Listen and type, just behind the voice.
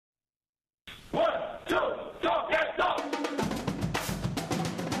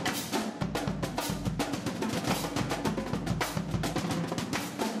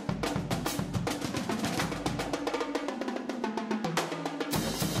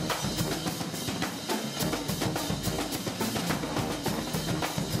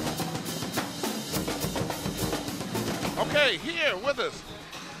Okay, here with us.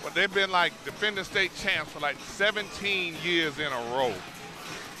 Well, they've been like defending state champs for like 17 years in a row.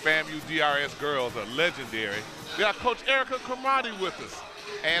 FAMU DRS girls are legendary. We got Coach Erica Kamadi with us.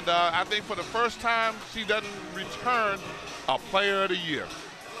 And I think for the first time, she doesn't return a Player of the Year.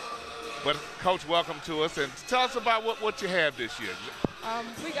 But Coach, welcome to us, and tell us about what you have this year.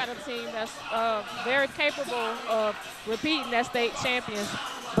 We got a team that's very capable of repeating that state champions,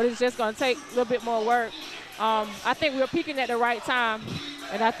 but it's just going to take a little bit more work. I think we're peaking at the right time,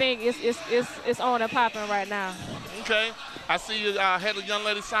 and I think it's on and popping right now. Okay. I see you had a young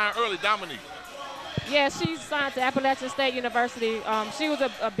lady sign early, Dominique. Yeah, she signed to Appalachian State University. She was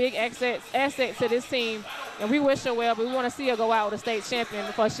a big asset to this team, and we wish her well, but we want to see her go out with a state champion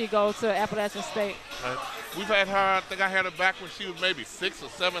before she goes to Appalachian State. We've had her, I think I had her back when she was maybe 6th or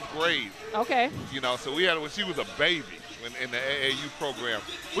 7th grade. Okay. You know, so we had her when she was a baby in the AAU program.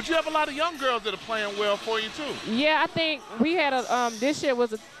 But you have a lot of young girls that are playing well for you, too. Yeah, I think we had this year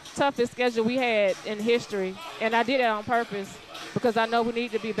was the toughest schedule we had in history, and I did that on purpose because I know we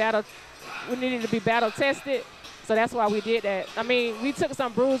needed to be battle tested, so that's why we did that. I mean, we took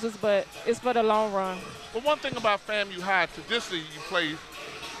some bruises, but it's for the long run. But one thing about FAMU High, traditionally you play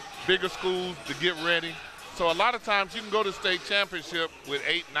bigger schools to get ready. So a lot of times you can go to state championship with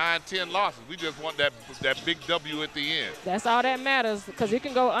 8, 9, 10 losses. We just want that big W at the end. That's all that matters, because you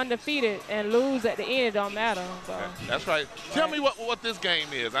can go undefeated and lose at the end. It don't matter. So. That's right. Tell me what this game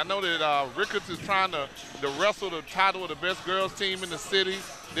is. I know that Rickards is trying to wrestle the title of the best girls team in the city.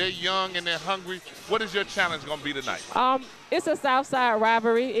 They're young and they're hungry. What is your challenge going to be tonight? It's a Southside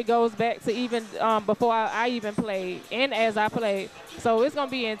rivalry. It goes back to even before I even played and as I played. So it's going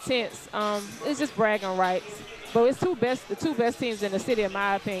to be intense. It's just bragging rights. But it's the two best teams in the city, in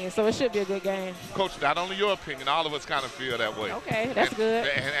my opinion, so it should be a good game. Coach, not only your opinion, all of us kind of feel that way. Okay, that's good.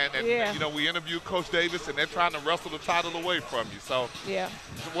 And yeah. You know, we interviewed Coach Davis, and they're trying to wrestle the title away from you. So yeah.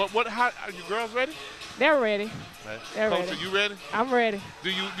 How are you girls ready? They're ready. They're Coach, ready. are you ready? I'm ready. Do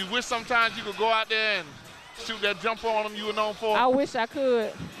you wish sometimes you could go out there and shoot that jumper on them you were known for? I wish I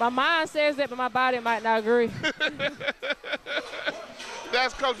could. My mind says that, but my body might not agree.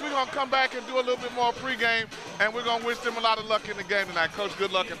 That's Coach. We're going to come back and do a little bit more pregame, and we're going to wish them a lot of luck in the game tonight. Coach,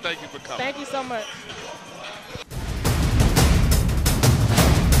 good luck, and thank you for coming. Thank you so much.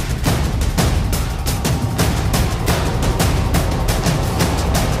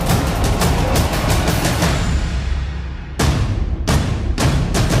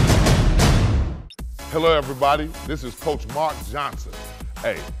 Hello, everybody. This is Coach Mark Johnson.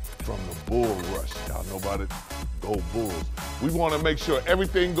 Hey, from the Bull Rush. Y'all know about it? Go Bulls. We want to make sure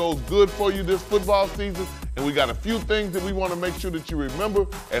everything goes good for you this football season, and we got a few things that we want to make sure that you remember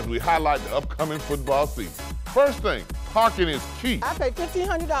as we highlight the upcoming football season. First thing, parking is key. I paid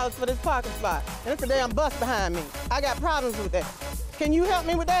 $1,500 for this parking spot, and it's a damn bus behind me. I got problems with that. Can you help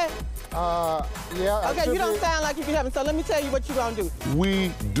me with that? Yeah. Okay, you don't sound like you can help me, so let me tell you what you're going to do.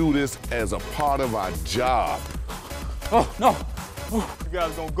 We do this as a part of our job. Oh, no. You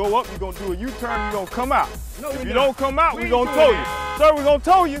guys gonna go up, you're gonna do a U-turn, you're gonna come out. No, if you don't come out, we're gonna tow you. Sir, we're gonna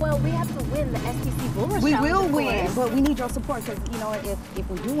tow you. Well, we have to win the STC Bull Rush. We will win, but we need your support because, you know, if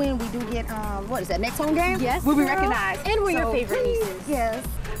we do win, we do get, what is that, next home game? Yes, we'll be recognized. And we're your favorite nieces. Yes.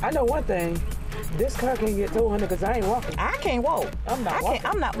 I know one thing. This car can't get towed, honey, because I ain't walking. I can't walk. I'm not walking.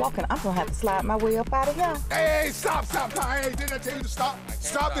 I'm not walking. I'm going to have to slide my way up out of here. Hey, stop. Hey, didn't I tell you to stop?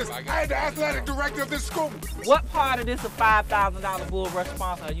 Stop this. I am the athletic director of this school. What part of this a $5,000 Bull Rush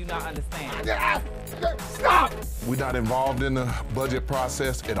sponsor are you not understanding? Stop! We're not involved in the budget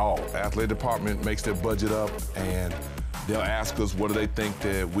process at all. The athletic department makes their budget up, and they'll ask us what do they think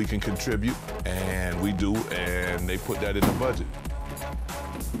that we can contribute, and we do, and they put that in the budget.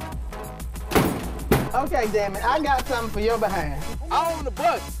 Okay, damn it, I got something for your behind. I'm on the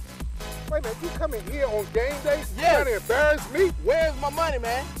bus. Wait a minute, you coming here on game day? Yes. Trying to embarrass me? Where's my money,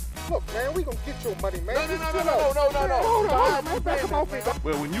 man? Look, man, we gonna get your money, man. No. Hold on, man. Back up off me.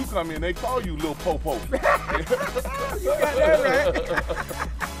 Well, when you come in, they call you Lil Popo. You got that right.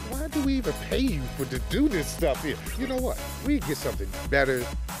 Why do we even pay you to do this stuff here? You know what? We get something better,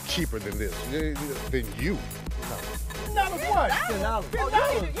 cheaper than this, than you. $10 what? $10.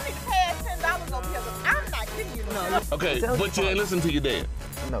 You need to pay us $10 over here. I'm not giving you no. Okay, but you ain't listen to your dad.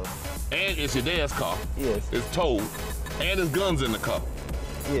 No. And it's your dad's car. Yes. It's towed, and there's guns in the car.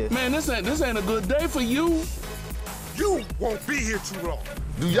 Yes. Man, this ain't a good day for you. You won't be here too long.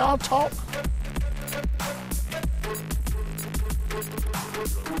 Do y'all talk?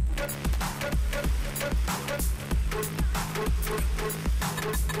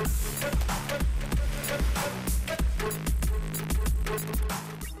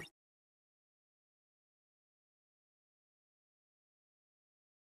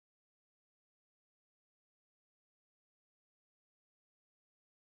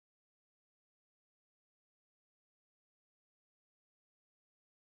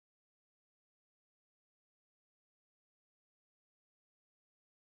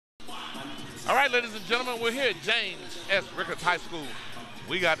 All right, ladies and gentlemen, we're here at James S. Rickards High School.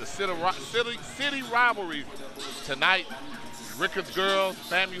 We got the city rivalry tonight. Rickards girls,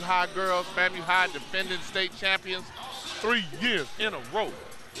 FAMU High girls, FAMU High defending state champions 3 years in a row.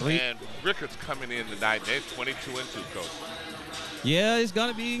 And Rickards coming in tonight, they're 22-2, Coach. Yeah, it's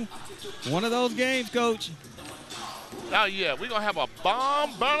going to be one of those games, Coach. Oh, yeah, we're going to have a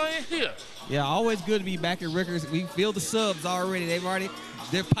bomb burner in here. Yeah, always good to be back at Rickards. We feel the subs already.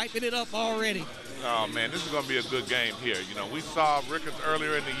 They're piping it up already. Oh, man, this is going to be a good game here. You know, we saw Rickards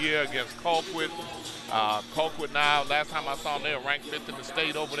earlier in the year against Colquitt. Colquitt now, last time I saw them, they were ranked 5th in the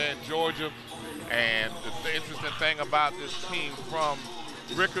state over there in Georgia. And the interesting thing about this team from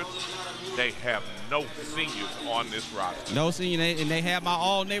Rickards, they have no seniors on this roster. No senior, and they have my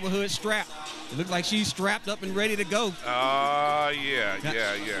all-neighborhood strap. It looks like she's strapped up and ready to go. Yeah.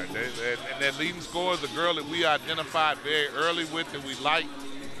 And their leading scorer is a girl that we identified very early with that we liked.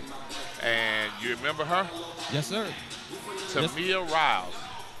 And you remember her? Yes, sir. Tamia Riles.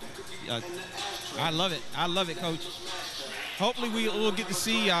 I love it. I love it, Coach. Hopefully we'll get to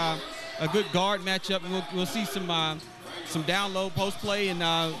see a good guard matchup, and we'll see some down low post play, and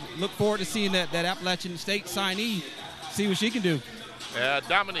look forward to seeing that Appalachian State signee, see what she can do.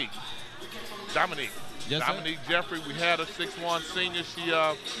 Dominique. Yes, Dominique Jeffrey, we had a 6'1" senior.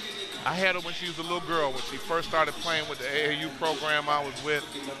 I had her when she was a little girl, when she first started playing with the AAU program I was with.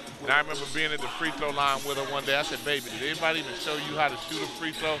 And I remember being at the free throw line with her one day. I said, baby, did anybody even show you how to shoot a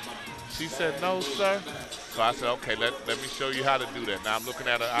free throw? She said, no, sir. So I said, okay, let me show you how to do that. Now I'm looking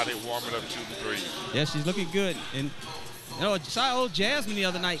at her out here warming up, shooting threes. Yeah, she's looking good. And you know, I saw old Jasmine the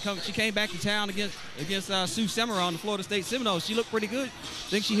other night. She came back to town against Sue Semmer on the Florida State Seminoles. She looked pretty good. I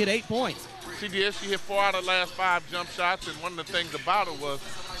think she hit 8 points. She did. She hit 4 out of the last 5 jump shots. And one of the things about her was,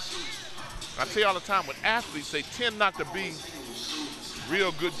 I tell you all the time, with athletes, they tend not to be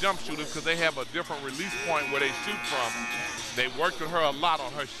real good jump shooters because they have a different release point where they shoot from. They worked with her a lot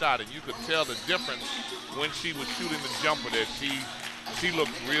on her shot, and you could tell the difference when she was shooting the jumper that she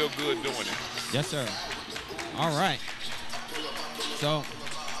looked real good doing it. Yes, sir. All right. So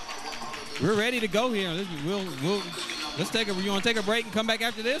we're ready to go here. Let's take a. You want to take a break and come back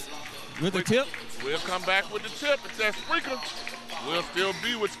after this with the tip? We'll come back with the tip. It's that Spreaker. We'll still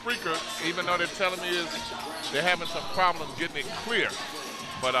be with Spreaker, even though they're telling me they're having some problems getting it clear.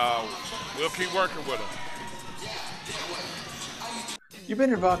 But we'll keep working with them. You've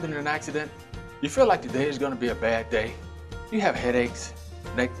been involved in an accident? You feel like today is going to be a bad day? You have headaches,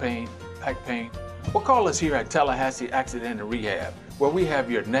 neck pain, back pain? Well, call us here at Tallahassee Accident and Rehab, where we have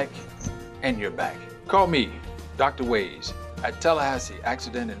your neck and your back. Call me, Dr. Ways, at Tallahassee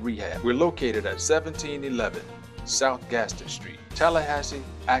Accident and Rehab. We're located at 1711 South Gaston Street. Tallahassee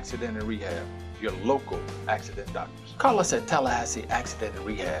Accident and Rehab, your local accident doctors. Call us at Tallahassee Accident and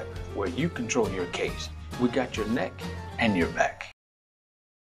Rehab, where you control your case. We got your neck and your back.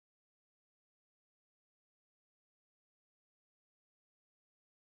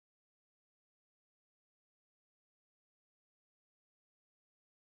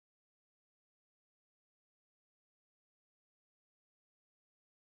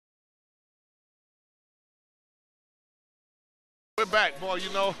 We're back, boy.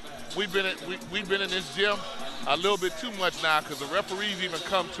 You know, we've been in this gym a little bit too much now because the referees even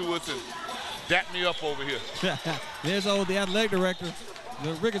come to us and dap me up over here. There's the athletic director,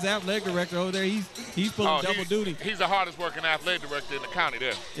 the Rickards athletic director over there. He's pulling double duty. He's the hardest working athletic director in the county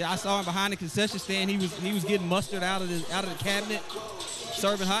there. Yeah, I saw him behind the concession stand. He was getting mustard out of the cabinet,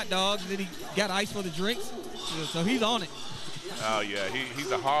 serving hot dogs. Then he got ice for the drinks. So he's on it. Oh yeah, he's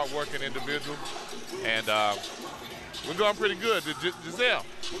a hard working individual, and we're going pretty good. Giselle.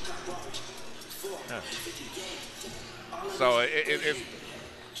 So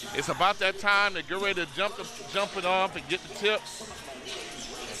it's about that time to get ready to jump it off and get the tip.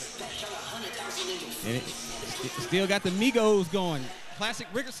 And it still got the Migos going, classic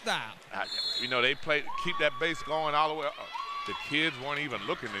Rickards style. You know, they keep that base going all the way up. The kids weren't even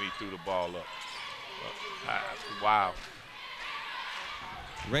looking and he threw the ball up. Wow.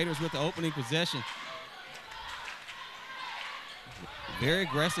 Raiders with the opening possession. Very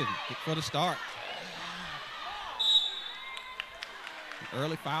aggressive for the start.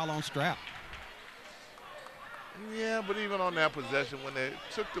 Early foul on Strap. Yeah, but even on that possession, when they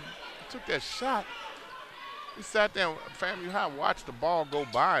took that shot, we sat there, FAMU High watched the ball go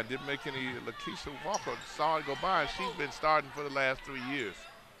by and didn't make any. Lakeisha Walker saw it go by, and she's been starting for the last 3 years.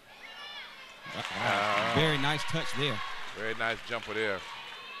 Very nice touch there. Very nice jumper there.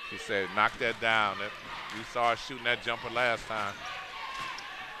 He said, knock that down. We saw her shooting that jumper last time.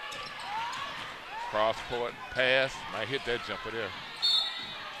 Cross court pass, might hit that jumper there.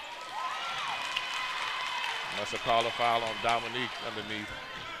 Must have called a foul on Dominique underneath.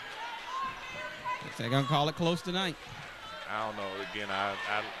 They're going to call it close tonight. I don't know. Again,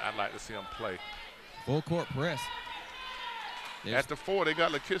 I'd like to see them play. Full court press. At the 4, they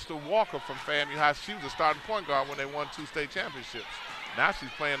got Lakeisha Walker from FAMU High. She was a starting point guard when they won 2 state championships. Now she's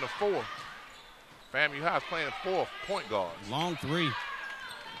playing the 4. FAMU High is playing 4 point guards. Long 3.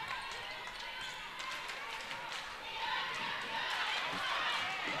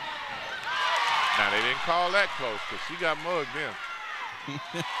 Now, they didn't call that close because she got mugged then.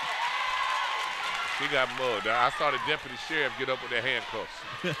 She got mugged. I saw the deputy sheriff get up with their handcuffs.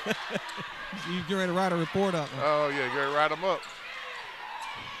 You get ready to write a report up. Oh, yeah, get ready to write them up.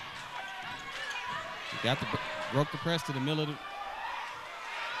 Got broke the press to the middle of the.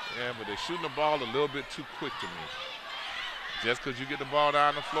 Yeah, but they're shooting the ball a little bit too quick to me. Just because you get the ball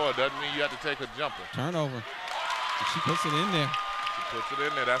down the floor doesn't mean you have to take a jumper. Turnover. She puts it in there. She puts it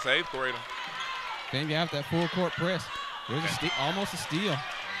in there. That's an 8th grader. Then you have that full court press. There's almost a steal.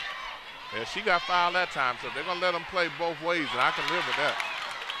 Yeah, she got fouled that time, so they're going to let them play both ways, and I can live with that.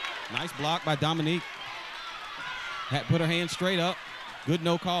 Nice block by Dominique. Had put her hand straight up. Good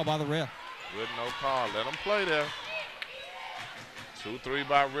no call by the ref. Good no call. Let them play there. 2-3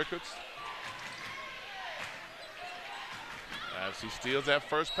 by Rickards. And she steals that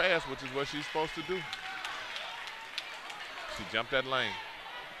first pass, which is what she's supposed to do. She jumped that lane.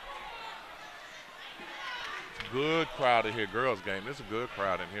 Good crowd in here, girls game. This is a good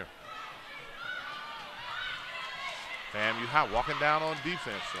crowd in here. FAMU High walking down on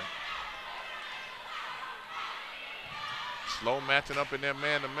defense. Slow matching up in there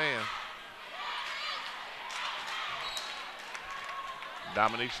man-to-man.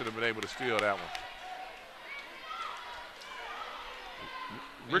 Dominique should have been able to steal that one.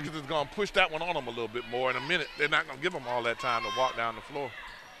 Rickards is going to push that one on them a little bit more in a minute. They're not going to give them all that time to walk down the floor.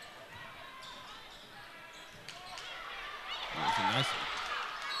 That's a nice one.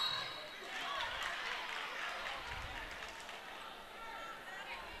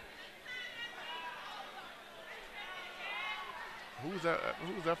 Who's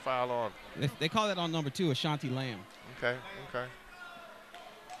that foul on? They call that on number 2, Ashanti Lamb. Okay, okay.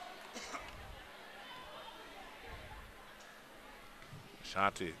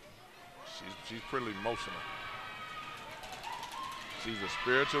 Ashanti, she's pretty emotional. She's a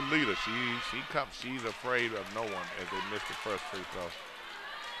spiritual leader. She's afraid of no one as they miss the first free throw.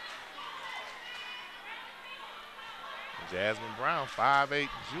 Jasmine Brown, 5'8"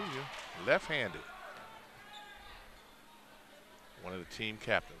 junior, left-handed. One of the team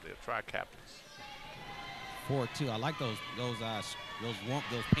captains. They're tri-captains. 4-2. I like those pants,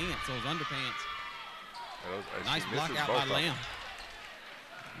 those underpants. Nice block out by Lamb.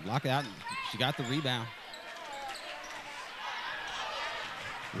 Block out. She got the rebound.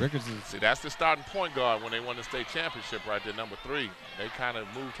 Rickards is. See, that's the starting point guard when they won the state championship right there, number 3. They kind of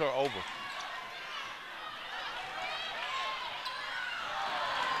moved her over.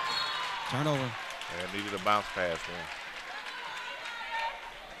 Turnover. And needed a bounce pass then.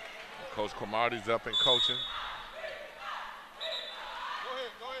 Coach Cromartie's up and coaching.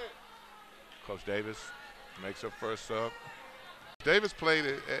 Go ahead. Coach Davis makes her first sub. Davis played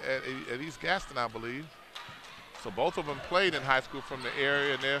at East Gaston, I believe. So both of them played in high school from the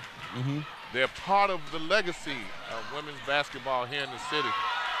area, and they're part of the legacy of women's basketball here in the city.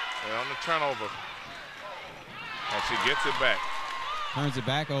 They're on the turnover. And she gets it back. Turns it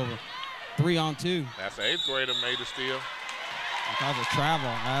back over. 3-on-2. That's an 8th grader made the steal. Because of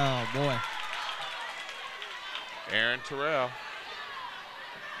travel. Oh, boy. Erin Terrell.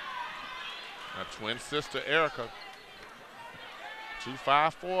 Her twin sister, Erica.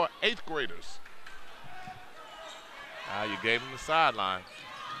 2-5-4, 8th graders. You gave them the sideline.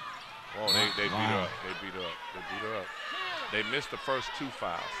 Oh, they beat her up. They beat her up. They missed the first 2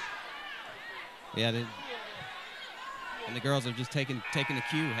 fouls. Yeah, and the girls have just taken the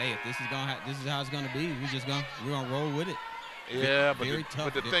cue. Hey, if this is how it's gonna be. We're gonna roll with it. Yeah,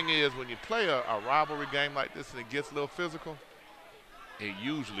 but the thing is, when you play a rivalry game like this and it gets a little physical, it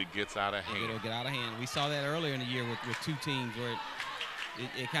usually gets out of hand. It'll get out of hand. We saw that earlier in the year with 2 teams where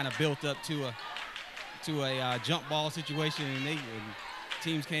it kind of built up to a jump ball situation, and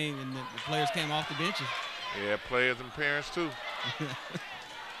teams came and the players came off the benches. Yeah, players and parents too.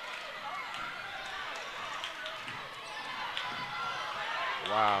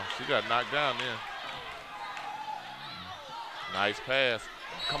 Wow, she got knocked down there. Nice pass.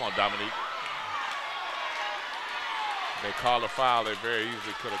 Come on, Dominique. They call a foul. They very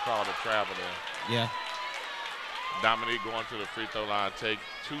easily could have called a travel there. Yeah. Dominique going to the free throw line, take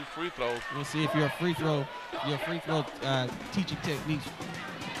 2 free throws. We'll see if your free throw teaching techniques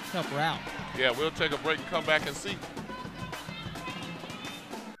help her out. Yeah, we'll take a break and come back and see.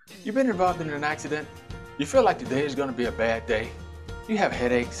 You've been involved in an accident? You feel like today is going to be a bad day? You have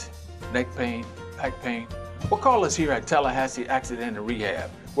headaches, neck pain, back pain? Well, call us here at Tallahassee Accident and Rehab,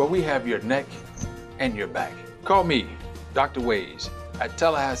 where we have your neck and your back. Call me, Dr. Ways, at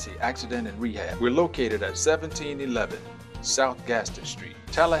Tallahassee Accident and Rehab. We're located at 1711 South Gaston Street.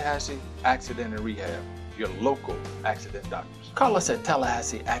 Tallahassee Accident and Rehab, your local accident doctors. Call us at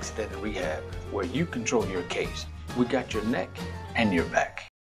Tallahassee Accident and Rehab, where you control your case. We got your neck and your back.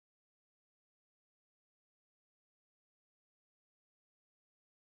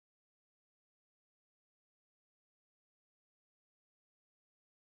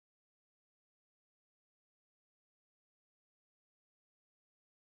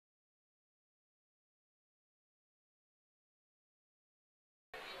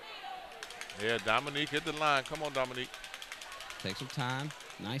 Yeah, Dominique hit the line. Come on, Dominique. Take some time.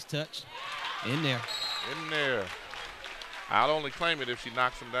 Nice touch. In there. In there. I'll only claim it if she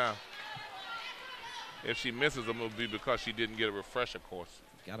knocks him down. If she misses him, it'll be because she didn't get a refresher course.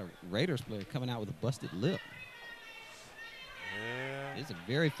 Got a Raiders player coming out with a busted lip. Yeah. It's a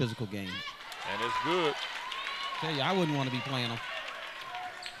very physical game. And it's good. Tell you, I wouldn't want to be playing them.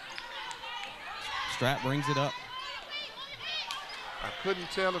 Strap brings it up. I couldn't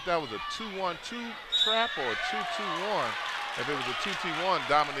tell if that was a 2-1-2 trap or a 2-2-1. If it was a 2-2-1,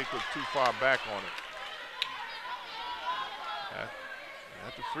 Dominique was too far back on it.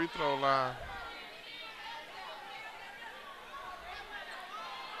 At the free throw line.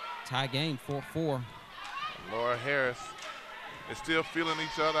 Tie game, 4-4. Laura Harris is still feeling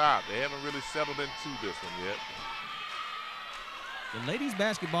each other out. They haven't really settled into this one yet. The ladies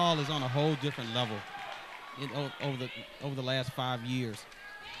basketball is on a whole different level over the last 5 years.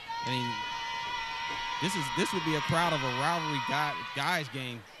 I mean, this would be a crowd of a rivalry guys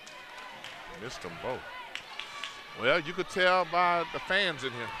game. Missed them both. Well, you could tell by the fans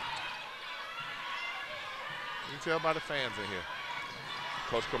in here. You can tell by the fans in here.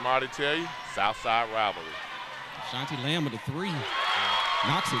 Coach Cromartie tell you, Southside rivalry. Shanti Lamb with the 3.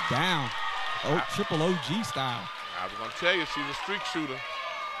 Knocks it down. Triple OG style. I was going to tell you, she's a streak shooter.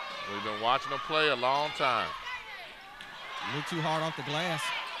 We've been watching her play a long time. A little too hard off the glass.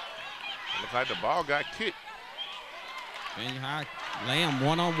 Looks like the ball got kicked. FAMU High, Lamb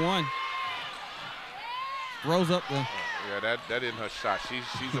one-on-one. Throws up the... Yeah, that isn't her shot.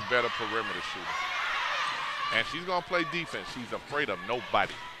 She's a better perimeter shooter. And she's going to play defense. She's afraid of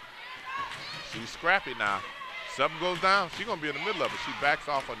nobody. She's scrappy now. Something goes down, she's going to be in the middle of it. She backs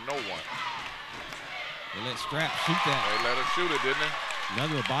off of no one. They let Strap shoot that. They let her shoot it, didn't they?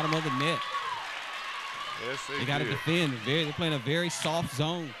 Another at the bottom of the net. Yes, they got to defend. They're playing a very soft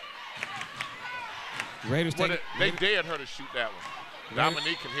zone. Raiders take it. They dared her to shoot that one.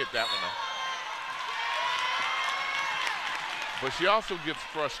 Dominique can hit that one though. But she also gets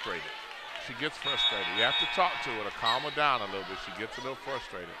frustrated. She gets frustrated. You have to talk to her to calm her down a little bit. She gets a little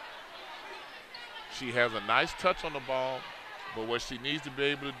frustrated. She has a nice touch on the ball, but what she needs to be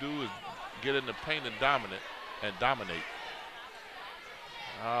able to do is get in the paint and dominate.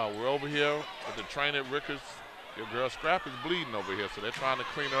 We're over here with the trainer at Rickards. Your girl Scrap is bleeding over here, so they're trying to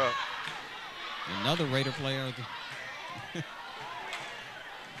clean her up. Another Raider player.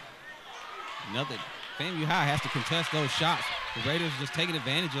 FAMU High has to contest those shots. The Raiders just taking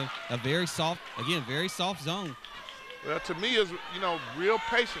advantage of a very soft zone. Well, to me, is real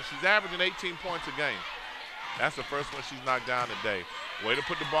patient. She's averaging 18 points a game. That's the first one she's knocked down today. Way to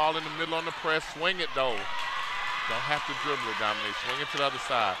put the ball in the middle on the press. Swing it though. Don't have to dribble it, Dominique. Swing it to the other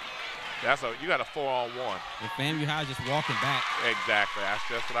side. You got a 4-on-1. And FAMU High just walking back. Exactly. That's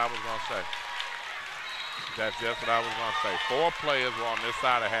just what I was gonna say. That's just what I was gonna say. 4 players were on this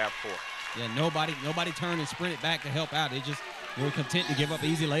side of half court. Yeah, nobody turned and sprinted back to help out. They were content to give up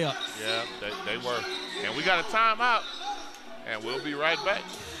easy layups. Yeah, they were. And we got a timeout, and we'll be right back.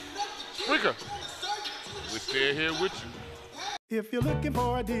 Spreaker, we're still here with you. If you're looking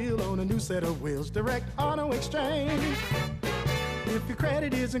for a deal on a new set of wheels, Direct Auto Exchange. If your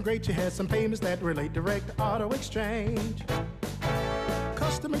credit isn't great, you have some payments that relate, Direct Auto Exchange.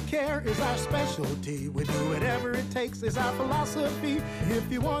 Customer care is our specialty. We do whatever it takes is our philosophy. If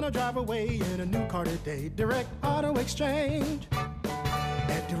you want to drive away in a new car today, Direct Auto Exchange.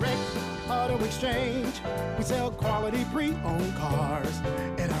 At Direct Auto Exchange, we sell quality pre-owned cars.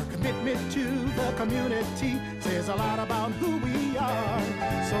 And our commitment to the community says a lot about who we are.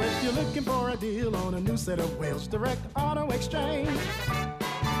 So if you're looking for a deal on a new set of wheels, Direct Auto Exchange.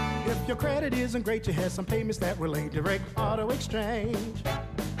 If your credit isn't great, you have some payments that relate. Direct Auto Exchange.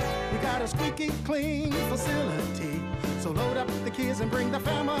 We got a squeaky clean facility, so load up the kids and bring the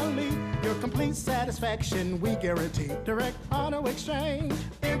family. Your complete satisfaction we guarantee. Direct Auto Exchange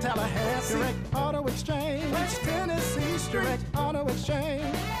in Tallahassee. Direct Auto Exchange, West Tennessee Street. Direct Auto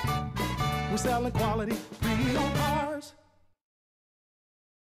Exchange. We're selling quality pre-owned cars.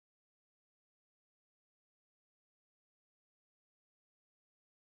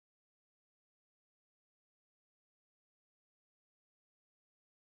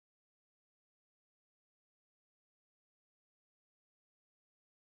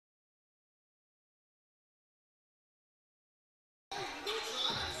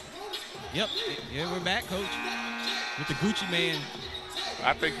 Yep, yeah, we're back, Coach, with the Gucci Man.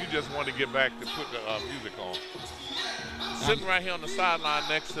 I think you just want to get back to put the music on. Sitting right here on the sideline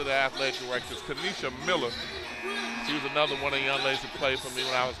next to the athletic director is Kanisha Miller. She was another one of the young ladies who played for me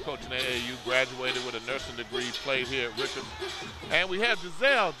when I was coaching at AAU, graduated with a nursing degree, played here at Rickards. And we have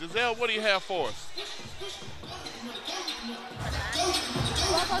Giselle. Giselle, what do you have for us?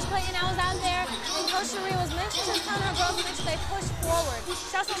 Well, Coach Clayton, I was out there, and Coach Cherie was mentioning, just telling her girls to make sure they push forward.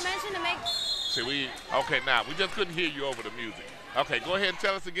 She also mentioned to make... See, okay, now, we just couldn't hear you over the music. Okay, go ahead and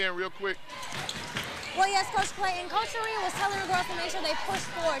tell us again real quick. Well, yes, Coach Clayton, Coach Cherie was telling her girls to make sure they push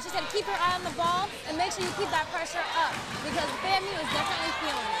forward. She said keep your eye on the ball and make sure you keep that pressure up because FAMU is definitely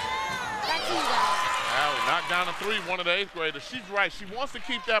feeling it. Back to you guys. Now, knocked down a three, one of the 8th graders. She's right. She wants to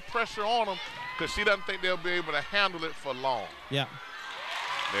keep that pressure on them because she doesn't think they'll be able to handle it for long. Yeah.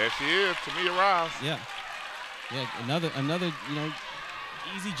 There she is, Tamia Riles. Yeah. Yeah, another, you know,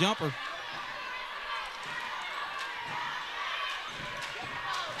 easy jumper.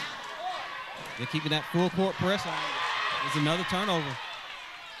 They're keeping that full court press on. It's another turnover.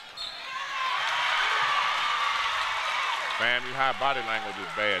 FAMU High body language is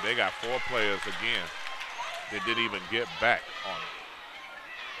bad. They got 4 players again that didn't even get back on it.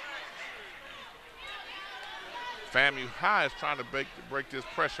 FAMU High is trying to break this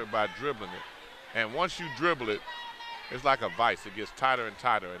pressure by dribbling it. And once you dribble it, it's like a vice. It gets tighter and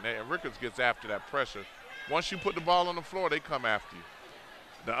tighter. And Rickards gets after that pressure. Once you put the ball on the floor, they come after you.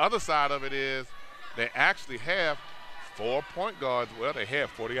 The other side of it is they actually have 4 point guards. Well, they have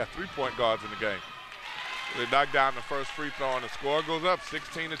 4. They got 3 point guards in the game. They knock down the first free throw, and the score goes up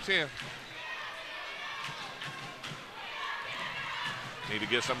 16-10. Need to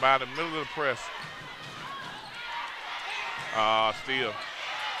get somebody in the middle of the press. Steele.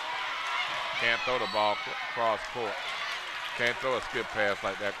 Can't throw the ball cross court. Can't throw a skip pass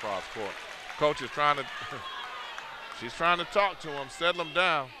like that cross court. Coach is trying to, she's trying to talk to him, settle him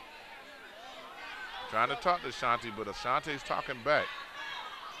down. Trying to talk to Ashanti, but Ashanti's talking back.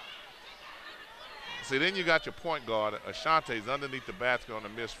 See, then you got your point guard. Ashanti's underneath the basket on the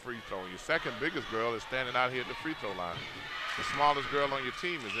missed free throw. Your second biggest girl is standing out here at the free throw line. The smallest girl on your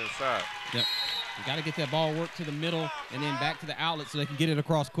team is inside. Yep. You got to get that ball worked to the middle and then back to the outlet so they can get it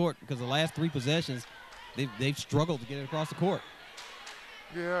across court because the last 3 possessions, they've struggled to get it across the court.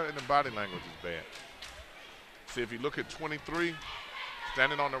 Yeah, and the body language is bad. See, if you look at 23,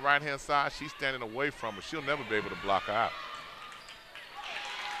 standing on the right-hand side, she's standing away from her. She'll never be able to block her out.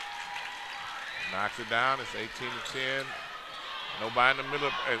 Knocks it down. It's 18-10. Nobody in the middle.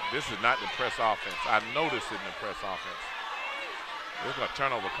 This is not the press offense. I know this isn't the press offense. There's a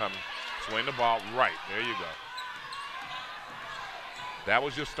turnover coming. Swing the ball right. There you go. That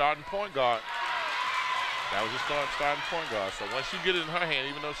was your starting point guard. That was your starting point guard. So once you get it in her hand,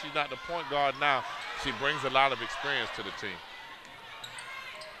 even though she's not the point guard now, she brings a lot of experience to the team.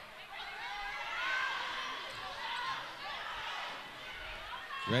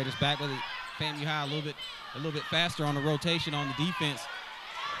 Raiders back with it. FAMU High a little bit faster on the rotation on the defense.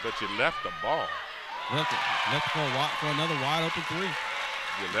 But you left the ball. Left for another wide open 3.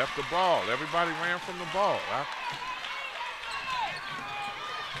 You left the ball. Everybody ran from the ball.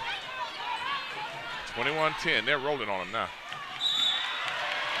 21-10. They're rolling on them now.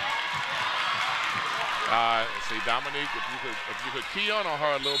 See, Dominique, if you could key on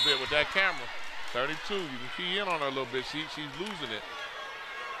her a little bit with that camera, 32, you can key in on her a little bit. She's losing it.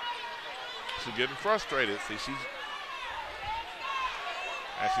 She's getting frustrated. See, she's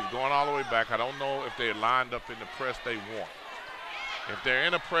going all the way back. I don't know if they're lined up in the press they want. If they're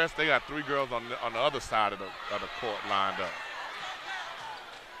in a press, they got 3 girls on the other side of the court lined up.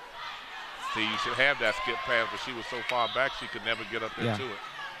 See, you should have that skip pass, but she was so far back she could never get up into it.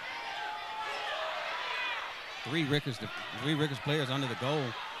 3 Rickards players under the goal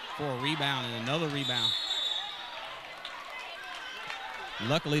for a rebound and another rebound.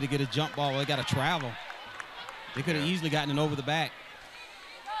 Luckily to get a jump ball, they got to travel. They could have easily gotten it over the back.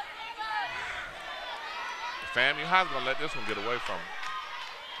 FAMU High's going to let this one get away from them.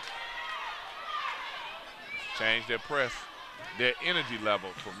 Change their press. Their energy level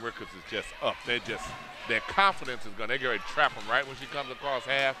from Rickards is just up. Their confidence is going. They're going to trap him right when she comes across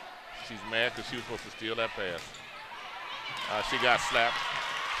half. She's mad because she was supposed to steal that pass. She got slapped.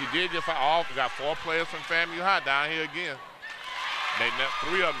 She did get got 4 players from FAMU High down here again.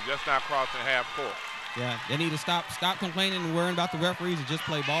 3 of them just not crossing half court. Yeah, they need to stop complaining and worrying about the referees and just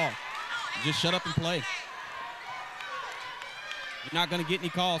play ball. Just shut up and play. You're not going to get any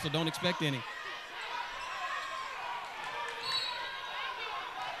calls, so don't expect any.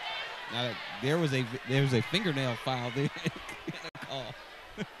 Now, there was a fingernail file there in a call.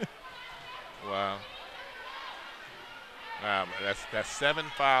 Wow. Wow, that's 7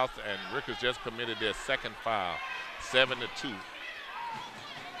 fouls, and Rickards just committed their second foul, 7-2.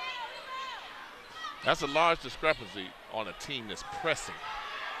 That's a large discrepancy on a team that's pressing,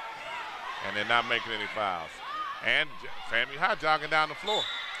 and they're not making any fouls. And FAMU High jogging down the floor.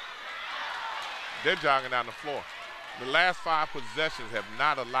 They're jogging down the floor. The last 5 possessions have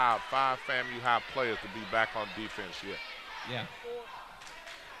not allowed 5 FAMU High players to be back on defense yet. Yeah.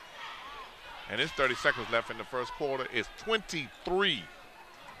 And there's 30 seconds left in the first quarter. It's 23-10.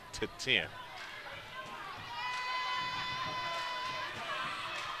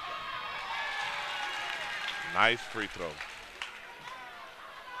 Nice free throw.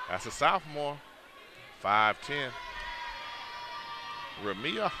 That's a sophomore, 5'10".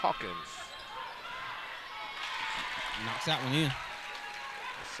 Ramia Hawkins. Knocks that one in. Yes,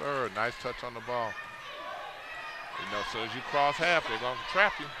 sir. Nice touch on the ball. You know, as soon as you cross half, they're going to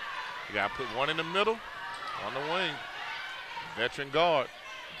trap you. You got to put one in the middle, on the wing. Veteran guard.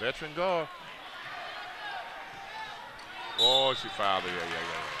 Veteran guard. Oh, she fouled it. Yeah.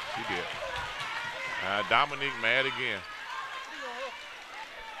 She did. Dominique mad again.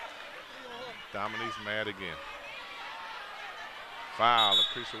 Dominique's mad again. Foul,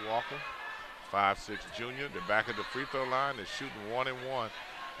 Lucretia Walker, 5'6" junior. They're back at the free throw line. They're shooting 1-1,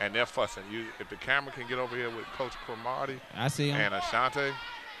 and they're fussing. If the camera can get over here with Coach Cromartie and Ashante.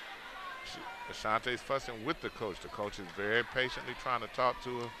 Ashante's fussing with the coach. The coach is very patiently trying to talk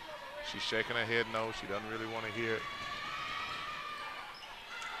to her. She's shaking her head no. She doesn't really want to hear it.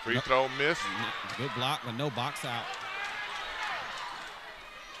 Free throw miss. Good block, but no box out.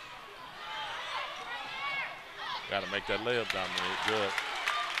 Got to make that layup down there. Good.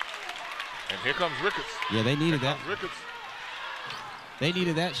 And here comes Rickards. Yeah, they needed that. Rickards. They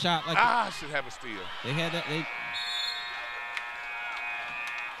needed that shot. Should have a steal. They had that.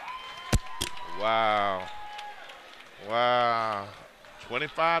 Wow.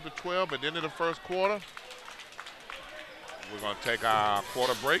 25-12 at the end of the first quarter. We're going to take our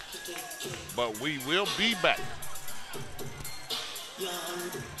quarter break, but we will be back.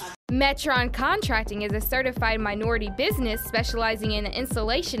 Metron Contracting is a certified minority business specializing in the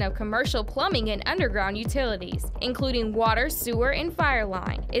installation of commercial plumbing and underground utilities, including water, sewer, and fire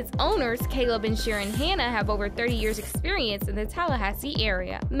line. Its owners, Caleb and Sharon Hanna, have over 30 years experience in the Tallahassee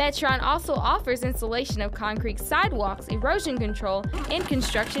area. Metron also offers installation of concrete sidewalks, erosion control, and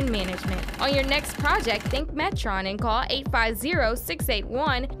construction management. On your next project, think Metron and call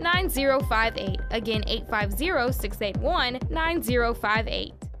 850-681-9058. Again,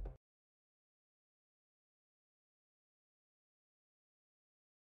 850-681-9058.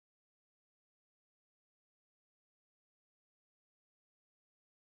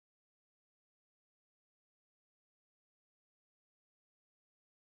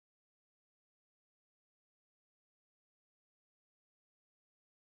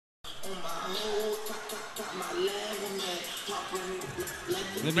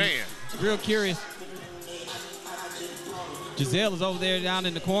 Man. Real curious. Giselle is over there down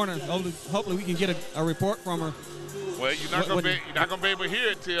in the corner. Hopefully we can get a report from her. Well, you're not gonna be able to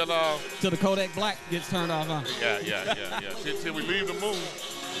hear it till the Kodak Black gets turned off, huh? Yeah. Till we leave the moon.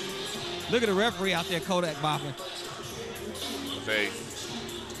 Look at the referee out there, Kodak bopping.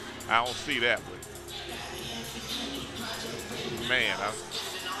 I don't see that one. Man,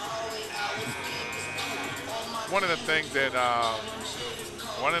 one of the things that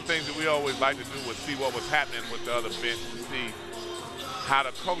we always like to do was see what was happening with the other bench, to see how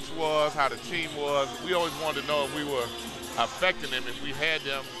the coach was, how the team was. We always wanted to know if we were affecting them, if we had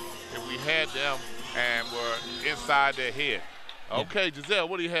them and were inside their head. Okay, Giselle,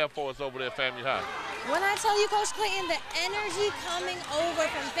 what do you have for us over there at FAMU High? When I tell you, Coach Clayton, the energy coming over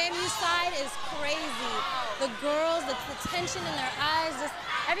from FAMU's side is crazy. The girls, the tension in their eyes, just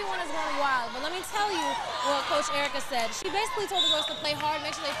everyone is going wild. But let me tell you what Coach Erica said. She basically told the girls to play hard,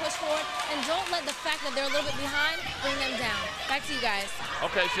 make sure they push forward, and don't let the fact that they're a little bit behind bring them down. Back to you guys.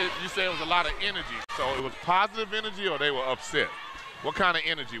 Okay, so you say it was a lot of energy. So it was positive energy or they were upset? What kind of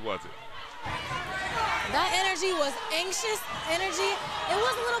energy was it? That energy was anxious energy. It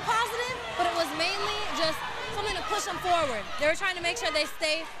was a little positive, but it was mainly just something to push them forward. They were trying to make sure they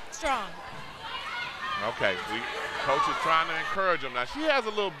stay strong. Okay, Coach is trying to encourage them. Now, she has a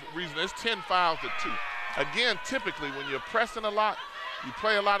little reason. It's 10 fouls to 2. Again, typically, when you're pressing a lot, you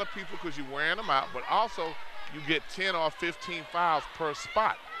play a lot of people because you're wearing them out, but also you get 10 or 15 fouls per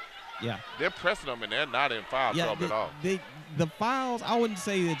spot. Yeah. They're pressing them, and they're not in foul trouble at all. The fouls, I wouldn't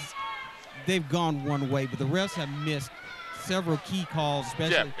say they've gone one way, but the refs have missed several key calls,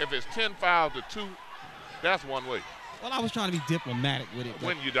 especially. Yeah, if it's 10 fouls to 2, that's one way. Well, I was trying to be diplomatic with it.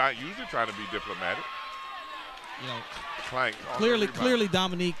 When you're not usually trying to be diplomatic. You know, clearly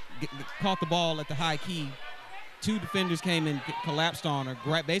Dominique caught the ball at the high key. 2 defenders came and collapsed on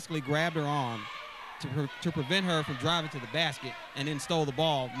her, basically grabbed her arm to prevent her from driving to the basket, and then stole the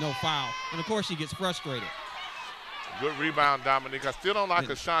ball, no foul. And, of course, she gets frustrated. Good rebound, Dominique. I still don't like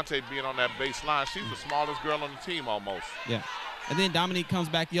Ashante being on that baseline. She's the smallest girl on the team almost. Yeah. And then Dominique comes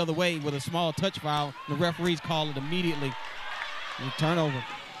back the other way with a small touch foul. The referees call it immediately. And turnover.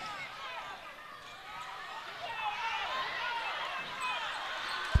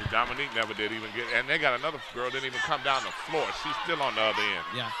 See, Dominique never did even get, and they got another girl didn't even come down the floor. She's still on the other end.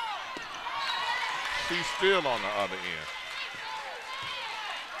 Yeah. She's still on the other end.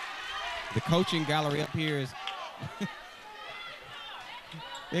 The coaching gallery up here is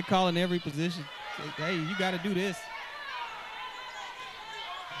they're calling every position. Hey, you got to do this.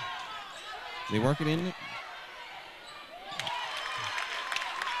 They working in it.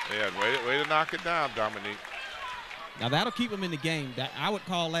 Yeah, way to knock it down, Dominique. Now that'll keep them in the game. I would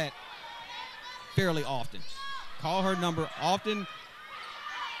call that fairly often. Call her number often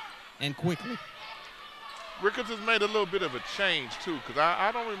and quickly. Rickards has made a little bit of a change, too, because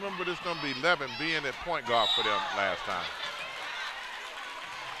I don't remember this number 11 being at point guard for them last time.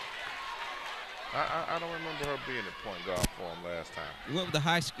 I don't remember her being at point guard for them last time. You went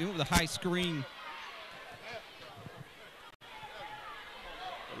with the high screen.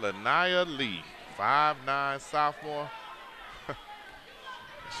 Lanaya Lee, 5'9", sophomore.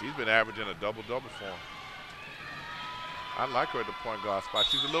 She's been averaging a double-double for him. I like her at the point guard spot.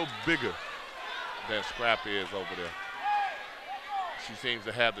 She's a little bigger than Scrap is over there. She seems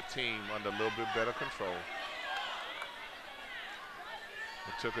to have the team under a little bit better control.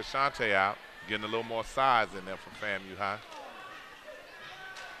 It took Ashante out, getting a little more size in there for FAMU High.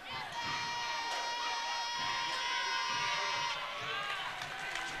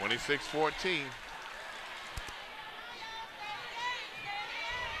 (26-14).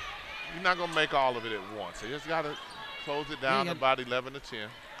 You're not gonna make all of it at once. You just gotta close it down to about 11 to 10.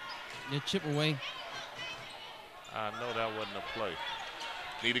 You chip away. I know that wasn't a play.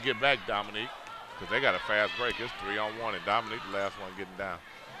 Need to get back, Dominique, because they got a fast break. It's 3-on-1, and Dominique the last one getting down.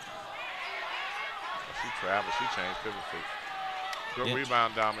 She traveled. She changed pivot feet. Good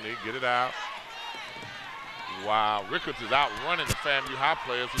rebound, Dominique. Get it out. Wow, Rickards is out running the FAMU High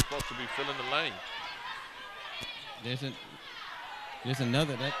players who's supposed to be filling the lane. There's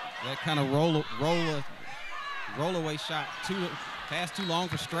another that kind of roll away shot. Pass too long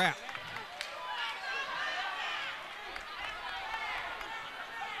for Strap.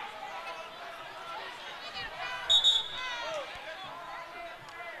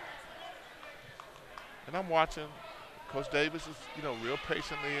 And I'm watching. Coach Davis is, real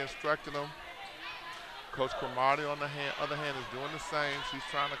patiently instructing them. Coach Cromartie, on the other hand, is doing the same. She's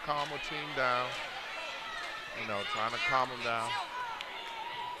trying to calm her team down. Trying to calm them down.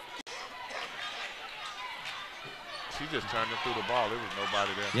 She just turned it through the ball. There was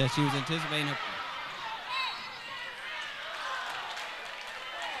nobody there. Yeah, she was anticipating it.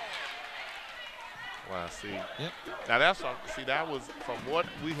 Wow, see. Yep. Now that was from what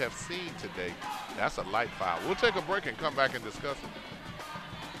we have seen today. That's a light foul. We'll take a break and come back and discuss it.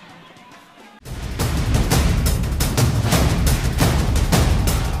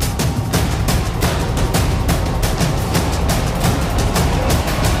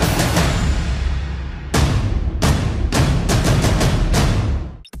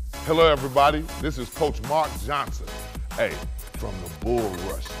 Hello, everybody. This is Coach Mark Johnson. Hey, from the Bull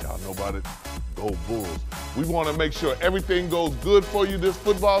Rush. Y'all know about it? Go Bulls. We want to make sure everything goes good for you this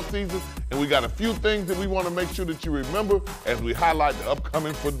football season, and we got a few things that we want to make sure that you remember as we highlight the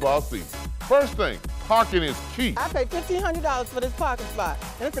upcoming football season. First thing, parking is key. I paid $1,500 for this parking spot,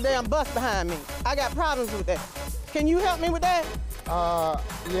 and it's a damn bus behind me. I got problems with that. Can you help me with that?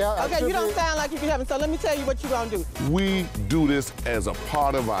 Yeah. Okay, you don't sound like you can help me, so let me tell you what you're gonna do. We do this as a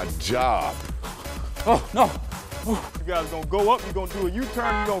part of our job. Oh, no. You guys gonna go up, you're gonna do a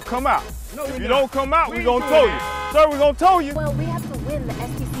U-turn, you're gonna come out. No, if you don't come out, we're gonna tow you. Sir, we're gonna tow you. Well, we have to win the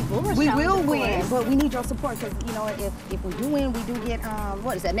STC Bull Rush. We Challenge, will of win, course. but we need your support because, you know, if we do win, we do get,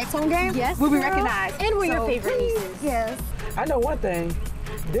 what is that, next home game? Yes, we'll be girl. recognized. And we're your So, favorite please, nieces. Yes. I know one thing.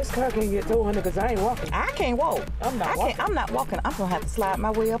 This car can't get towed because I ain't walking. I can't walk. I'm not walking. I'm not walking. I'm gonna have to slide my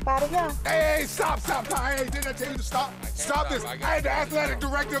way up out of here. Hey, stop. Hey, didn't I tell you to stop? Stop this. I am the athletic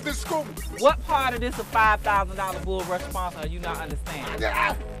director of this school. What part of this a $5,000 Bull Rush sponsor are you not understanding?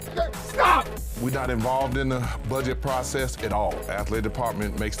 Stop! We're not involved in the budget process at all. Athletic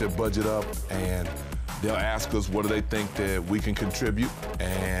department makes their budget up and they'll ask us what do they think that we can contribute,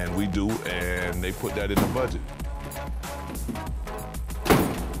 and we do, and they put that in the budget.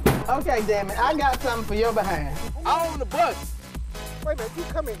 Okay, damn it, I got something for your behind. On the bus. Wait a minute, you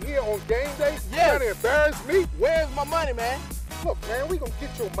coming here on game day? Yes. You trying to embarrass me? Where's my money, man? Look, man, we gonna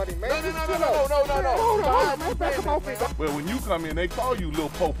get your money, man. No. Hold on, man. Back up here. Well, when you come in, they call you Lil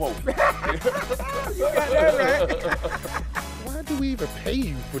Popo. You got that right. Why do we even pay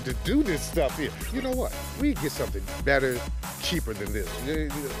you to do this stuff here? You know what? We get something better, cheaper than this,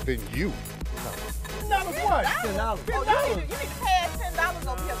 than you. $10 what? $10. You need to pay us $10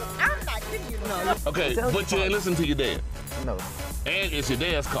 over here, because I'm not giving you no. Okay, but you ain't listen to your dad. No. And it's your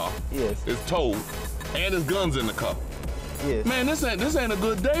dad's car. Yes. It's towed. And there's guns in the car. Yes. Man, this ain't a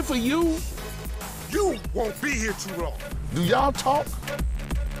good day for you. You won't be here too long. Do y'all talk?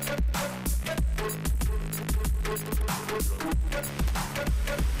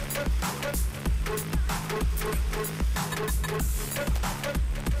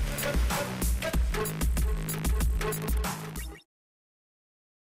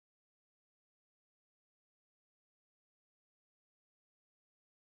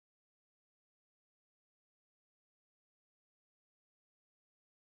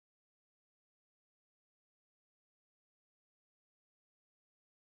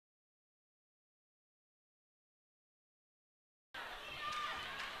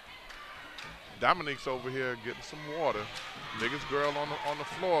 Dominique's over here getting some water. Biggest girl on the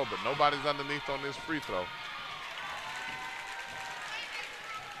floor, but nobody's underneath on this free throw.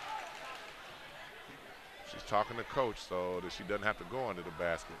 She's talking to coach so that she doesn't have to go under the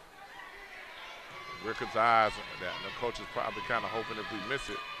basket. Rickards' eyes on that. And the coach is probably kind of hoping if we miss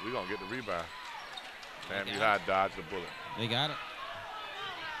it, we're going to get the rebound. FAMU High dodged the bullet. They got it.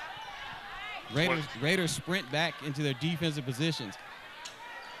 Raiders sprint back into their defensive positions.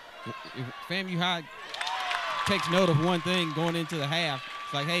 If FAMU High takes note of one thing going into the half,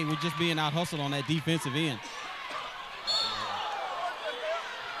 it's like, hey, we're just being out-hustled on that defensive end.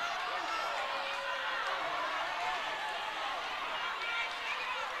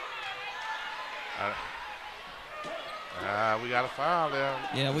 We got a foul there.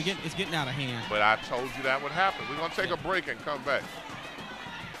 Yeah, it's getting out of hand. But I told you that would happen. We're going to take a break and come back.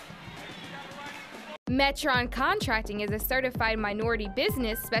 Metron Contracting is a certified minority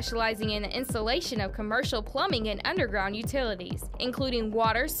business specializing in the installation of commercial plumbing and underground utilities, including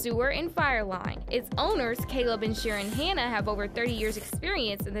water, sewer, and fire line. Its owners, Caleb and Sharon Hanna, have over 30 years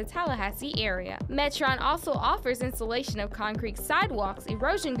experience in the Tallahassee area. Metron also offers installation of concrete sidewalks,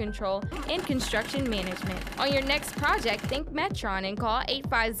 erosion control, and construction management. On your next project, think Metron and call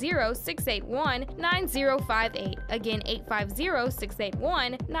 850-681-9058. Again,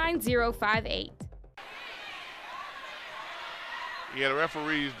 850-681-9058. Yeah, the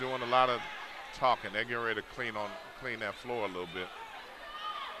referee's doing a lot of talking. They're getting ready to clean that floor a little bit.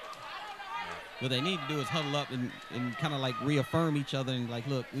 What they need to do is huddle up and kind of like reaffirm each other and like,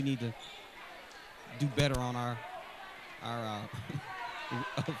 look, we need to do better on our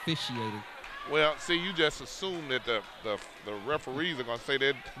officiating. Well, see, you just assume that the referees are going to say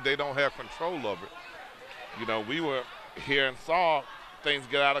that they don't have control of it. You know, we were here and saw things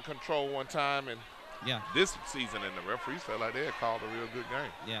get out of control one time, and yeah, this season, and the referees felt like they had called a real good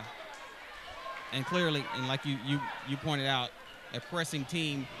game. Yeah, and clearly, and like you pointed out, a pressing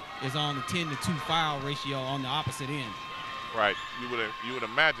team is on the 10-2 foul ratio on the opposite end. Right. You would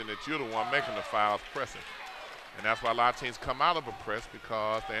imagine that you're the one making the fouls pressing, and that's why a lot of teams come out of a press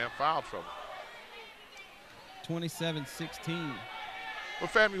because they're in foul trouble. 27-16. Well,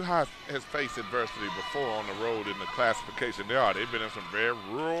 FAMU High has faced adversity before on the road in the classification. They've been in some very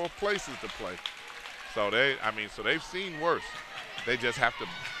rural places to play. So they've seen worse. They just have to.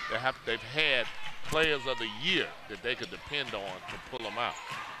 They've had players of the year that they could depend on to pull them out.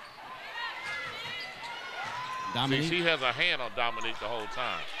 Dominique. See, she has a hand on Dominique the whole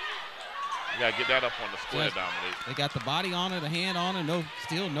time. You got to get that up on the square, Yes. Dominique. They got the body on her, the hand on her,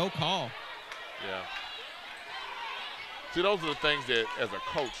 still no call. Yeah. See, those are the things that, as a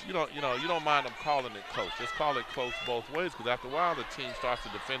coach, you don't mind them calling it close. Just call it close both ways, because after a while, the team starts to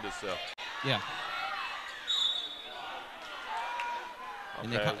defend itself. Yeah.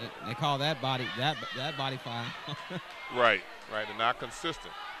 Okay. And they call that body foul. Right. They're not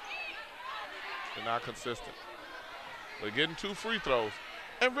consistent. They're getting 2 free throws.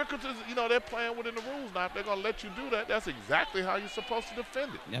 And Rickards is, they're playing within the rules now. If they're going to let you do that, that's exactly how you're supposed to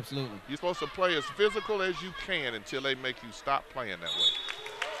defend it. Absolutely. You're supposed to play as physical as you can until they make you stop playing that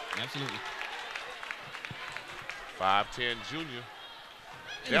way. Absolutely. 5'10" junior.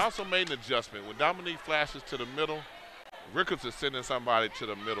 They also made an adjustment. When Dominique flashes to the middle, Rickards is sending somebody to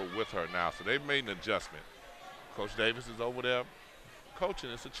the middle with her now, so they've made an adjustment. Coach Davis is over there coaching.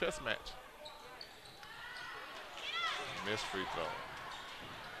 It's a chess match. Missed free throw.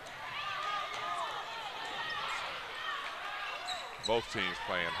 Both teams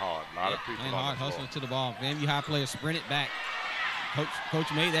playing hard. A lot of people on the floor. Hustling to the ball. FAMU High players sprinted back.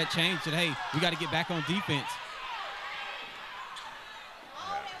 Coach made that change. Said, hey, we got to get back on defense.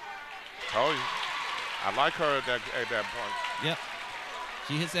 Told you. I like her at that point. Yep.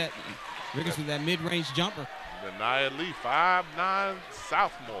 She hits that. Rickards with that mid-range jumper. The Nia Lee, 5'9",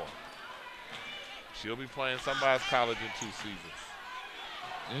 sophomore. She'll be playing somebody's college in 2 seasons.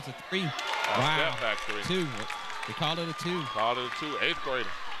 There's a 3. Step back 3. 2. They called it a 2. Called it a 2. 8th grader.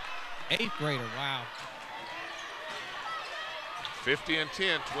 8th grader. Wow. 50 and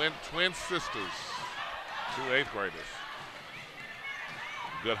 10. Twin sisters. 2 8th graders.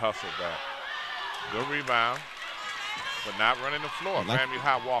 Good hustle back. Good rebound, but not running the floor. FAMU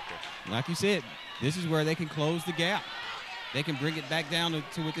High walking. Like you said, this is where they can close the gap. They can bring it back down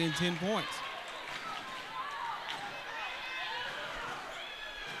to within 10 points.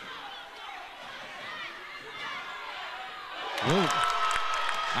 Whoa.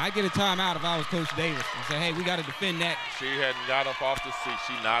 I'd get a timeout if I was Coach Davis and say, hey, we got to defend that. She hadn't got up off the seat.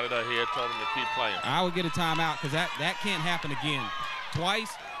 She nodded her head, told him to keep playing. I would get a timeout because that can't happen again.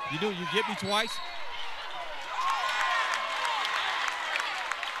 Twice. You get me twice.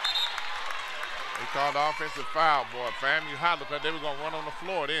 They called the offensive foul, boy. FAMU High looked like they were going to run on the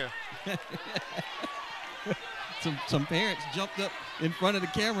floor then. Some parents jumped up in front of the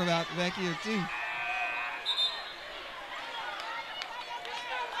camera back here, too.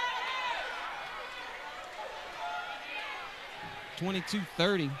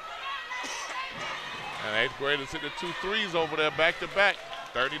 .22-30. And 8th graders hit the 2 threes over there back to back.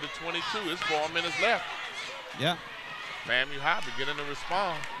 30 to 22. It's 4 minutes left. Yeah. FAMU High beginning to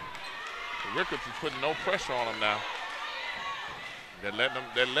respond. The Rickards is putting no pressure on them now. They're letting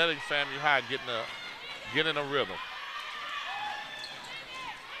FAMU High get in a rhythm.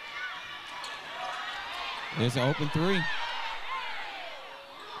 There's an open 3.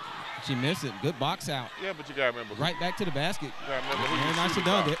 She missed it. Good box out. Yeah, but you got to remember. Right back to the basket. You got to remember who very nicely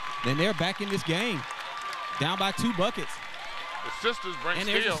done. Then they're back in this game. Down by 2 buckets. The sisters bring and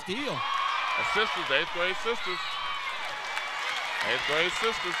steal. And there's a steal. The sisters, 8th grade sisters. 8th grade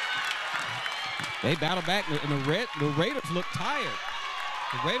sisters. They battle back, and the Raiders look tired.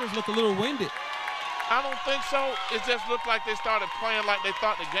 The Raiders look a little winded. I don't think so. It just looked like they started playing like they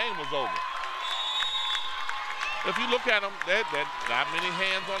thought the game was over. If you look at them, they're not many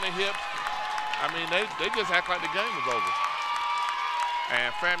hands on their hips. I mean, they just act like the game was over.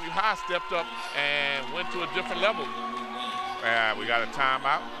 And FAMU High stepped up and went to a different level. We got a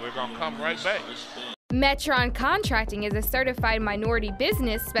timeout. We're going to come right back. Metron Contracting is a certified minority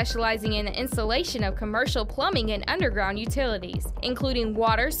business specializing in the installation of commercial plumbing and underground utilities, including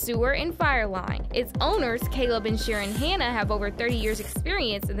water, sewer, and fire line. Its owners, Caleb and Sharon Hanna, have over 30 years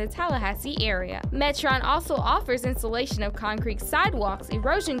experience in the Tallahassee area. Metron also offers installation of concrete sidewalks,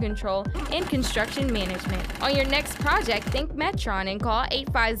 erosion control, and construction management. On your next project, think Metron and call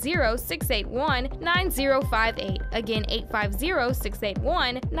 850-681-9058. Again,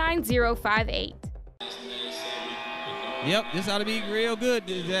 850-681-9058. Yep, this ought to be real good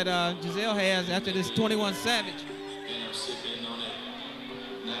that Giselle has after this 21 Savage.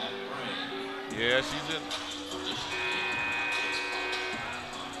 Yeah, she's in.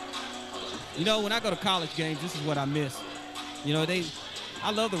 You know, when I go to college games, this is what I miss. You know,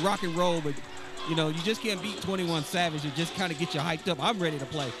 I love the rock and roll, but, you know, you just can't beat 21 Savage and just kind of get you hyped up. I'm ready to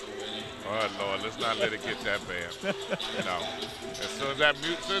play. Oh, Lord, let's not let it get that bad. You know, as soon as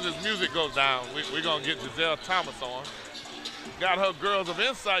this music goes down, we're going to get Giselle Thomas on. Got her Girls of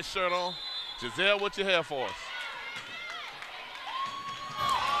Insight shirt on. Giselle, what you have for us?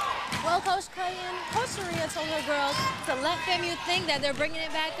 Well, Coach Sharia told her girls to let FAMU think that they're bringing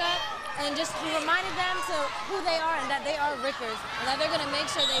it back up, and just reminded them to who they are and that they are Rickards, and that they're going to make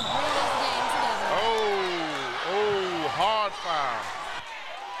sure they bring this game together. Oh, hard foul.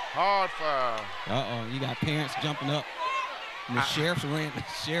 Hard foul. Uh-oh, you got parents jumping up. And the sheriffs ran. The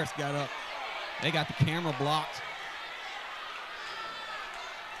sheriffs got up. They got the camera blocked.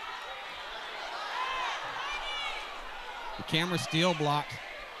 The camera's still blocked.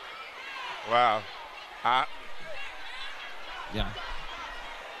 Wow. Yeah.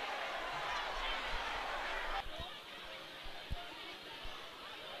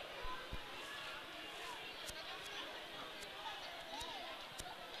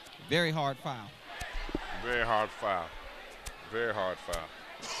 Very hard foul. Very hard foul. Very hard foul.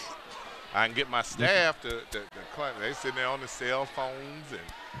 I can get my staff to claim. They sitting there on the cell phones and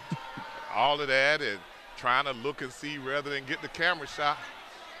all of that and trying to look and see rather than get the camera shot.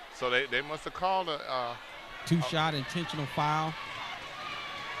 So they must have called a two-shot intentional foul.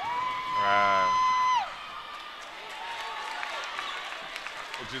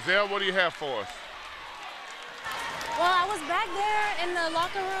 Giselle, what do you have for us? Well, I was back there in the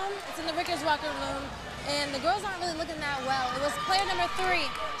locker room. It's in the Rickards locker room. And the girls aren't really looking that well. It was player number 3.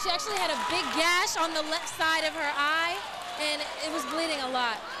 She actually had a big gash on the left side of her eye, and it was bleeding a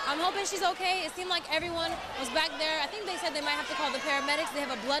lot. I'm hoping she's okay. It seemed like everyone was back there. I think they said they might have to call the paramedics. They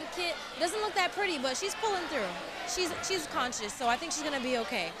have a blood kit. It doesn't look that pretty, but she's pulling through. She's conscious, so I think she's gonna be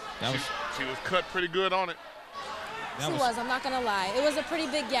okay. She was cut pretty good on it. She was, I'm not gonna lie. It was a pretty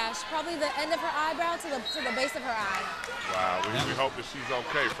big gash, probably the end of her eyebrow to the base of her eye. Wow, we hope that she's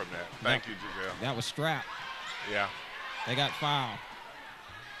okay from that. Thank you, Giselle. That was strap. Yeah. They got fouled.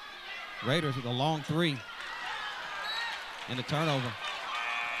 Raiders with a long 3. And a turnover.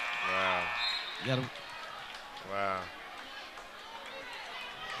 Wow. Wow.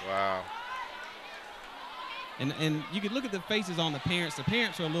 Wow. And you can look at the faces on the parents. The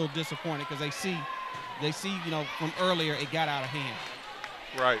parents are a little disappointed because they see, you know, from earlier it got out of hand.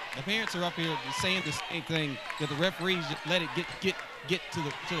 Right. The parents are up here saying the same thing, that the referees just let it get to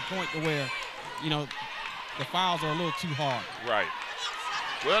the point to where, you know, the fouls are a little too hard. Right.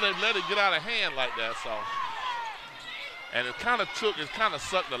 Well, they let it get out of hand like that, so. And it kind of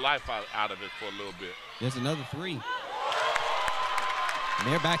sucked the life out of it for a little bit. There's another 3. And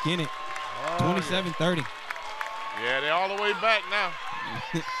they're back in it. 27-30. Yeah, they're all the way back now.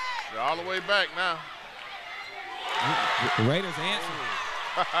 They're all the way back now. The Raiders answer.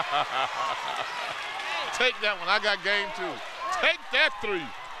 Take that one. I got game 2. Take that 3.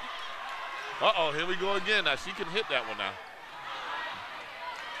 Uh-oh, here we go again. Now, she can hit that one now.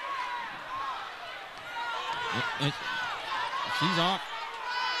 And she's on.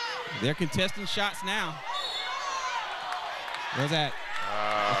 They're contesting shots now. Where's that?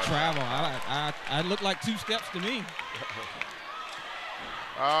 Travel. I look like 2 steps to me.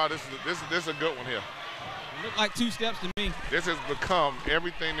 This is a good one here. It looked like 2 steps to me. This has become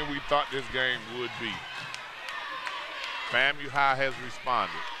everything that we thought this game would be. FAMU High has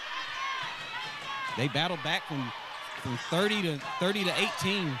responded. They battled back from 30 to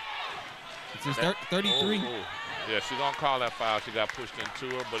 18. It's 33. Yeah, she's gonna call that foul. She got pushed into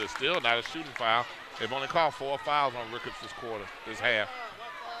her, but it's still not a shooting foul. They've only called 4 fouls on Rickards this half.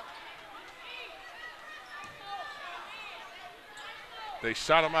 They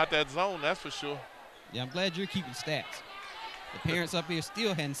shot him out that zone, that's for sure. Yeah, I'm glad you're keeping stats. The parents up here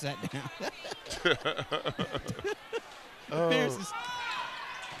still hadn't sat down.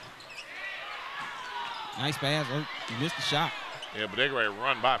 Nice pass. Oh, you missed the shot. Yeah, but they're going to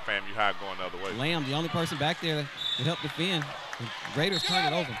run by FAMU High going the other way. Lamb, the only person back there to help defend. The Raiders turn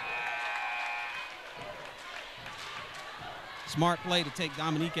it over. Smart play to take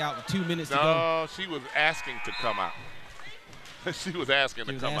Dominique out with 2 minutes to go. No, she was asking to come out. She was asking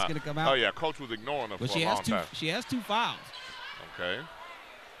to come out. Oh, yeah, coach was ignoring her for a long time. She has 2 fouls. Okay.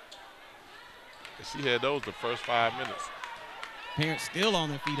 She had those the first 5 minutes. Parents still on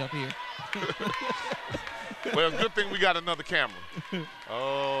their feet up here. Well, good thing we got another camera.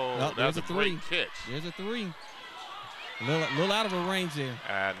 Oh, that's a 3. Great catch. There's a 3. A little out of her range there.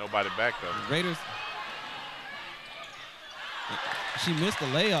 Nobody back though. Raiders. She missed the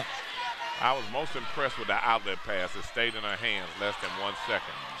layup. I was most impressed with the outlet pass. It stayed in her hands less than 1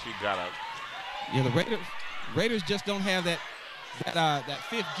 second. She got out. Yeah, the Raiders just don't have that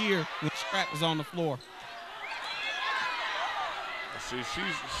 5th gear when Strap is on the floor. See,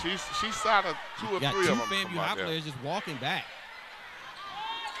 she's shot 2 or 3 of them. FAMU High players just walking back.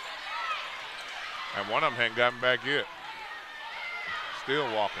 And one of them hadn't gotten back yet. Still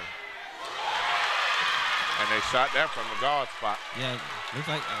walking. And they shot that from the guard spot. Yeah, looks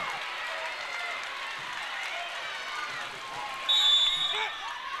like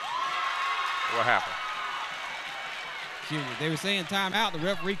What happened? They were saying timeout. The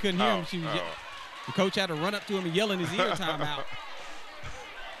referee couldn't hear him. The coach had to run up to him and yell in his ear timeout.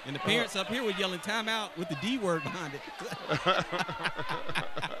 And the parents up here were yelling timeout with the D word behind it.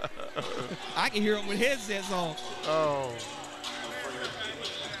 I can hear them with headsets on. Oh.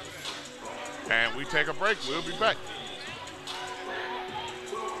 And we take a break. We'll be back.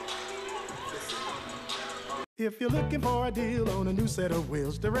 If you're looking for a deal on a new set of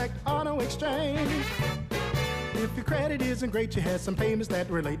wheels, Direct Auto Exchange. If your credit isn't great, you have some payments that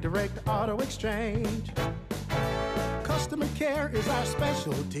relate. Direct Auto Exchange. Customer care is our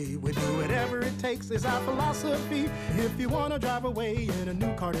specialty. We do whatever it takes is our philosophy. If you want to drive away in a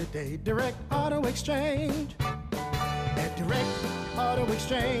new car today, Direct Auto Exchange. At Direct Auto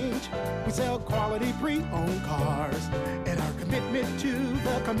Exchange, we sell quality pre-owned cars. And our commitment to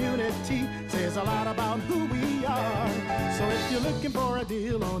the community says a lot about who we are. So if you're looking for a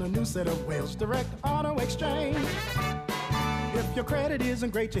deal on a new set of wheels, Direct Auto Exchange. If your credit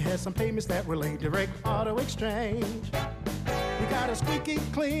isn't great, you have some payments that relate. Direct Auto Exchange. We got a squeaky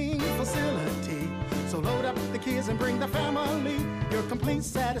clean facility. So load up the kids and bring the family. Your complete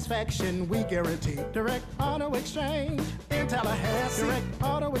satisfaction we guarantee. Direct Auto Exchange in Tallahassee. Direct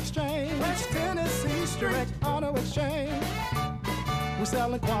Auto Exchange, West Tennessee Street. Direct Auto Exchange. We're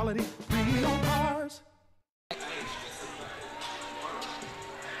selling quality pre-owned cars.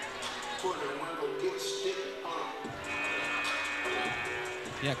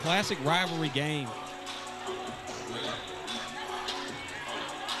 Yeah, classic rivalry game.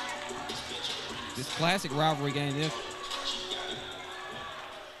 This classic rivalry game. This.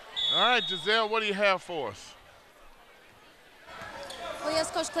 All right, Giselle, what do you have for us? Well, yes,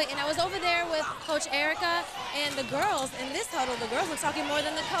 Coach Clayton. I was over there with Coach Erica and the girls in this huddle. The girls were talking more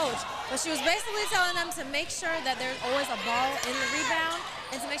than the coach. But she was basically telling them to make sure that there's always a ball in the rebound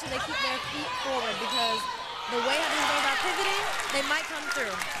and to make sure they keep their feet forward because the way how these girls are pivoting, they might come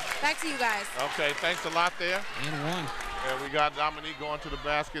through. Back to you guys. Okay, thanks a lot there. And one. And we got Dominique going to the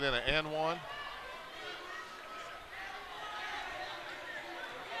basket and an and one.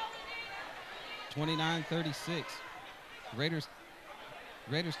 (29-36). Raiders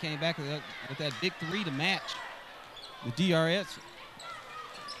came back with that big three to match. The DRS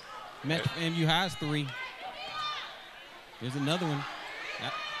matched FAMU High's three. There's another one.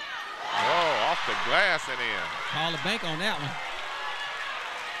 Oh, off the glass and in. Call the bank on that one.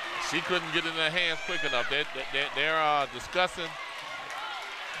 She couldn't get in their hands quick enough. They're discussing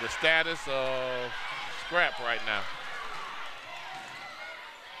the status of scrap right now.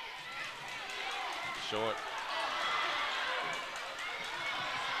 Short.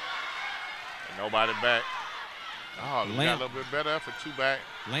 And nobody back. Oh, we got a little bit better effort, two back.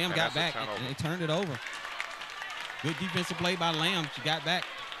 Lamb got back and they turned it over. Good defensive play by Lamb. She got back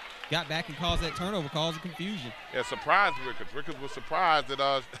and caused that turnover, caused the confusion. Yeah, surprised Rickards. Rickards was surprised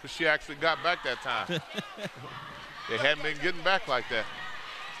that she actually got back that time. They hadn't been getting back like that.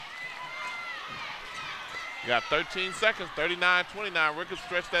 You got 13 seconds, 39-29. Rickards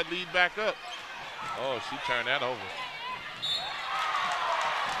stretched that lead back up. Oh, she turned that over.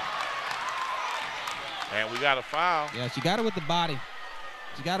 And we got a foul. Yeah, she got it with the body.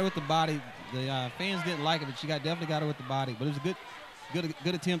 She got it with the body. The fans didn't like it, but she definitely got it with the body. But it was a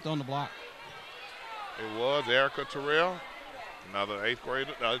good attempt on the block. It was Erica Terrell, another 8th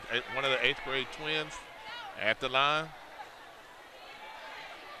grader, one of the 8th grade twins at the line.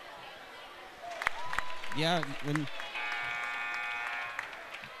 Yeah,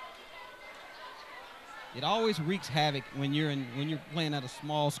 it always wreaks havoc when you're playing at a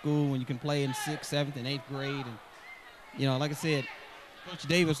small school, when you can play in 6th, 7th, and 8th grade, and like I said, Coach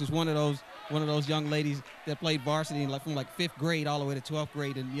Davis was one of those young ladies that played varsity from 5th grade all the way to 12th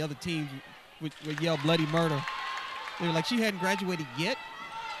grade, and the other teams would yell bloody murder. They were like, she hadn't graduated yet.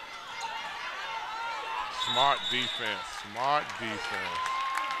 Smart defense. Smart defense.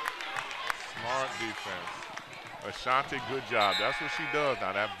 Smart defense. Ashanti, good job. That's what she does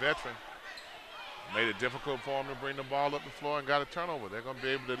now. That veteran made it difficult for him to bring the ball up the floor and got a turnover. They're going to be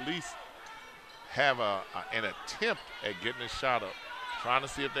able to at least have an attempt at getting a shot up. Trying to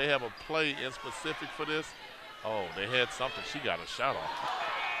see if they have a play in specific for this. Oh, they had something. She got a shot off.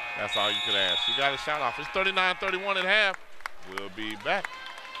 That's all you could ask. She got a shot off. It's 39-31 at half. We'll be back.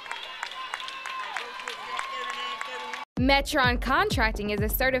 Metron Contracting is a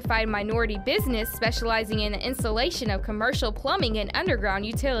certified minority business specializing in the installation of commercial plumbing and underground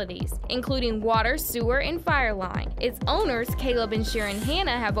utilities, including water, sewer, and fire line. Its owners, Caleb and Sharon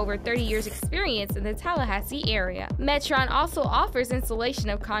Hanna, have over 30 years experience in the Tallahassee area. Metron also offers installation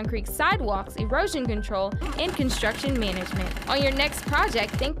of concrete sidewalks, erosion control, and construction management. On your next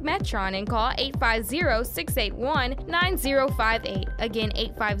project, think Metron and call 850-681-9058. Again,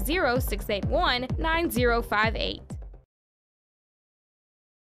 850-681-9058.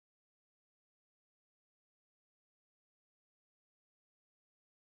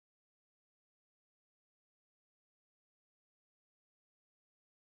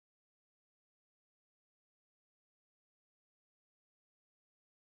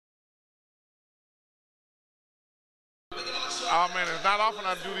 Oh man, it's not often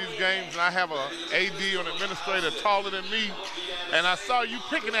I do these games and I have a AD or an administrator taller than me, and I saw you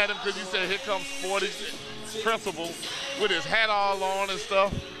picking at him because you said, here comes Sportage principal with his hat all on and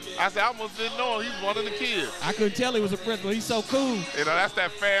stuff. I said, I almost didn't know him. He was one of the kids. I couldn't tell he was a principal. He's so cool. You know, that's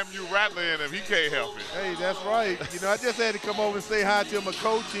that FAMU Rattler in him. He can't help it. Hey, that's right. You know, I just had to come over and say hi to my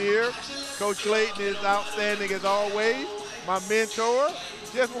coach here. Coach Clayton is outstanding as always. My mentor.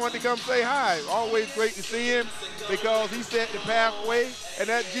 Just wanted to come say hi. Always great to see him because he set the pathway, and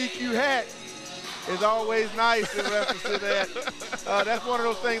that GQ hat is always nice in reference to that. That's one of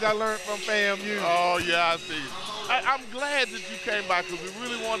those things I learned from FAMU. Oh, yeah, I see. I'm glad that you came by because we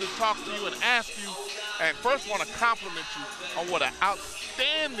really wanted to talk to you and ask you, and first want to compliment you on what an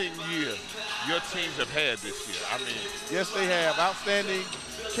outstanding year your teams have had this year. I mean, yes, they have. Outstanding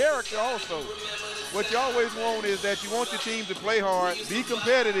character also. What you always want is that you want your team to play hard, be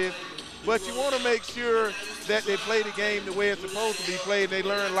competitive, but you want to make sure that they play the game the way it's supposed to be played and they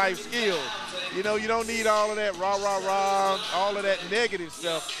learn life skills. You know, you don't need all of that rah, rah, rah, all of that negative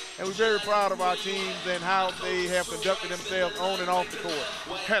stuff. And we're very proud of our teams and how they have conducted themselves on and off the court.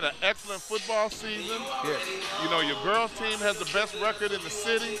 Had an excellent football season. Yes. You know, your girls team has the best record in the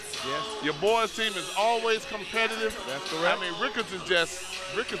city. Yes. Your boys team is always competitive. That's correct. I mean, Rickards is just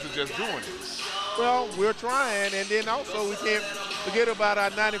doing it. Well, we're trying, and then also we can't forget about our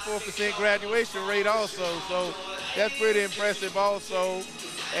 94% graduation rate also. So that's pretty impressive also.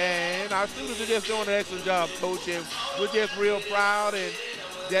 And our students are just doing an excellent job, Coach, and we're just real proud and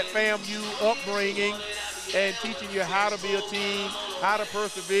that FAMU upbringing and teaching you how to be a team, how to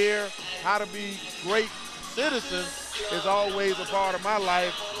persevere, how to be great citizens is always a part of my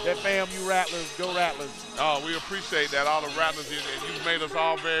life. That FAMU Rattlers, go Rattlers. Oh, we appreciate that, all the Rattlers, and you've made us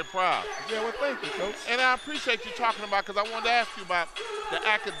all very proud. Yeah, well, thank you, Coach. And I appreciate you talking about, because I wanted to ask you about the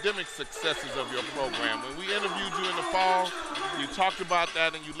academic successes of your program. When we interviewed you in the fall, you talked about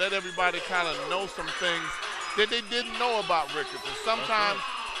that, and you let everybody kind of know some things that they didn't know about Rickards. And sometimes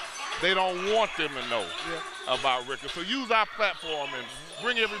they don't want them to know about Rickards. So use our platform and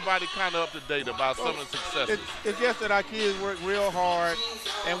bring everybody kind of up to date about some of the successes. It's just that our kids work real hard,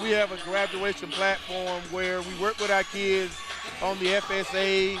 and we have a graduation platform where we work with our kids on the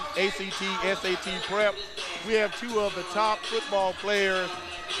FSA, ACT, SAT prep. We have two of the top football players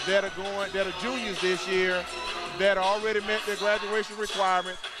that are juniors this year that already met their graduation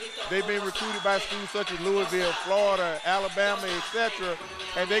requirements. They've been recruited by schools such as Louisville, Florida, Alabama, etc.,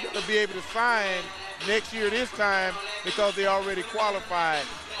 and they're going to be able to sign next year this time because they already qualified.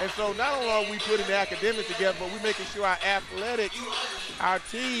 And so not only are we putting the academics together, but we're making sure our athletics, our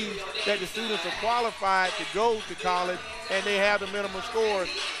teams, that the students are qualified to go to college and they have the minimum scores.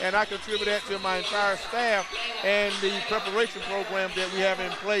 And I contribute that to my entire staff and the preparation program that we have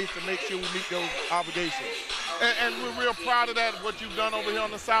in place to make sure we meet those obligations. And we're real proud of that, what you've done over here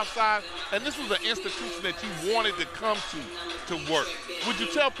on the South Side. And this was an institution that you wanted to come to work. Would you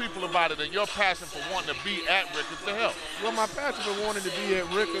tell people about it and your passion for wanting to be at Rickards to help? Well, my passion for wanting to be at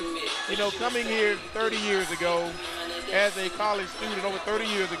Rickards, you know, coming here 30 years ago as a college student, over 30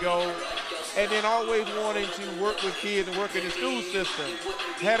 years ago, and then always wanting to work with kids and work in the school system.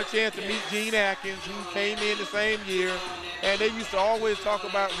 Had a chance to meet Gene Atkins, who came in the same year, and they used to always talk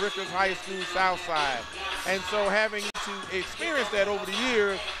about Rickards High School South Side. And so having to experience that over the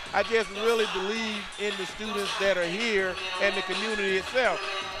years, I just really believe in the students that are here and the community itself.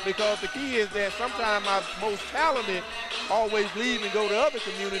 Because the key is that sometimes our most talented always leave and go to other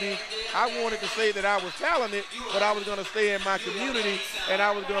communities. I wanted to say that I was talented, but I was going to stay in my community and I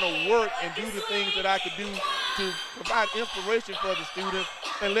was going to work and do the things that I could do to provide inspiration for the students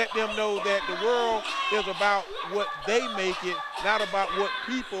and let them know that the world is about what they make it, not about what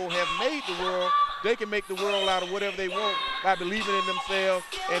people have made the world. They can make the world out of whatever they want by believing in themselves.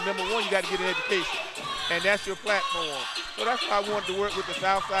 And number one, you got to get an education. And that's your platform. So that's why I wanted to work with the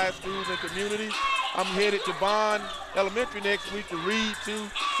Southside schools and communities I'm headed to Bond Elementary next week to read to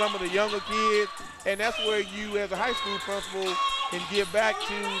some of the younger kids, and that's where you, as a high school principal, can give back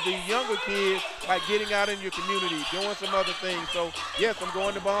to the younger kids by getting out in your community, doing some other things. So, yes, I'm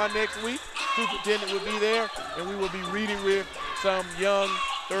going to Bond next week. Superintendent will be there, and we will be reading with some young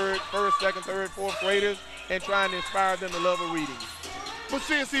first, second, third, fourth graders and trying to inspire them to love of reading. But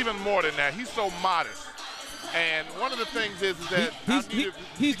see, it's even more than that. He's so modest. And one of the things is that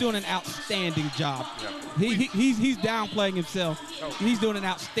he's doing an outstanding job. Yeah. He's downplaying himself. He's doing an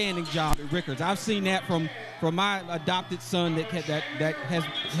outstanding job at Rickards. I've seen that from my adopted son that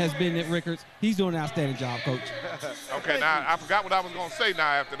has been at Rickards. He's doing an outstanding job, Coach. Okay, now I forgot what I was going to say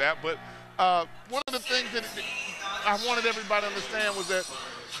now after that, but one of the things that I wanted everybody to understand was that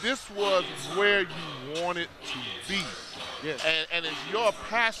this was where you wanted to be. Yes. And it's your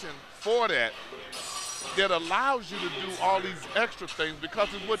passion for that that allows you to do all these extra things because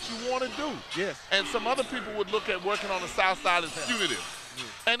it's what you want to do. Yes. And some other people would look at working on the South Side as punitive.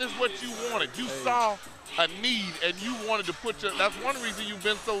 And it's what you wanted. You saw a need and you wanted to that's one reason you've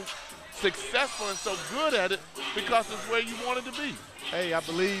been so successful and so good at it, because it's where you wanted to be. Hey, I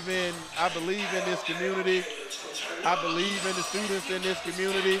believe in this community. I believe in the students in this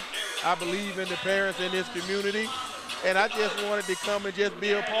community. I believe in the parents in this community. And I just wanted to come and just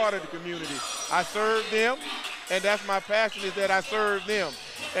be a part of the community. I serve them, and that's my passion, is that I serve them.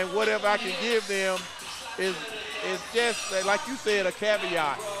 And whatever I can give them is just, like you said, a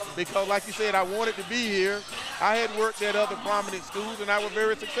caveat. Because like you said, I wanted to be here. I had worked at other prominent schools, and I was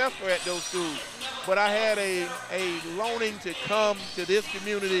very successful at those schools. But I had a longing to come to this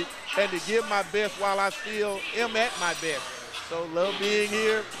community and to give my best while I still am at my best. So love being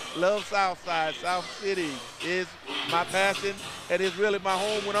here, love Southside. South City is my passion, and it's really my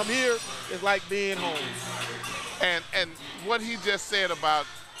home. When I'm here, it's like being home. And what he just said about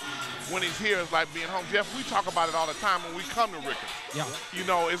when he's here is like being home. Jeff, we talk about it all the time when we come to Rickards. Yeah. You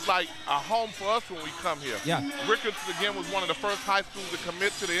know, it's like a home for us when we come here. Yeah. Rickards, again, was one of the first high schools to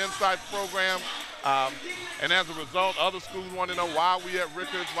commit to the INSiiGHTS program. And as a result, other schools want to know why we at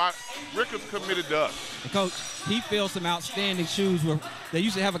Rickards, why Rickards committed to us. And Coach, he fills some outstanding shoes. Where they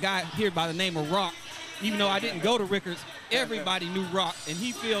used to have a guy here by the name of Rock. Even though I didn't go to Rickards, everybody knew Rock, and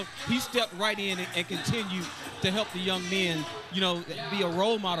he stepped right in and continued to help the young men, you know, be a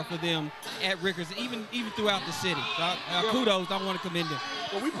role model for them at Rickards, even throughout the city. So kudos, I want to commend him.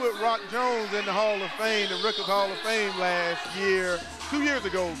 Well, we put Rock Jones in the Hall of Fame, the Rickards Hall of Fame last year, 2 years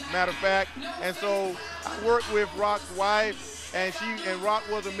ago, matter of fact. And so I worked with Rock's wife, and Rock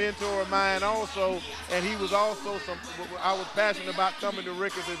was a mentor of mine also, and he was also I was passionate about coming to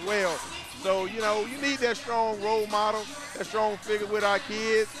Rickards as well. So, you know, you need that strong role model, that strong figure with our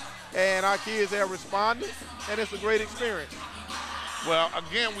kids, and our kids have responded, and it's a great experience. Well,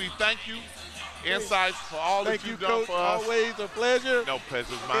 again, we thank you, INSiiGHTS, for all that you've done for us. Always a pleasure. No,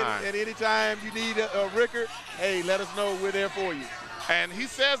 pleasure's mine. And anytime you need a Rickard, hey, let us know. We're there for you. And he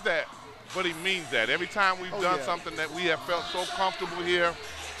says that, but he means that. Every time we've done something that we have felt so comfortable here,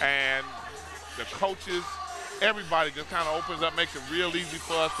 and the coaches, everybody just kind of opens up, makes it real easy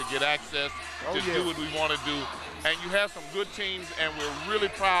for us to get access, to do what we want to do. And you have some good teams, and we're really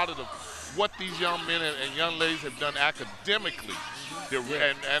proud of what these young men and young ladies have done academically. And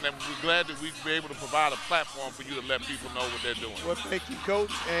we're glad that we've been able to provide a platform for you to let people know what they're doing. Well, thank you,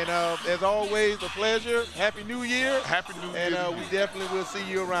 Coach. And as always, a pleasure. Happy New Year. Happy New Year. And we definitely will see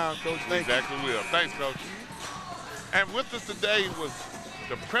you around, Coach. Thank you. Exactly will. Thanks, Coach. And with us today was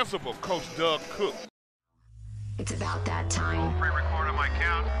the principal, Coach Doug Cook. It's about that time. Pre-record on my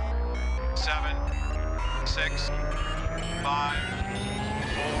count. 7, 6, 5,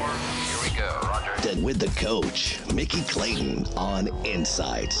 4. Here we go, Roger. Then with the coach, Mickey Clayton on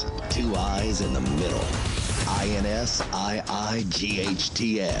INSiiGHTS. 2 eyes in the middle. INSiiGHTS,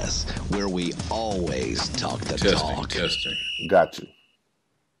 where we always talk the talk. Testing. Got you.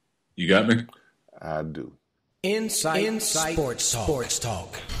 You got me? I do. INSiiGHTS Sports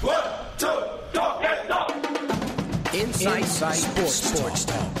Talk. 1, 2, talk and talk. INSiiGHTS Sports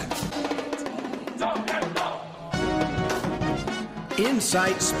Talk.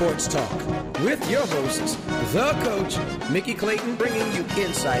 INSiiGHTS Sports Talk with your hosts, the coach, Mickey Clayton, bringing you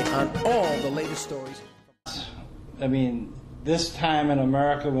insight on all the latest stories. I mean, this time in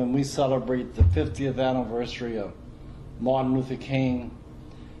America when we celebrate the 50th anniversary of Martin Luther King,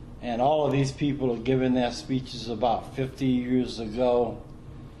 and all of these people are giving their speeches about 50 years ago,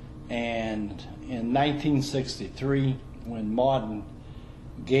 and in 1963, when Martin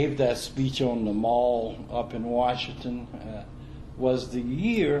gave that speech on the Mall up in Washington, was the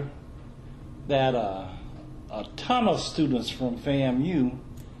year that a ton of students from FAMU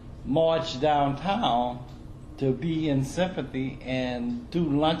march downtown to be in sympathy and do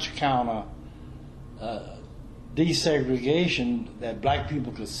lunch counter desegregation, that black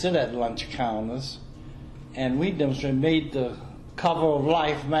people could sit at lunch counters, and we demonstrated, made the cover of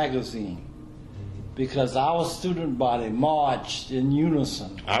Life magazine because our student body marched in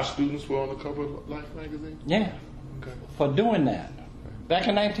unison. Our students were on the cover of Life magazine? Yeah, okay. For doing that. Back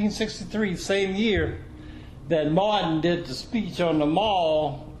in 1963, same year that Martin did the speech on the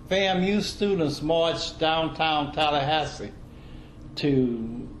mall, FAMU students marched downtown Tallahassee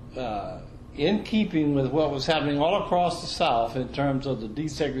to, in keeping with what was happening all across the South in terms of the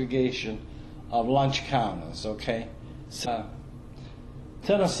desegregation of lunch counters, okay? So,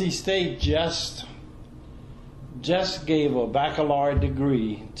 Tennessee State just gave a baccalaureate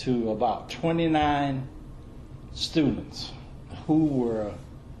degree to about 29 students who were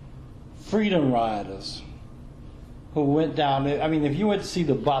freedom riders who went down there. I mean, if you went to see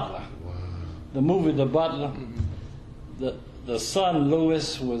The Butler, the movie The Butler, the son,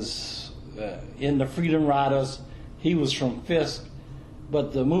 Lewis, was in the Freedom Riders. He was from Fisk,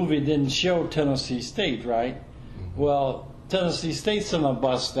 but the movie didn't show Tennessee State, right? Well, Tennessee State sent a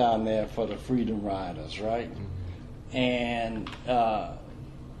bus down there for the Freedom Riders, right? And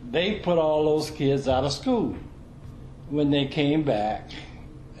they put all those kids out of school. When they came back,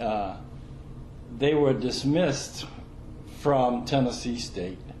 they were dismissed from Tennessee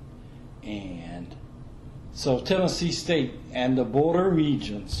State. And so Tennessee State and the border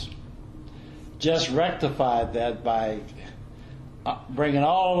regions just rectified that by bringing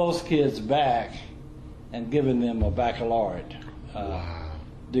all those kids back and giving them a baccalaureate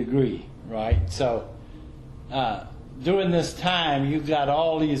degree, right? So during this time, you got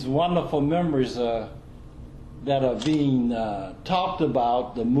all these wonderful memories that are being talked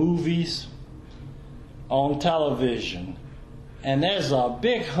about, the movies on television. And there's a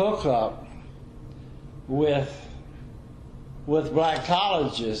big hookup with black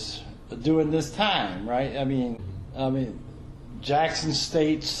colleges during this time, right? I mean, Jackson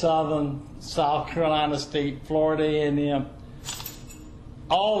State, Southern, South Carolina State, Florida A&M,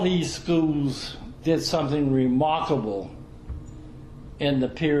 all these schools did something remarkable in the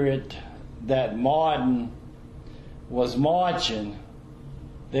period that Martin was marching.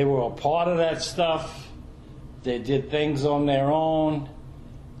 They were a part of that stuff. They did things on their own.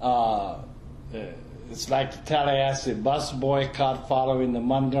 It's like the Tallahassee bus boycott following the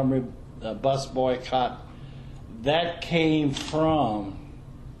Montgomery bus boycott. That came from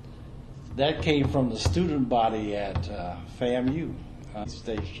the student body at FAMU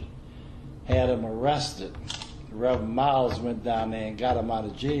station. Had him arrested. Reverend Miles went down there and got him out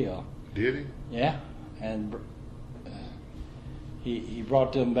of jail. Did he? Yeah, and he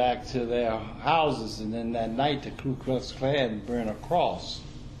brought them back to their houses, and then that night the Ku Klux Klan burned a cross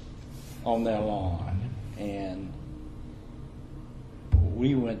on their lawn. And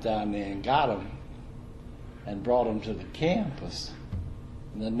we went down there and got him and brought him to the campus.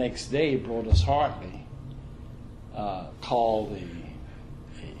 And the next day, Brodus Hartley called a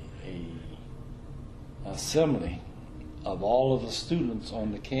assembly of all of the students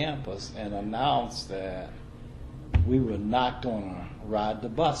on the campus and announced that we were not going to ride the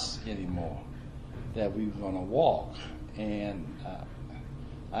bus anymore, that we were going to walk. And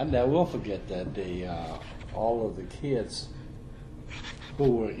I never will forget that day. All of the kids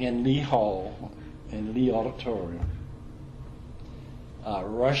who were in Lee Hall, in Lee Auditorium,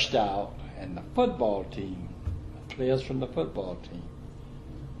 rushed out, and the football team, players from the football team,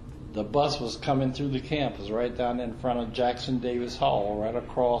 the bus was coming through the campus right down in front of Jackson Davis Hall, right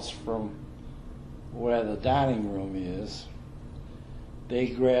across from where the dining room is. They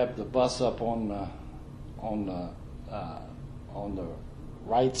grabbed the bus up on the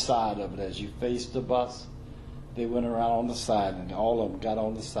right side of it as you faced the bus. They went around on the side, and all of them got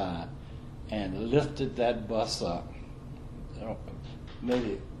on the side and lifted that bus up.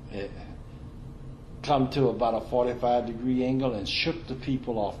 Maybe it come to about a 45-degree angle and shook the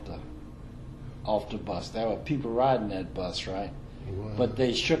people off the bus. There were people riding that bus, right? Wow. But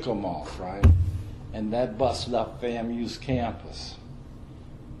they shook them off, right? And that bus left FAMU's campus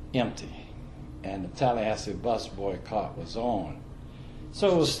empty, and the Tallahassee bus boycott was on. So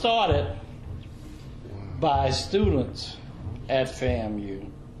it was started by students at FAMU.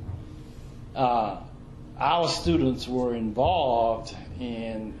 Our students were involved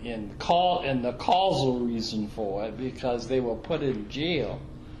in the causal reason for it because they were put in jail,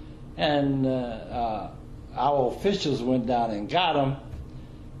 and our officials went down and got them.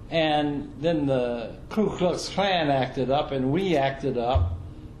 And then the Ku Klux Klan acted up, and we acted up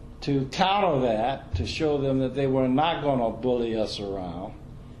to counter that, to show them that they were not going to bully us around.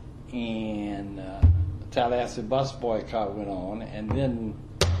 and Tallahassee bus boycott went on, and then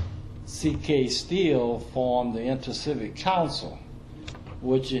C.K. Steele formed the Intercivic Council,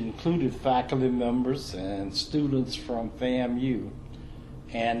 which included faculty members and students from FAMU,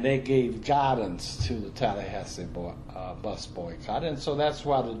 and they gave guidance to the Tallahassee bus boycott. And so that's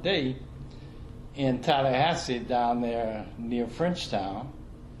why today in Tallahassee, down there near Frenchtown,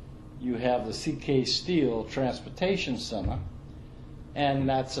 you have the C.K. Steele Transportation Center, and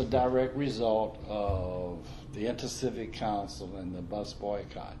that's a direct result of the Intercivic Council and the bus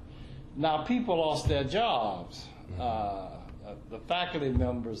boycott. Now, people lost their jobs. The faculty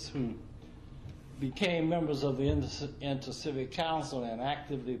members who became members of the Intercivic Council and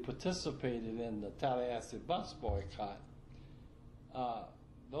actively participated in the Tallahassee bus boycott,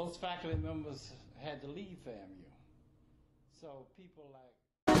 those faculty members had to leave FAMU. So people like...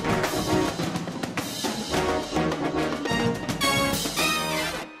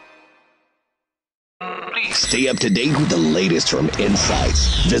 Stay up to date with the latest from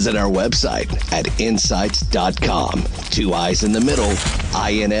INSiiGHTS. Visit our website at INSiiGHTS.com. 2 I's in the middle,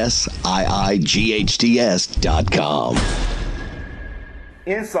 INSiiGHTS.com.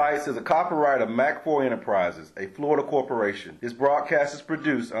 INSiiGHTS is a copyright of Mac4 Enterprises, a Florida corporation. This broadcast is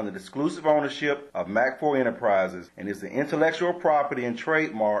produced under the exclusive ownership of Mac4 Enterprises and is the intellectual property and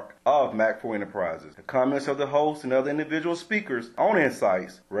trademark of Mac4 Enterprises. The comments of the host and other individual speakers on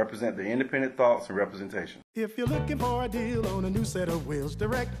INSiiGHTS represent their independent thoughts and representation. If you're looking for a deal on a new set of wheels,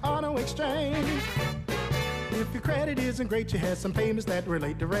 Direct Auto Exchange. If your credit isn't great, you have some payments that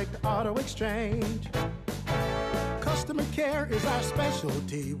relate. Direct Auto Exchange. Customer care is our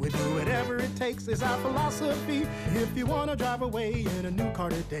specialty. We do whatever it takes, is our philosophy. If you want to drive away in a new car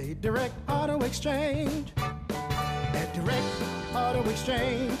today, Direct Auto Exchange. At Direct Auto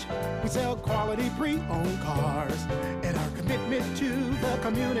Exchange, we sell quality pre-owned cars. And our commitment to the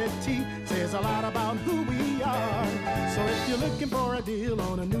community says a lot about who we are. So if you're looking for a deal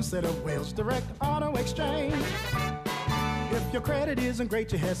on a new set of wheels, Direct Auto Exchange. If your credit isn't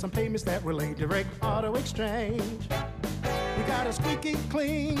great, you have some payments that relate. Direct Auto Exchange. We got a squeaky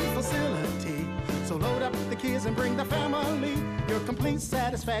clean facility, so load up the kids and bring the family. Your complete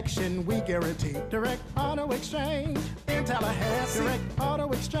satisfaction we guarantee. Direct Auto Exchange in Tallahassee. Direct Auto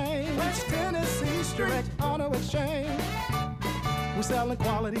Exchange, West Tennessee Street. Direct Auto Exchange. We're selling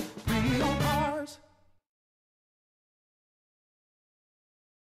quality pre-owned cars.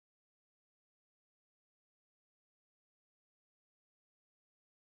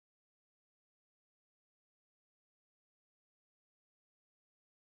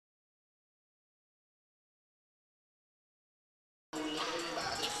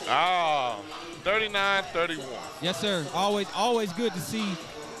 Oh, 39-31. Yes, sir. Always good to see,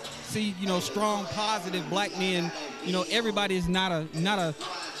 strong, positive black men. Everybody is not a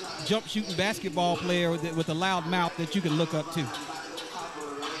jump shooting basketball player with a loud mouth that you can look up to.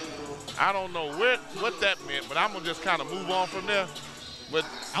 I don't know what that meant, but I'm gonna just kind of move on from there. But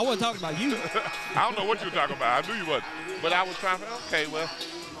I wasn't talking about you. I don't know what you were talking about. I knew you wasn't. But I was trying to, okay, well,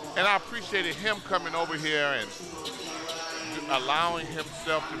 and I appreciated him coming over here and allowing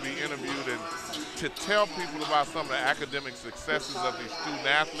himself to be interviewed and to tell people about some of the academic successes of these student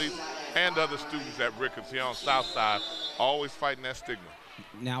athletes and other students at Rickards here on Southside, always fighting that stigma.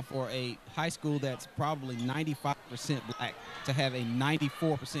 Now, for a high school that's probably 95% black, to have a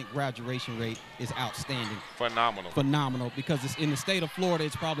 94% graduation rate is outstanding. Phenomenal. Phenomenal, because it's in the state of Florida,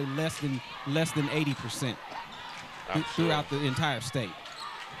 it's probably less than 80% throughout the entire state.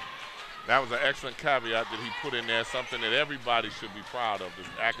 That was an excellent caveat that he put in there, something that everybody should be proud of, this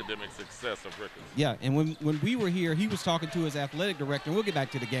academic success of Rickards. Yeah, and when we were here, he was talking to his athletic director, and we'll get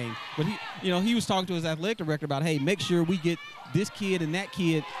back to the game, but he was talking to his athletic director about, hey, make sure we get this kid and that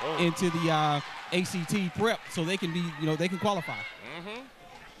kid into the ACT prep so they can be, they can qualify. Mm-hmm.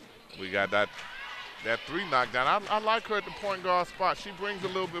 We got that three knockdown. I like her at the point guard spot. She brings a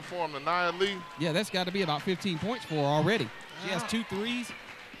little bit for him to Nia Lee. Yeah, that's got to be about 15 points for her already. She has 2 threes.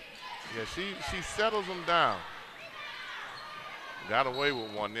 Yeah, she settles them down. Got away with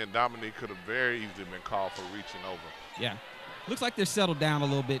one then. Dominique could have very easily been called for reaching over. Yeah. Looks like they're settled down a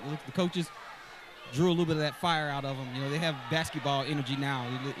little bit. The coaches drew a little bit of that fire out of them. They have basketball energy now.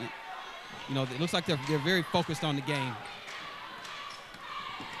 It looks like they're very focused on the game.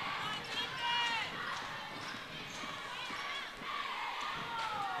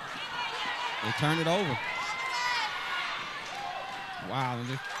 They turn it over. Wow.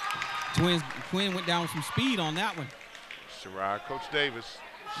 Quinn went down with some speed on that one. Sherrod, Coach Davis.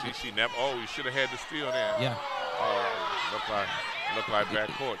 She never. Oh, he should have had the steal there. Yeah. Oh, looked like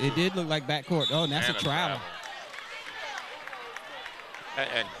backcourt. It did look like backcourt. Oh, and that's a travel.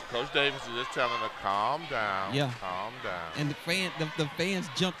 And Coach Davis is just telling her, calm down, calm down. And the fans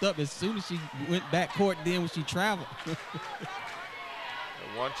jumped up as soon as she went back court. Then when she traveled.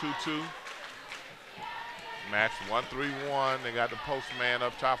 1-2-2. Match 1-3-1. They got the post man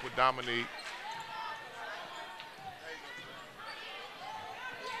up top with Dominique.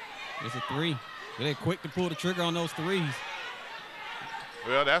 It's a three. They're quick to pull the trigger on those threes.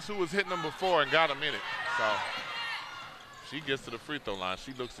 Well, that's who was hitting them before and got them in it. So she gets to the free throw line.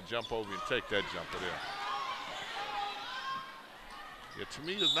 She looks to jump over and take that jumper there. Yeah, to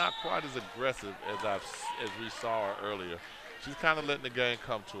me, is not quite as aggressive as we saw her earlier. She's kind of letting the game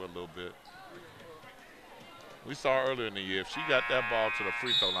come to her a little bit. We saw her earlier in the year. If she got that ball to the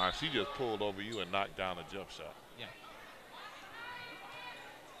free throw line, she just pulled over you and knocked down a jump shot. Yeah.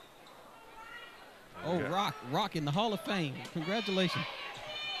 Oh, Rock in the Hall of Fame. Congratulations.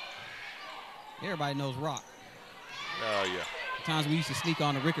 Everybody knows Rock. Oh, yeah. Times we used to sneak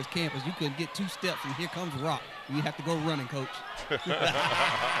on the Rickards campus, you couldn't get 2 steps, and here comes Rock. You have to go running, coach.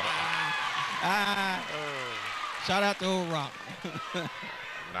 Shout out to old Rock.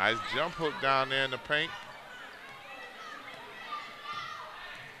 Nice jump hook down there in the paint.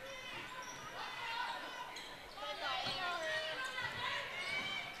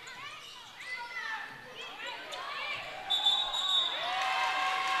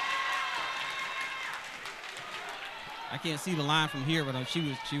 I can't see the line from here, but she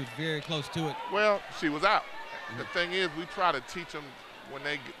was very close to it. Well, she was out. The thing is, we try to teach them when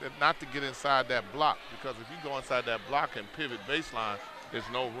they get, not to get inside that block, because if you go inside that block and pivot baseline, there's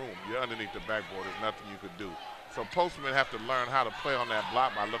no room. You're underneath the backboard. There's nothing you could do. So postmen have to learn how to play on that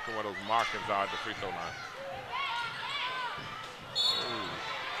block by looking where those markings are at the free throw line. Ooh.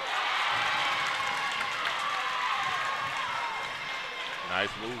 Nice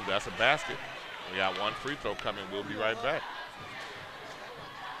move. That's a basket. We got one free throw coming. We'll be right back.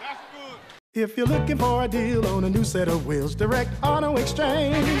 If you're looking for a deal on a new set of wheels, Direct Auto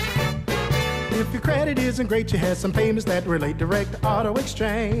Exchange. If your credit isn't great, you have some payments that relate. Direct Auto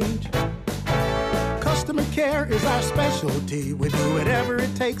Exchange. Customer care is our specialty. We do whatever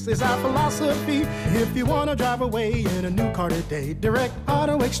it takes, is our philosophy. If you want to drive away in a new car today, Direct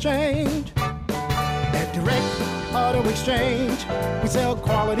Auto Exchange. At Direct Auto Exchange, we sell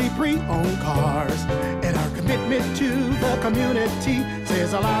quality pre-owned cars, and our commitment to the community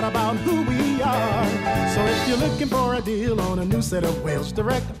says a lot about who we are. So if you're looking for a deal on a new set of wheels,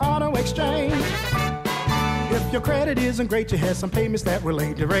 Direct Auto Exchange. If your credit isn't great, you have some payments that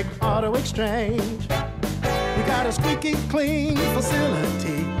relate. Direct Auto Exchange. We got a squeaky clean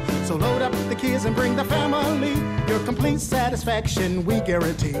facility, so load up the kids and bring the family. Your complete satisfaction we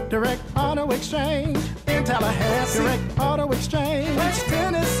guarantee. Direct Auto Exchange in Tallahassee. Direct Auto Exchange, West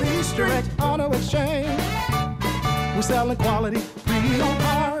Tennessee Street. Direct Auto Exchange. We're selling quality pre-owned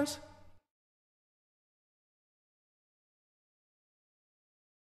cars.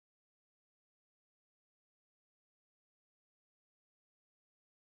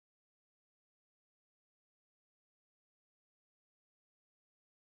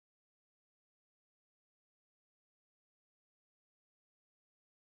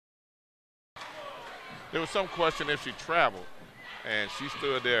 There was some question if she traveled, and she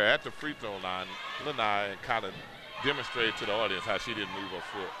stood there at the free throw line, Lanai, and kind of demonstrated to the audience how she didn't move her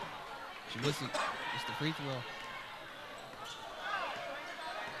foot. She wasn't. It's the free throw.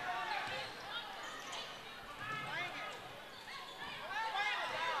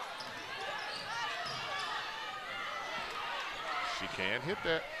 She can hit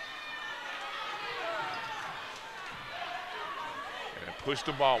that. And push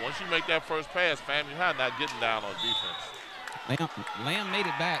the ball. Once you make that first pass, FAMU High not getting down on defense. Lamb made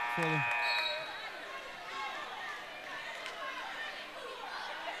it back for the.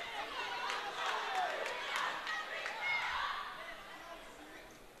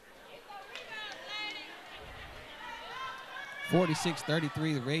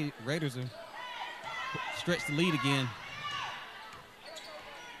 (46-33). The Raiders have stretched the lead again.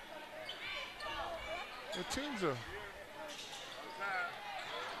 The teams are.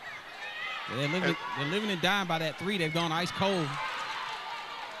 They're living and dying by that three. They've gone ice cold.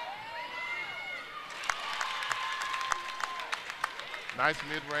 Nice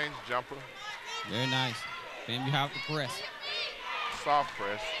mid-range jumper. Very nice. FAMU High with the press. Soft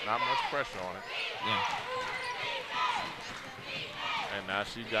press, not much pressure on it. Yeah. And now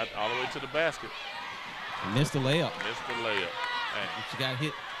she got all the way to the basket. Missed the layup. Missed the layup. Man. She got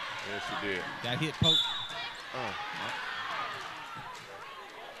hit. Yes, she did. Got hit, poke.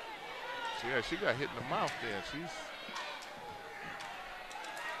 Yeah, she got hit in the mouth there. Yeah,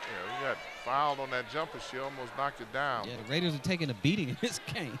 we got fouled on that jumper. She almost knocked it down. Yeah, the Raiders are taking a beating in this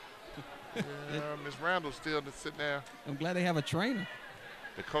game. Yeah, Miss Randall's still sitting there. I'm glad they have a trainer.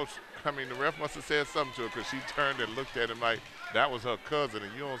 The coach, the ref must have said something to her because she turned and looked at him like that was her cousin,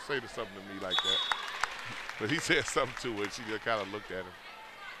 and you don't say something to me like that. But he said something to her, and she just kind of looked at him.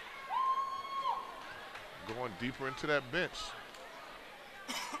 Going deeper into that bench.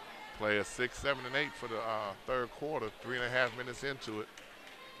 Players 6, 7, and 8 for the third quarter, 3.5 minutes into it.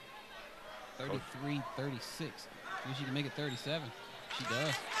 33-36. Maybe she can make it 37. She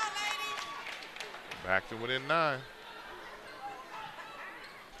does. Back to within 9.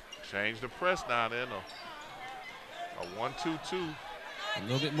 Change the press now then. A 1-2-2. A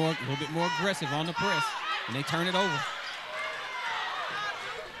little bit more aggressive on the press, and they turn it over.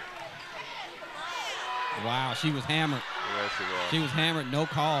 Wow, she was hammered. Yes, she was. She was hammered, no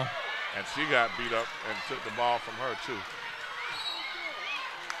call. And she got beat up and took the ball from her too.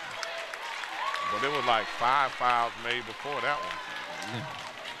 But there was like 5 fouls made before that one. Yeah.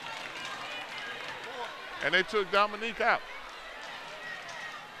 And they took Dominique out.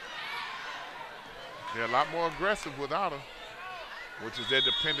 They're a lot more aggressive without her, which is they're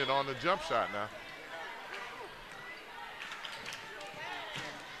dependent on the jump shot now.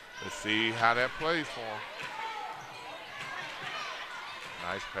 Let's see how that plays for them.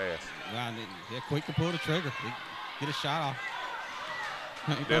 Nice pass. Wow, they're quick to pull the trigger. They get a shot off.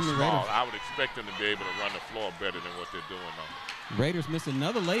 They're small. I would expect them to be able to run the floor better than what they're doing though. Raiders missed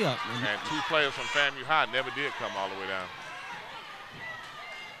another layup. And 2 players from FAMU High never did come all the way down.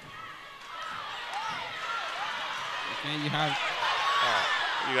 And you have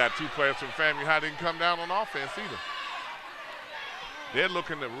you got 2 players from FAMU High didn't come down on offense either. They're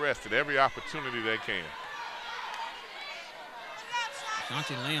looking to rest at every opportunity they can.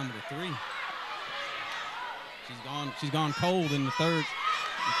 Shanti Lamb with a 3. She's gone cold in the third.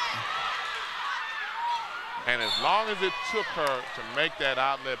 And as long as it took her to make that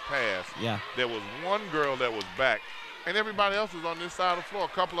outlet pass, there was one girl that was back, and everybody else was on this side of the floor. A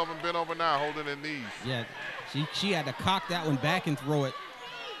couple of them bent over now holding their knees. Yeah, she had to cock that one back and throw it.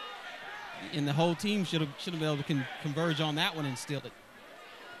 And the whole team should have been able to converge on that one and steal it.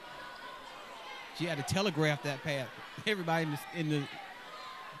 She had to telegraph that pass. Everybody in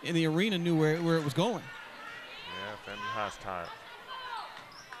the arena knew where it was going. Yeah, FAMU High's tired.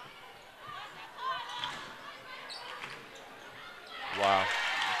 Wow.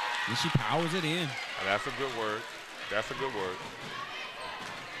 And she powers it in. And that's a good word. That's a good word.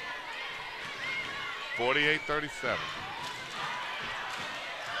 48-37.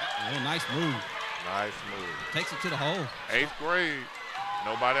 Oh, nice move. Nice move. Takes it to the hole. 8th grade.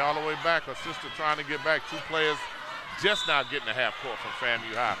 Nobody all the way back. Her sister trying to get back. 2 players just now getting a half court from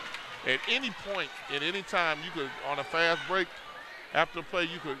FAMU High. At any point, at any time, you could, on a fast break, after the play,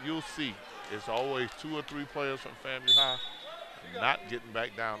 you'll see it's always 2 or 3 players from FAMU High not getting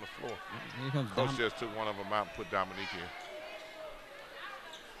back down the floor. Here comes Coach just took one of them out and put Dominique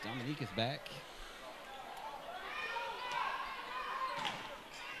in. Dominique is back.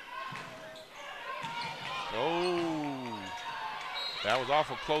 Oh, that was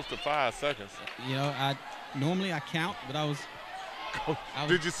awful close to 5 seconds. You know, normally I count, but I was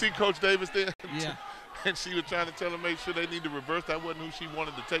Did you see Coach Davis there? Yeah. And she was trying to tell them make sure they need to reverse. That wasn't who she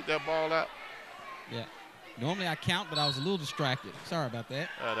wanted to take that ball out. Yeah. Normally I count, but I was a little distracted. Sorry about that.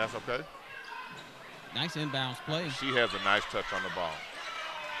 That's okay. Nice inbounds play. She has a nice touch on the ball.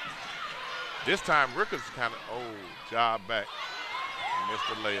 This time Rickards kind of, job back. Missed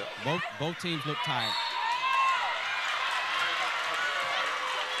the layup. Both teams look tired.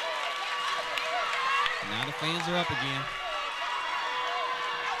 Now the fans are up again.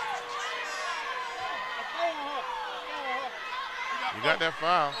 You got that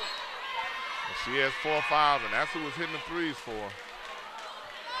foul. She has 4 fouls, and that's who was hitting the threes for.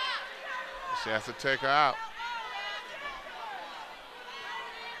 She has to take her out.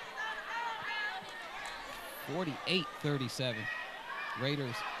 (48-37).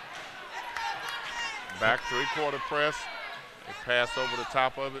 Raiders. Back 3-quarter press. They pass over the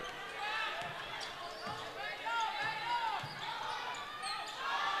top of it.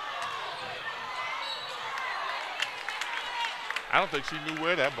 I don't think she knew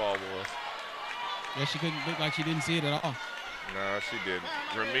where that ball was. Yeah, she couldn't look like she didn't see it at all. No, she didn't.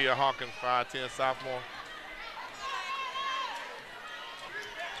 Ramia Hawkins, 5'10", sophomore.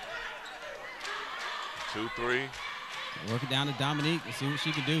 Two, 3. Work it down to Dominique and see what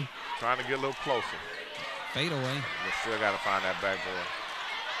she can do. Trying to get a little closer. Fade away. But still got to find that backboard.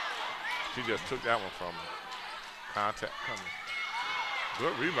 She just took that one from her. Contact coming.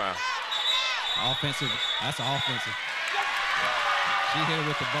 Good rebound. Offensive. That's offensive. She hit her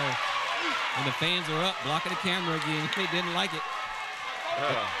with the bow. And the fans are up, blocking the camera again. They didn't like it.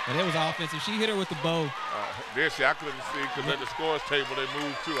 But it was offensive. She hit her with the bow. See, I couldn't see because at the scores table they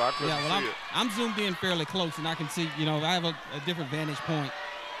moved too. I couldn't see it. I'm zoomed in fairly close, and I can see, I have a different vantage point.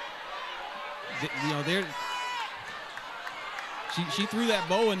 She threw that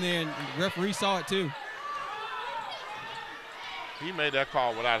bow in there, and the referee saw it too. He made that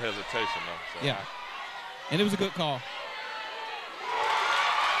call without hesitation, though. So yeah, and it was a good call.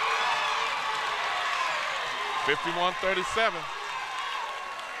 51-37.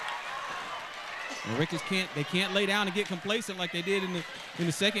 And Rickards can't lay down and get complacent like they did in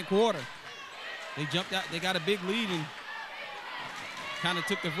the second quarter. They jumped out. They got a big lead and kind of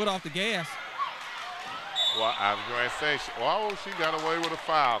took their foot off the gas. Well, I was going to say, she got away with a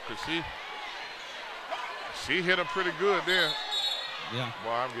foul because she hit her pretty good there. Yeah.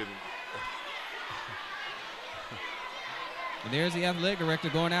 Boy, I'm getting. And there's the athletic director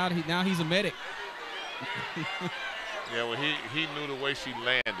going out. Now he's a medic. Yeah, well, he knew the way she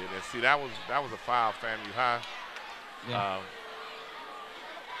landed, and see that was a foul, FAMU High. Yeah.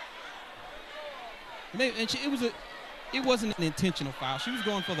 It wasn't an intentional foul. She was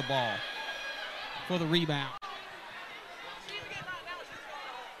going for the ball, for the rebound.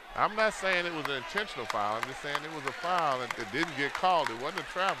 I'm not saying it was an intentional foul. I'm just saying it was a foul that didn't get called. It wasn't a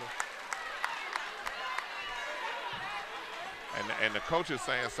travel. And the coach is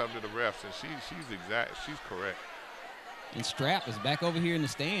saying something to the refs, and she's correct. And Strap is back over here in the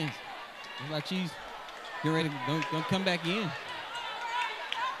stands. Looks like she's getting ready to come back in.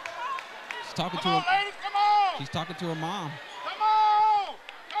 She's talking to her. Ladies, come on! She's talking to her mom. Come on!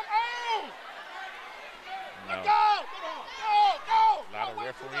 Come on! No. Go! Go! A lot of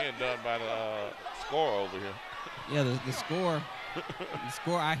refereeing done by the scorer over here. Yeah, the score. The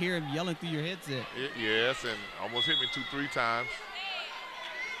score, I hear him yelling through your headset. Yes, and almost hit me 2-3 times.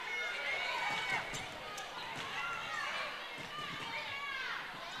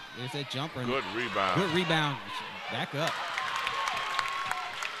 There's that jumper. Good rebound. Good rebound. Back up.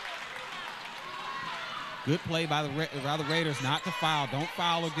 Good play by the Raiders not to foul. Don't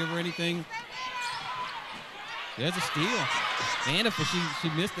foul or give her anything. There's a steal. And if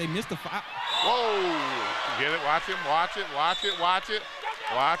they missed the foul. Whoa! Get it, watch it, watch it, watch it, watch it,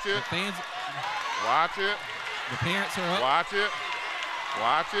 watch it. The fans. Watch it. The parents are up. Watch it.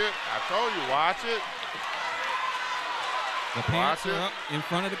 Watch it. I told you, watch it. The parents are up in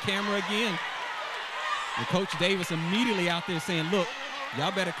front of the camera again. And Coach Davis immediately out there saying, look,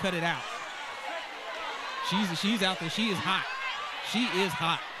 y'all better cut it out. She's out there. She is hot. She is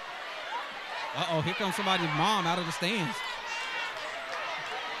hot. Uh-oh, here comes somebody's mom out of the stands.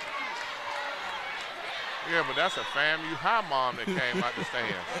 Yeah, but that's a FAMU High mom that came out the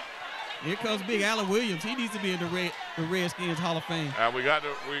stands. Here comes Big Allen Williams. He needs to be in the Redskins Hall of Fame. We have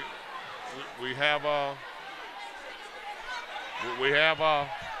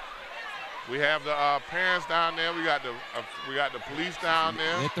the parents down there. We got the police down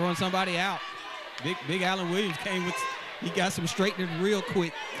there. They're throwing somebody out. Big Allen Williams he got some straightening real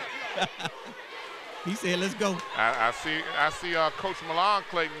quick. He said, "Let's go." I see. Coach Milan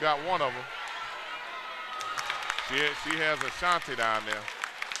Clayton got one of them. She has Ashanti down there.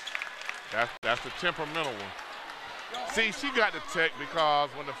 That's the temperamental one. See, she got the tech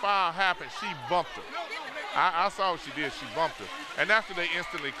because when the foul happened, she bumped her. I saw what she did. She bumped her, and that's what they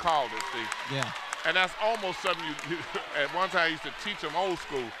instantly called it. See. Yeah. And that's almost something you at one time I used to teach them old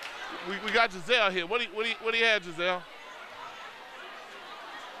school. We got Giselle here. What do you have, Giselle?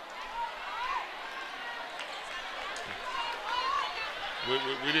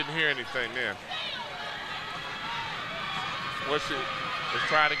 We didn't hear anything then. Let's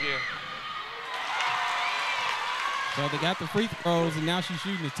try it again. So they got the free throws, and now she's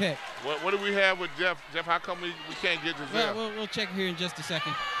shooting the tech. What do we have with Jeff? Jeff, how come we can't get Giselle? Well, we'll check here in just a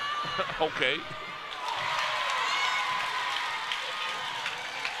second. Okay.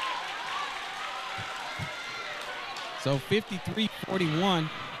 So 53-41,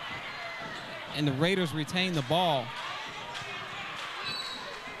 and the Raiders retain the ball.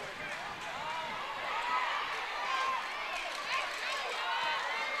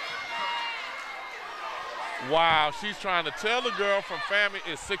 Wow, she's trying to tell the girl from FAMU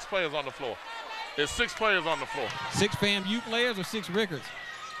it's 6 players on the floor. There's 6 players on the floor. 6 FAMU players or 6 Rickards?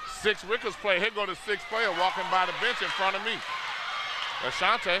 6 Rickards players. Here go the 6th player walking by the bench in front of me.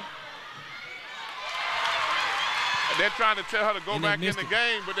 Ashanti. They're trying to tell her to go back in the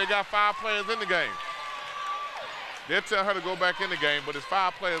game, but they got 5 players in the game. They'll tell her to go back in the game, but there's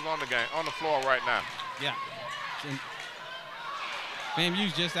 5 players on the floor right now. Yeah.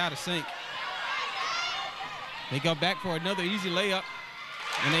 FAMU's just out of sync. They go back for another easy layup.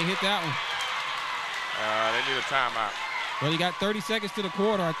 And they hit that one. They need a timeout. Well, you got 30 seconds to the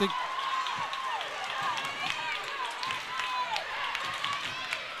quarter, I think.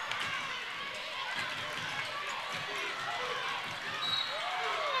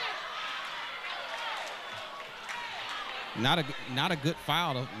 Not a good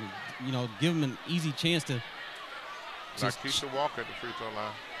foul to, you know, give them an easy chance to Keisha Walker at the free throw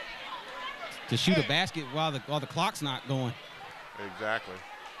line. To shoot a basket while the clock's not going. Exactly.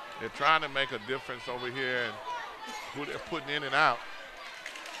 They're trying to make a difference over here and who they're putting in and out.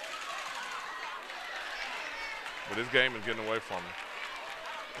 But this game is getting away from them.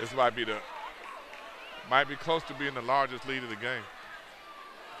 This might be close to being the largest lead of the game.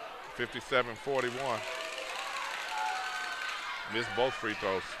 57-41. Missed both free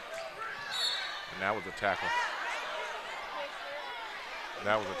throws. And that was a tackle.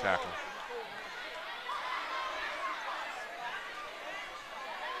 That was a tackle.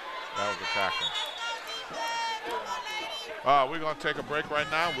 That was a tackle. We're going to take a break right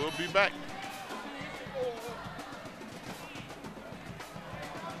now. We'll be back.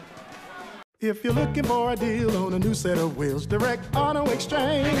 If you're looking for a deal on a new set of wheels, Direct Auto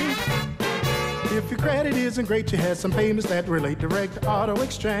Exchange. If your credit isn't great, you had some payments that relate, Direct Auto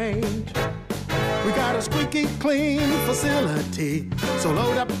Exchange. We got a squeaky clean facility, so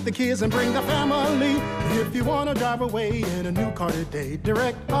load up the kids and bring the family. If you want to drive away in a new car today,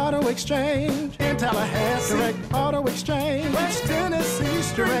 Direct Auto Exchange. In Tallahassee, Direct Auto Exchange. West Tennessee,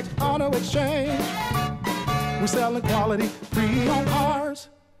 Direct Auto Exchange. We're selling quality pre-owned cars.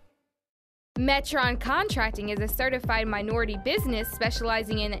 Metron Contracting is a certified minority business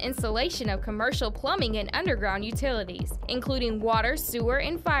specializing in the installation of commercial plumbing and underground utilities, including water, sewer,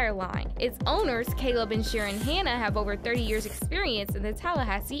 and fire line. Its owners, Caleb and Sharon Hanna, have over 30 years experience in the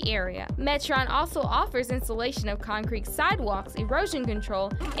Tallahassee area. Metron also offers installation of concrete sidewalks, erosion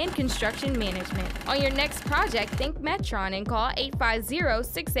control, and construction management. On your next project, think Metron and call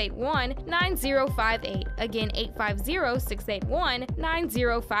 850-681-9058. Again,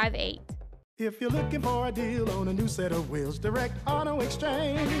 850-681-9058. If you're looking for a deal on a new set of wheels, Direct Auto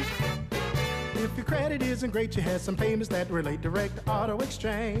Exchange. If your credit isn't great, you had some payments that relate, Direct Auto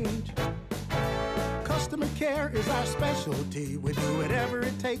Exchange. Customer care is our specialty. We do whatever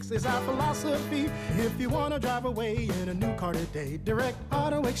it takes is our philosophy. If you want to drive away in a new car today, Direct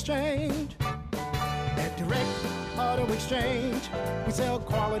Auto Exchange. At Direct Auto Exchange, we sell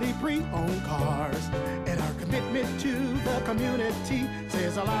quality pre-owned cars. And our commitment to the community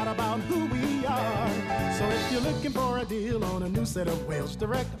says a lot about who we are. So if you're looking for a deal on a new set of wheels,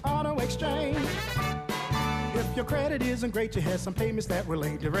 Direct Auto Exchange. If your credit isn't great, you had some payments that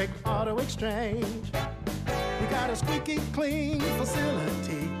relate, Direct Auto Exchange. We got a squeaky clean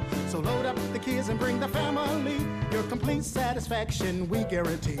facility, so load up the kids and bring the family. Your complete satisfaction we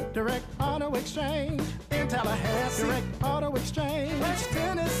guarantee. Direct Auto Exchange. In Tallahassee, Direct Auto Exchange. West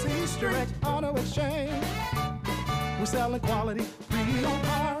Tennessee, Direct Auto Exchange. We're selling quality pre-owned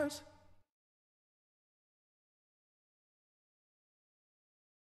cars.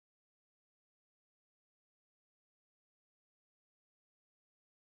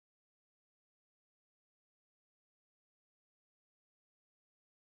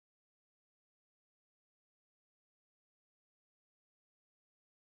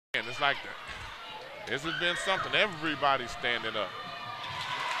 And it's like that. This has been something. Everybody's standing up.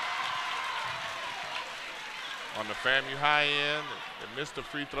 On the FAMU High end, they missed the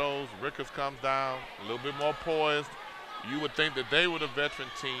free throws. Rickards comes down, a little bit more poised. You would think that they were the veteran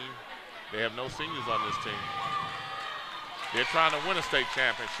team. They have no seniors on this team. They're trying to win a state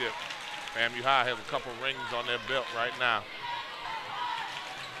championship. FAMU High has a couple rings on their belt right now.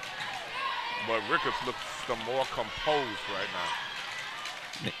 But Rickards looks some more composed right now.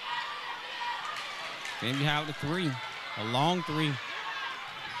 FAMU High with a three, a long three.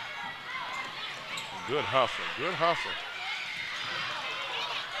 Good hustle, good hustle.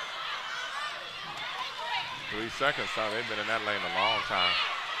 3 seconds, son. They've been in that lane a long time.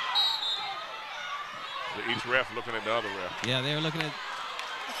 Each ref looking at the other ref. Yeah, they were looking at.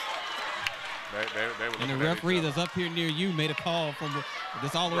 They were looking and the referee that's up here near you made a call from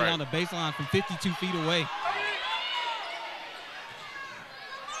this all the way down the baseline from 52 feet away.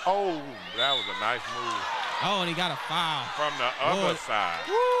 Oh, that was a nice move. Oh, and he got a foul. From the other side.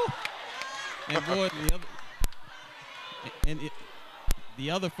 Woo! And boy, the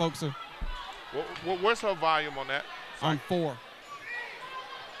other folks are. What's her volume on that? On 4.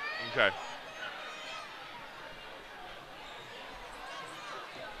 Okay.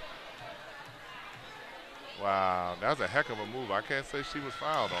 Wow, that was a heck of a move. I can't say she was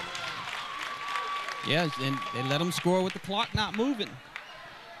fouled on it. Yeah, and they let them score with the clock not moving.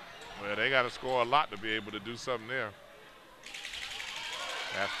 Well, they got to score a lot to be able to do something there.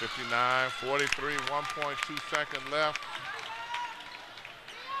 That's 59-43, 1.2 seconds left.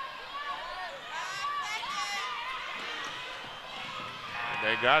 And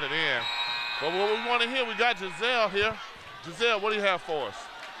they got it in. But what we want to hear, we got Giselle here. Giselle, what do you have for us?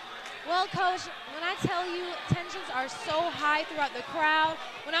 Well, Coach, when I tell you tensions are so high throughout the crowd,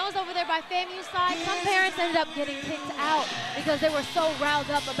 when I was over there by FAMU side, some parents ended up getting kicked out because they were so riled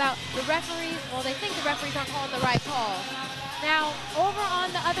up about the referees. Well, they think the referees aren't calling the right call. Now, over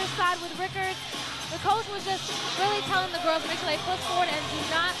on the other side with Rickards, the coach was just really telling the girls to make sure they push forward and do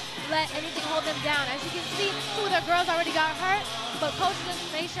not let anything hold them down. As you can see, 2 of their girls already got hurt, but coach just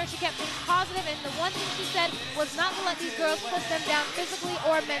made sure she kept things positive, and the one thing she said was not to let these girls push them down physically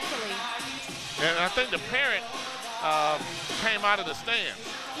or mentally. And I think the parent came out of the stands.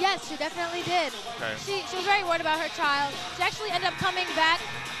 Yes, she definitely did. Okay. She was very worried about her child. She actually ended up coming back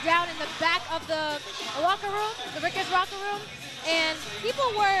down in the back of the locker room, the Rickards locker room, and people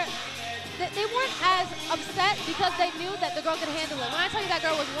were, they weren't as upset because they knew that the girl could handle it. When I tell you that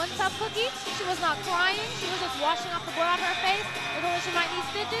girl was one tough cookie, she was not crying. She was just washing off the blood on her face. They told her she might need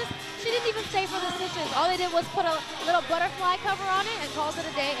stitches. She didn't even stay for the stitches. All they did was put a little butterfly cover on it and calls it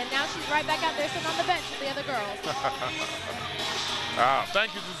a day, and now she's right back out there sitting on the bench with the other girls.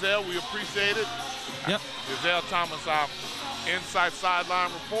 Thank you, Giselle. We appreciate it. Yep. Giselle Thomas, our Inside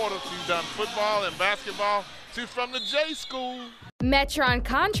Sideline reporter. She's done football and basketball. She's from the J School. Metron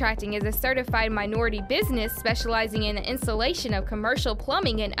Contracting is a certified minority business specializing in the installation of commercial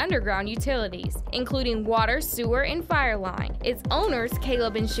plumbing and underground utilities, including water, sewer, and fire line. Its owners,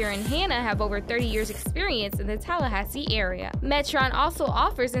 Caleb and Sharon Hanna, have over 30 years experience in the Tallahassee area. Metron also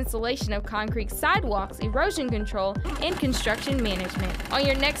offers installation of concrete sidewalks, erosion control, and construction management. On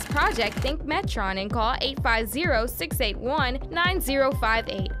your next project, think Metron and call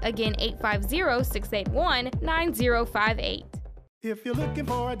 850-681-9058. Again, 850-681-9058. If you're looking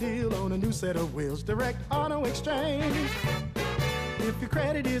for a deal on a new set of wheels, Direct Auto Exchange. If your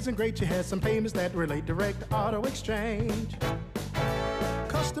credit isn't great, you have some payments that relate, Direct Auto Exchange.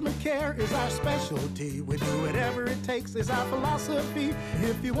 Customer care is our specialty. We do whatever it takes is our philosophy.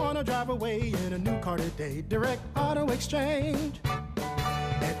 If you want to drive away in a new car today, Direct Auto Exchange.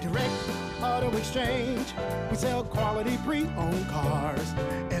 At Direct Auto Exchange, we sell quality pre-owned cars.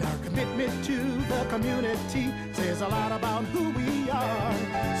 And our commitment to the community says a lot about who we are.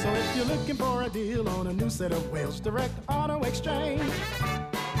 So if you're looking for a deal on a new set of wheels, Direct Auto Exchange.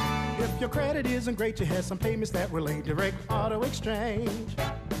 If your credit isn't great, you have some payments that relate, Direct Auto Exchange.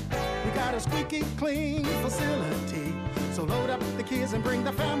 We got a squeaky clean facility, so load up the kids and bring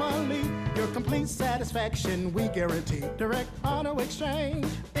the family. Your complete satisfaction we guarantee. Direct Auto Exchange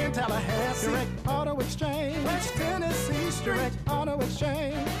in Tallahassee. Direct Auto Exchange, West Tennessee. Direct Auto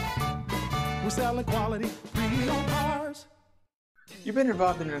Exchange. We're selling quality pre-owned cars. You've been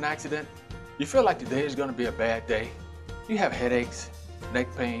involved in an accident? You feel like today is going to be a bad day? You have headaches, neck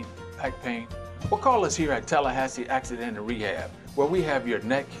pain, back pain? Well, call us here at Tallahassee Accident and Rehab, where we have your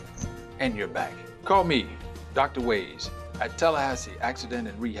neck and your back. Call me, Dr. Ways, at Tallahassee Accident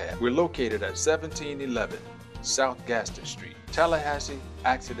and Rehab. We're located at 1711 South Gaston Street. Tallahassee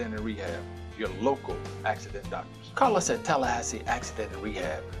Accident and Rehab, your local accident doctors. Call us at Tallahassee Accident and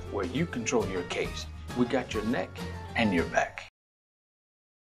Rehab, where you control your case. We got your neck and your back.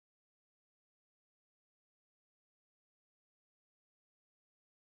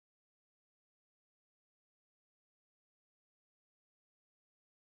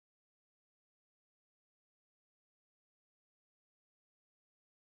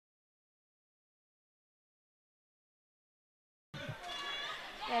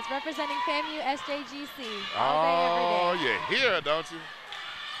 Yes, representing FAMU SJGC. Oh, you hear it, don't you?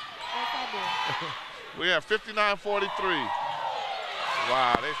 Yes, I do. We have 59-43.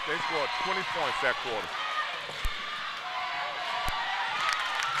 Wow, they scored 20 points that quarter.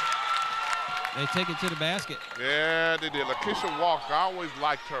 They take it to the basket. Yeah, they did. Lakeisha Walker, I always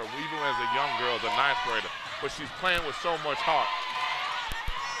liked her, even as a young girl, the 9th grader, but she's playing with so much heart.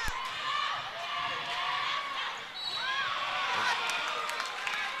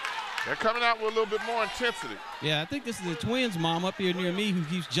 They're coming out with a little bit more intensity. Yeah, I think this is the twins' mom up here near me who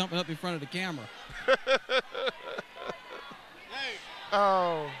keeps jumping up in front of the camera.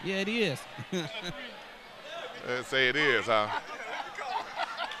 Oh. Yeah, it is. Let's say it is, huh?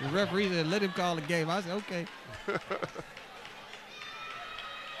 The referee said, let him call the game. I said, okay.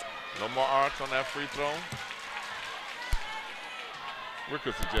 No more arcs on that free throw.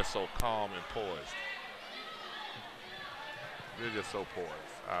 Rickards is just so calm and poised. They're just so poised.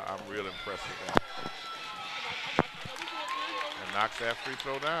 I'm real impressed with them. And knocks that free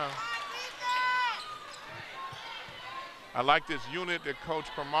throw down. I like this unit that Coach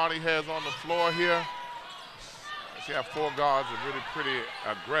Cromartie has on the floor here. She has 4 guards and really pretty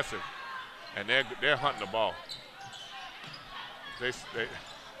aggressive, and they're hunting the ball. There's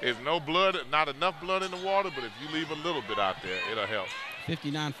no blood, not enough blood in the water, but if you leave a little bit out there, it'll help.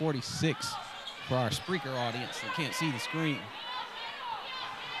 59-46 for our Spreaker audience that can't see the screen.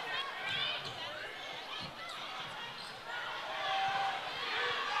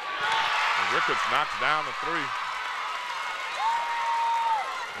 And Rickards knocks down the 3.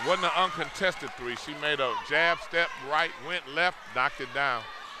 It wasn't an uncontested 3. She made a jab, step right, went left, knocked it down.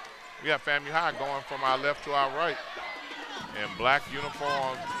 We got FAMU High going from our left to our right. In black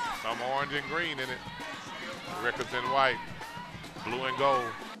uniforms, some orange and green in it. Rickards in white, blue and gold.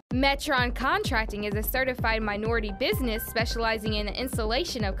 Metron Contracting is a certified minority business specializing in the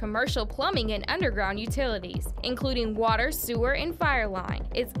installation of commercial plumbing and underground utilities, including water, sewer, and fire line.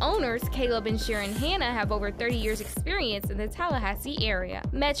 Its owners, Caleb and Sharon Hanna, have over 30 years experience in the Tallahassee area.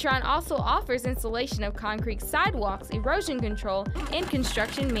 Metron also offers installation of concrete sidewalks, erosion control, and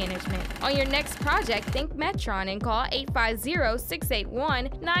construction management. On your next project, think Metron and call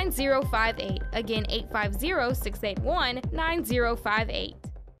 850-681-9058. Again, 850-681-9058.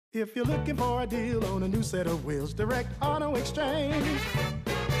 If you're looking for a deal on a new set of wheels, Direct Auto Exchange.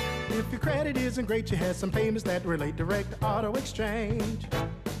 If your credit isn't great, you had some payments that relate, Direct Auto Exchange.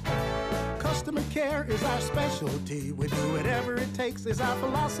 Customer care is our specialty. We do whatever it takes, is our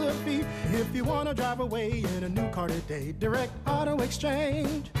philosophy. If you want to drive away in a new car today, Direct Auto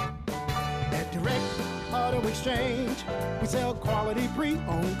Exchange. At Direct Auto Exchange, we sell quality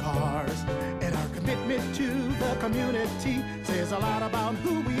pre-owned cars. And our commitment to the community says a lot about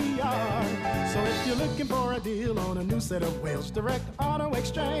who we are. So if you're looking for a deal on a new set of wheels, Direct Auto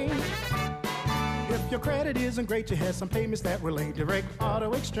Exchange. If your credit isn't great, you have some payments that relate, Direct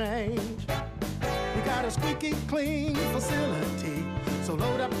Auto Exchange. We got a squeaky clean facility, so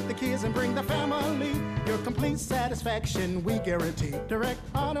load up the kids and bring the family. Your complete satisfaction we guarantee. Direct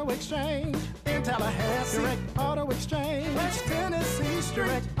Auto Exchange in Tallahassee. Direct Auto Exchange, West Tennessee Street.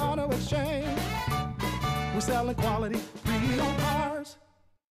 Direct Auto Exchange. We're selling quality pre-owned cars.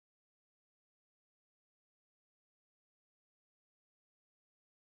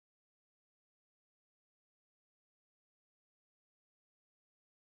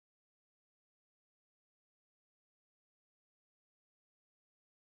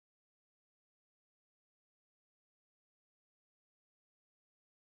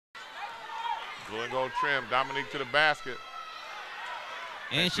 Blue and gold trim, Dominique to the basket.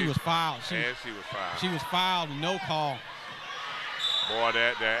 And she was fouled. She was fouled. She was fouled, no call. Boy,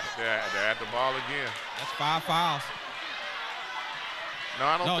 they're at the ball again. That's 5 fouls. No,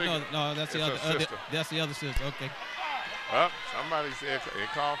 I don't think. No, that's the other. That's the other sister. Okay. Well, somebody said it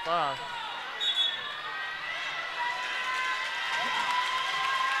called 5.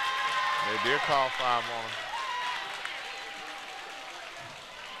 They did call 5 on him.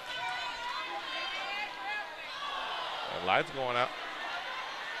 The lights going out.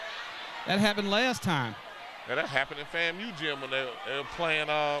 That happened last time. Yeah, that happened in FAMU gym when they were playing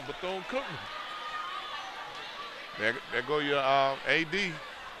Bethune-Cookman. There go your AD,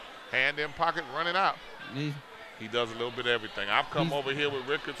 hand in pocket, running out. He does a little bit of everything. I've come over here with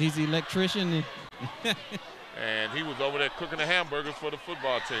Rickards. He's the electrician. And he was over there cooking the hamburgers for the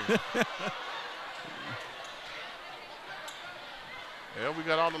football team. Yeah, we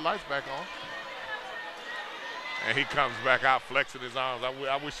got all the lights back on. And he comes back out flexing his arms.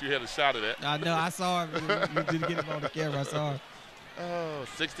 I wish you had a shot of that. I know, I saw him. You didn't get him on the camera, I saw him. Oh,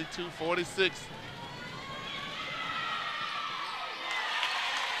 62-46.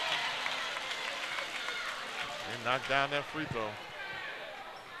 They knocked down that free throw.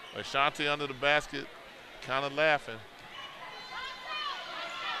 Ashanti under the basket, kind of laughing.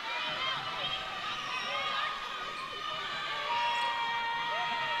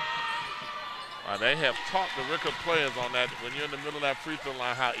 They have taught the Rickards players on that when you're in the middle of that free throw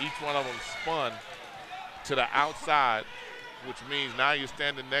line, how each one of them spun to the outside, which means now you're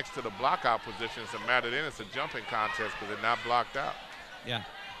standing next to the blockout position. It's a matter then it's a jumping contest because they're not blocked out. Yeah.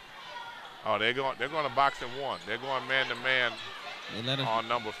 Oh, they're going to box and 1. They're going man to man on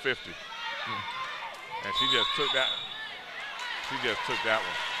number 50. Yeah. And she just took that.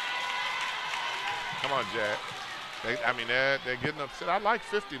 One. Come on, Jack. They're getting upset. I like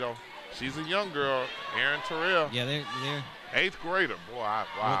 50 though. She's a young girl, Erin Terrell. Yeah, they're 8th grader. Boy, wow.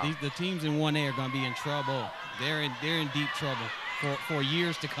 Well, the teams in 1A are going to be in trouble. They're in deep trouble for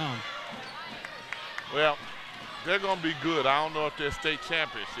years to come. Well, they're going to be good. I don't know if they're state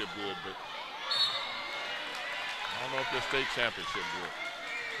championship good, but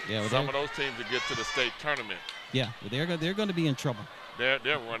Yeah, well, some of those teams that get to the state tournament Yeah, they're going to be in trouble. They're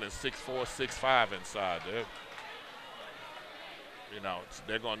running 6'4", 6'5" inside.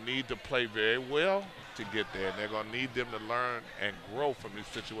 They're going to need to play very well to get there, and they're going to need them to learn and grow from these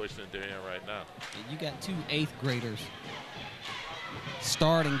situations that they're in right now. You got 2 8th graders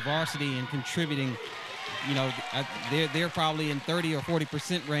starting varsity and contributing. They're probably in 30 or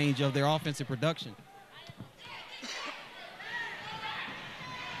 40% range of their offensive production.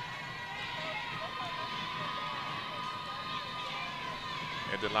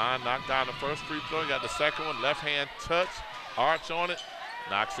 And DeLine knocked down the first free throw. He got the second one, left hand touch, arch on it,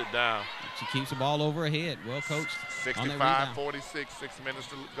 knocks it down. She keeps the ball over her head. Well coached. 65-46, 6 minutes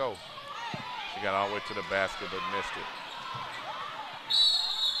to go. She got all the way to the basket but missed it.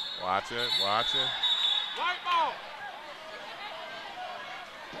 Watch it. White ball.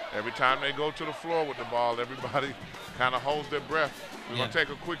 Every time they go to the floor with the ball, everybody kind of holds their breath. We're going to take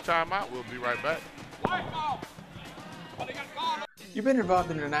a quick timeout. We'll be right back. White ball. You've been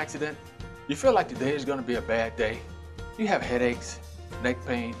involved in an accident? You feel like today is going to be a bad day? You have headaches, neck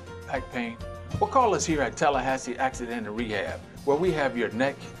pain, back pain? Well, call us here at Tallahassee Accident and Rehab, where we have your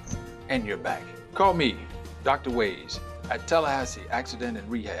neck and your back. Call me, Dr. Ways, at Tallahassee Accident and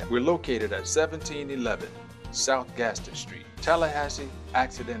Rehab. We're located at 1711 South Gaston Street. Tallahassee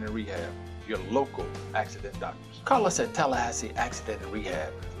Accident and Rehab, your local accident doctors. Call us at Tallahassee Accident and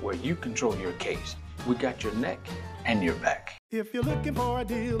Rehab, where you control your case. We got your neck and your back. If you're looking for a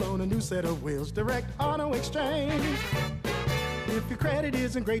deal on a new set of wheels, Direct Auto Exchange. If your credit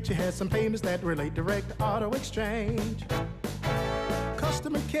isn't great, you have some payments that relate. Direct Auto Exchange.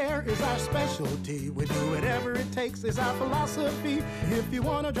 Customer care is our specialty. We do whatever it takes is our philosophy. If you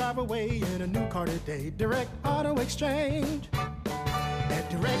want to drive away in a new car today, Direct Auto Exchange. At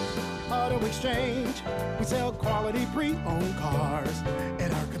Direct Auto Exchange, we sell quality pre-owned cars.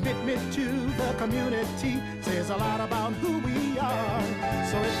 And our commitment to the community says a lot about who we are.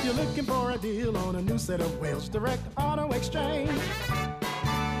 So if you're looking for a deal on a new set of wheels, Direct Auto Exchange.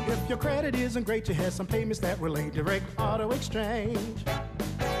 If your credit isn't great, you have some payments that relate. Direct Auto Exchange.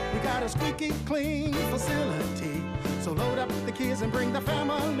 We got a squeaky clean facility, so load up the kids and bring the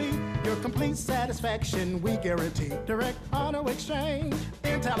family. Your complete satisfaction we guarantee. Direct Auto Exchange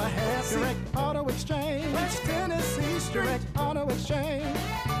in Tallahassee. Direct Auto Exchange, West Tennessee. Direct Auto Exchange.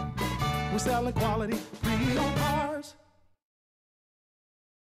 We're selling quality pre-owned cars.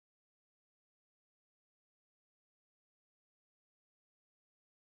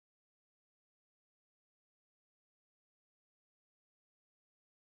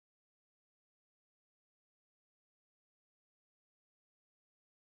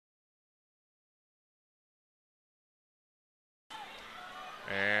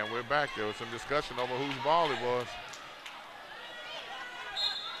 And we're back. There was some discussion over whose ball it was.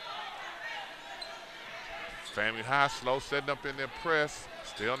 FAMU High slow setting up in their press.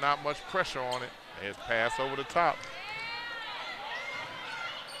 Still not much pressure on it. It's pass over the top.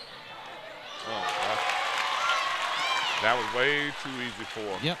 That was way too easy for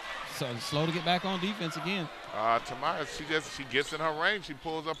her. Yep. So slow to get back on defense again. Tamara, she gets in her range. She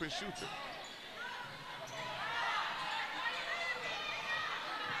pulls up and shoots it.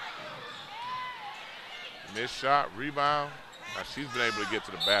 Missed shot, rebound. Now she's been able to get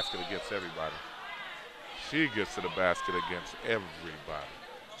to the basket against everybody. She gets to the basket against everybody.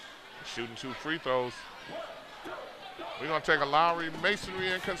 Shooting 2 free throws. We're going to take a Lowry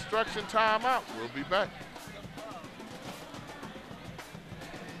Masonry and Construction timeout. We'll be back.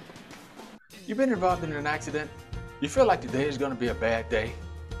 You've been involved in an accident? You feel like today is going to be a bad day?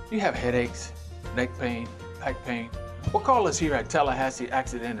 You have headaches, neck pain, back pain? Well, call us here at Tallahassee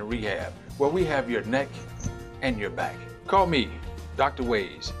Accident and Rehab, where we have your neck and your back. Call me, Dr.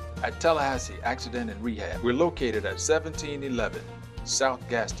 Ways, at Tallahassee Accident and Rehab. We're located at 1711 South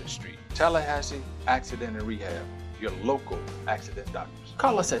Gaston Street. Tallahassee Accident and Rehab, your local accident doctors.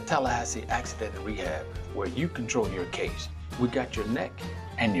 Call us at Tallahassee Accident and Rehab, where you control your case. We got your neck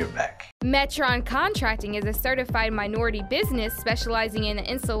and your back. Metron Contracting is a certified minority business specializing in the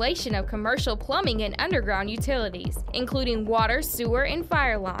installation of commercial plumbing and underground utilities, including water, sewer, and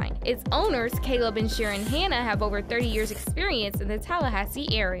fire line. Its owners, Caleb and Sharon Hanna, have over 30 years experience in the Tallahassee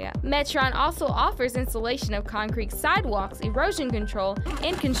area. Metron also offers installation of concrete sidewalks, erosion control,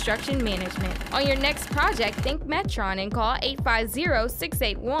 and construction management. On your next project, think Metron and call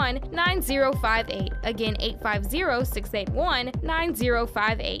 850-681-9058. Again,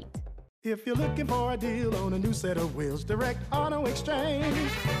 850-681-9058. If you're looking for a deal on a new set of wheels, Direct Auto Exchange.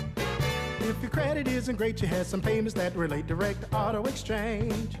 If your credit isn't great, you have some payments that relate. Direct Auto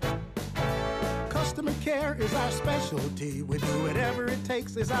Exchange. Customer care is our specialty. We do whatever it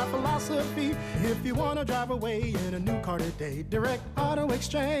takes is our philosophy. If you want to drive away in a new car today, Direct Auto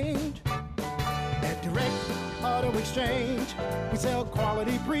Exchange. At Direct Auto Exchange, we sell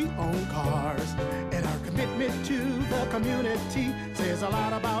quality pre-owned cars. And our commitment to the community says a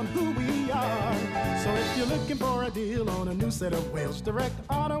lot about who we are. So if you're looking for a deal on a new set of wheels, Direct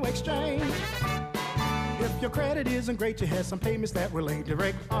Auto Exchange. If your credit isn't great, you have some payments that relate,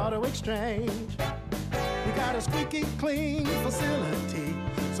 Direct Auto Exchange. We got a squeaky clean facility,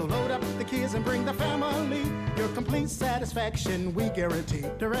 so load up the kids and bring the family. Your complete satisfaction we guarantee.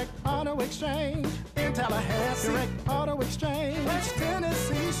 Direct Auto Exchange in Tallahassee. Direct Auto Exchange, West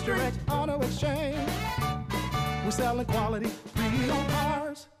Tennessee Street. Direct Auto Exchange. We're selling quality pre-owned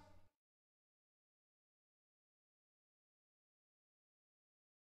cars.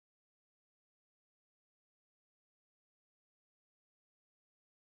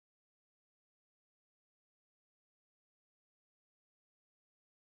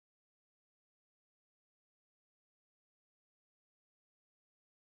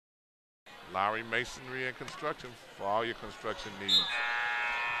 Lowry Masonry and Construction for all your construction needs.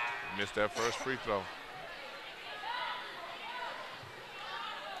 Missed that first free throw.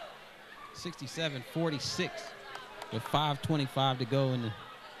 67-46 with 5:25 to go in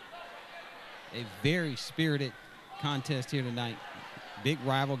a very spirited contest here tonight. Big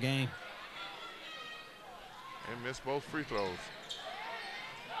rival game. And missed both free throws.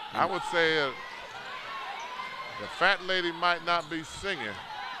 I would say the fat lady might not be singing,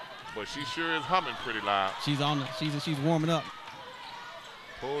 but she sure is humming pretty loud. She's warming up.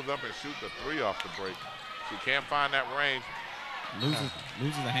 Pulls up and shoots the three off the break. She can't find that range. Loses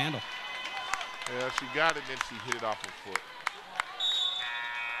the handle. Yeah, she got it, then she hit it off her foot.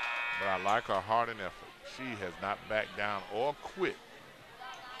 But I like her heart and effort. She has not backed down or quit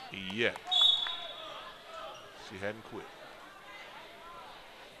yet. She hadn't quit.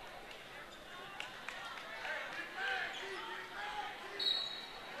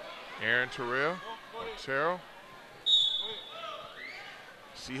 Aaron Terrell.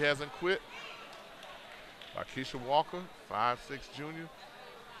 She hasn't quit. Lakeisha Walker, 5'6" junior.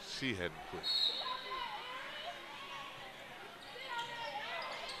 She hadn't quit.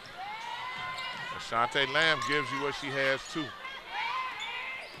 Ashante Lamb gives you what she has too.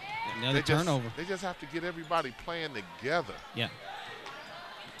 Another turnover. They just have to get everybody playing together. Yeah.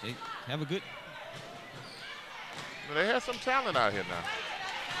 They have a good. They have some talent out here now.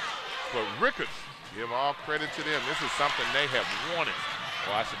 But Rickards, give all credit to them. This is something they have wanted.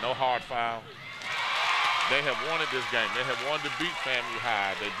 Oh, I said no hard foul. They have wanted this game. They have wanted to beat FAMU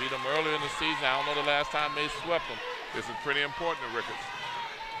High. They beat them earlier in the season. I don't know the last time they swept them. This is pretty important to Rickards.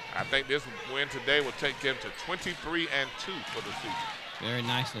 I think this win today will take them to 23-2 for the season. Very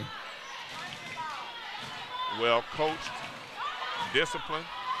nicely. Well coached, disciplined.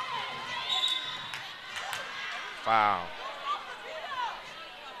 Foul.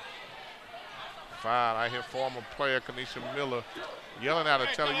 Foul. I hear former player Kanisha Miller yelling at her,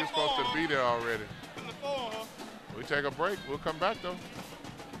 telling you you're supposed to be there already. We take a break. We'll come back though.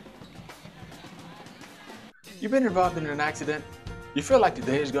 You've been involved in an accident? You feel like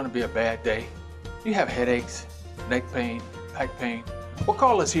today is going to be a bad day? You have headaches, neck pain, back pain? Well,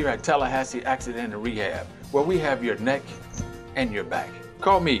 call us here at Tallahassee Accident and Rehab, where we have your neck and your back.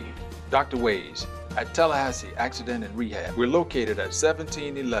 Call me, Dr. Ways, at Tallahassee Accident and Rehab. We're located at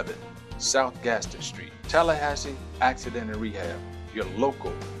 1711 South Gaston Street. Tallahassee Accident and Rehab, your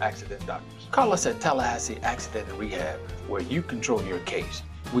local accident doctors. Call us at Tallahassee Accident and Rehab, where you control your case.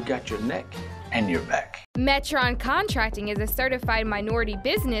 We got your neck and your back. Metron Contracting is a certified minority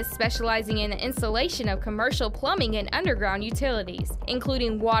business specializing in the installation of commercial plumbing and underground utilities,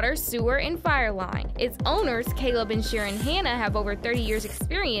 including water, sewer, and fire line. Its owners, Caleb and Sharon Hanna, have over 30 years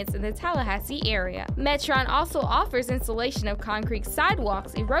experience in the Tallahassee area. Metron also offers installation of concrete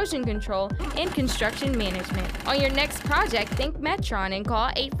sidewalks, erosion control, and construction management. On your next project, think Metron and call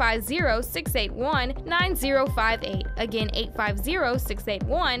 850-681-9058. Again,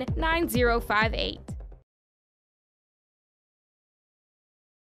 850-681-9058.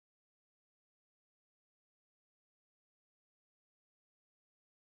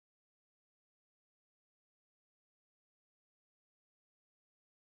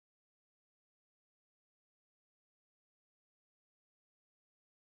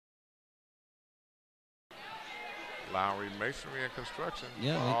 Lowry Masonry and Construction.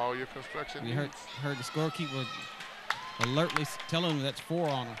 Yeah, for all your construction we needs. heard the scorekeeper alertly telling them that's 4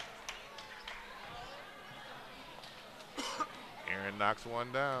 on them. Aaron knocks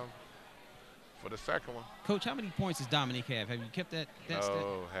one down for the second one. Coach, how many points does Dominique have? Have you kept that stat?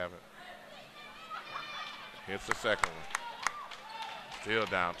 No, haven't. Hits the second one. Still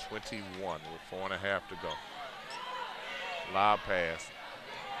down 21 with 4.5 to go. Lob pass.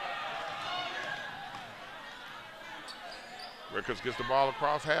 Rickards gets the ball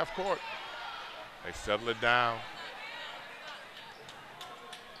across half court. They settle it down.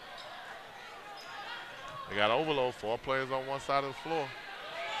 They got overload, 4 players on one side of the floor.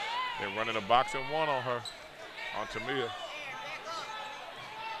 They're running a box and 1 on her, on Tamia.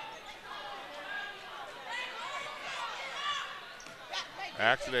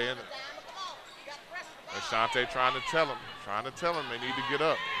 Accident. Ashante trying to tell them they need to get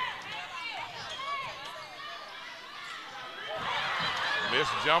up.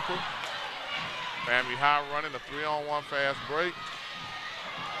 Missed jumper. FAMU High running a 3-on-1 fast break.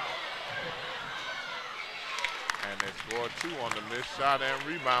 And they scored 2 on the missed shot and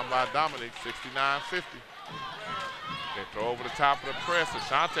rebound by Dominic, 69-50. They throw over the top of the press.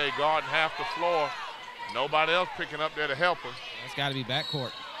 Ashante guarding half the floor. Nobody else picking up there to help him. That's got to be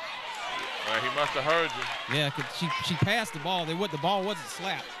backcourt. Well, he must have heard you. Yeah, cause she passed the ball. The ball wasn't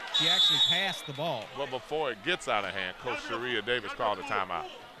slapped. She actually passed the ball. But before it gets out of hand, Coach Sharia Davis called a timeout.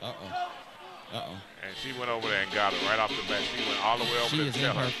 And she went over there and got it right off the bat. She went all the way over she there is to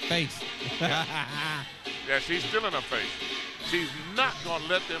tell in her face. Yeah, she's still in her face. She's not going to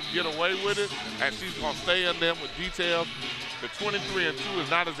let them get away with it, and she's going to stay in them with details. The 23-2 is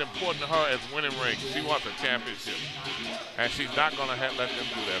not as important to her as winning rings. She wants a championship, and she's not going to let them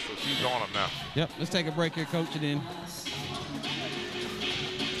do that, so she's on them now. Yep, let's take a break here, Coach, and then.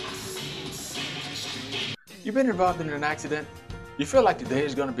 You've been involved in an accident? You feel like today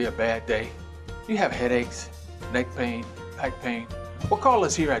is going to be a bad day? You have headaches, neck pain, back pain? Well, call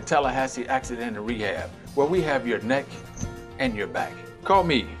us here at Tallahassee Accident and Rehab, where we have your neck and your back. Call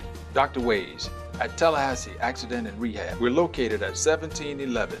me, Dr. Ways, at Tallahassee Accident and Rehab. We're located at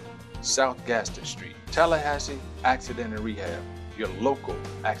 1711 South Gaston Street. Tallahassee Accident and Rehab, your local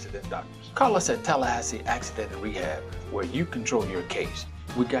accident doctors. Call us at Tallahassee Accident and Rehab, where you control your case.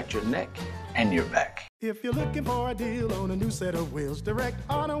 We got your neck and your back. If you're looking for a deal on a new set of wheels, Direct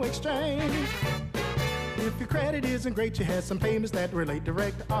Auto Exchange. If your credit isn't great, you have some payments that relate.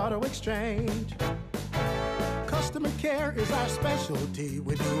 Direct Auto Exchange. Customer care is our specialty.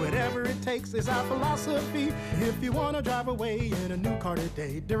 We do whatever it takes, is our philosophy. If you want to drive away in a new car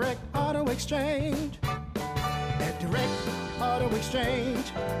today, Direct Auto Exchange. At Direct Auto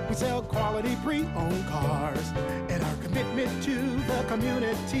Exchange, we sell quality pre-owned cars. And our commitment to the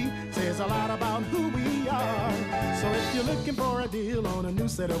community says a lot about who we are. So if you're looking for a deal on a new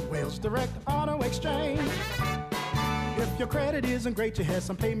set of wheels, Direct Auto Exchange. If your credit isn't great, you have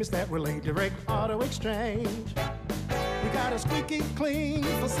some payments that relate. Direct Auto Exchange. We got a squeaky clean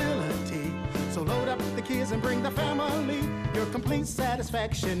facility, so load up the kids and bring the family. Your complete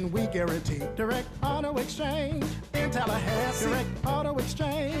satisfaction we guarantee. Direct Auto Exchange in Tallahassee. Direct Auto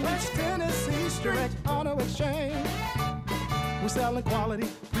Exchange, West Tennessee. Direct Auto Exchange. We're selling quality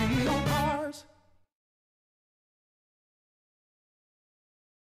pre-owned cars.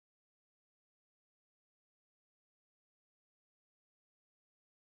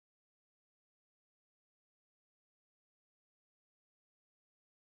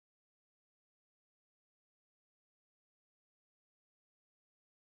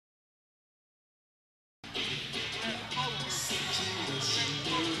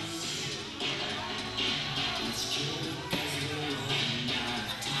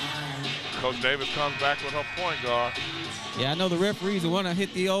 Coach Davis comes back with her point guard. Yeah, I know the referees will want to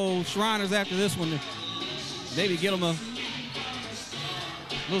hit the old Shriners after this one. Maybe get them a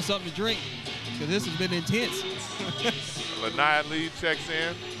little something to drink, because this has been intense. Lanaya Lee checks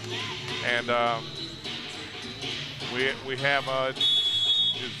in, and we have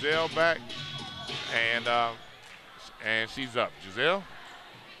Giselle back, and she's up. Giselle?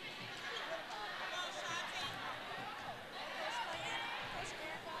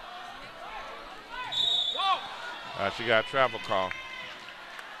 She got a travel call.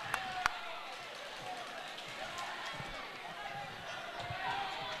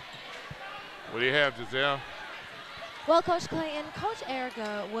 What do you have, Giselle? Well, Coach Clayton, Coach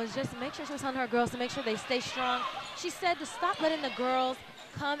Erica was just make sure she was telling her girls to make sure they stay strong. She said to stop letting the girls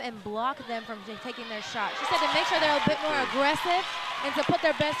come and block them from taking their shot. She said to make sure they're a bit more aggressive and to put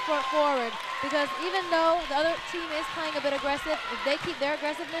their best foot forward, because even though the other team is playing a bit aggressive, if they keep their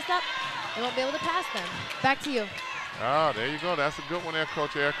aggressiveness up, they won't be able to pass them. Back to you. Oh, there you go. That's a good one there,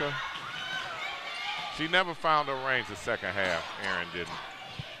 Coach Erica. She never found her range the second half. Aaron didn't.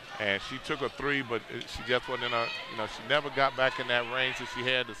 And she took a three, but she just wasn't in her, she never got back in that range that she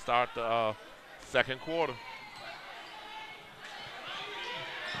had to start the second quarter.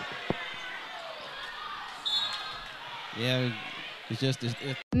 Yeah, it's just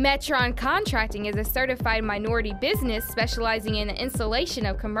Metron Contracting is a certified minority business specializing in the installation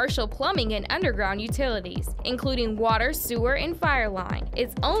of commercial plumbing and underground utilities, including water, sewer, and fire line.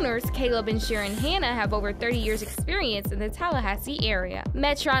 Its owners, Caleb and Sharon Hanna, have over 30 years experience in the Tallahassee area.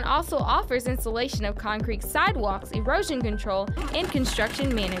 Metron also offers installation of concrete sidewalks, erosion control, and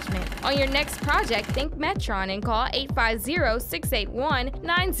construction management. On your next project, think Metron and call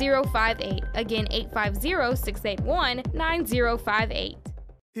 850-681-9058. Again, 850-681-9058.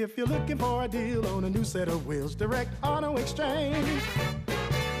 If you're looking for a deal on a new set of wheels, Direct Auto Exchange.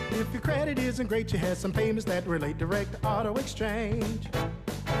 If your credit isn't great, you had some payments that relate, Direct Auto Exchange.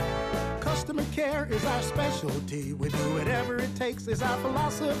 Customer care is our specialty. We do whatever it takes, is our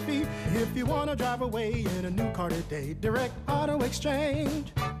philosophy. If you want to drive away in a new car today, Direct Auto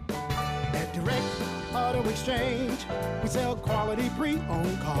Exchange. At Direct Auto Exchange, we sell quality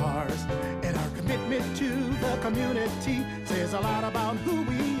pre-owned cars. And our commitment to the community says a lot about who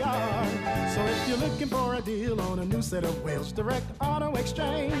we are. So if you're looking for a deal on a new set of wheels, Direct Auto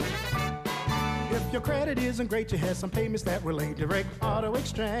Exchange. If your credit isn't great, you have some payments that relate, Direct Auto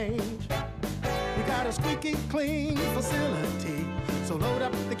Exchange. We got a squeaky clean facility, so load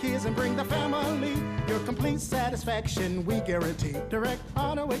up the kids and bring the family. Your complete satisfaction we guarantee. Direct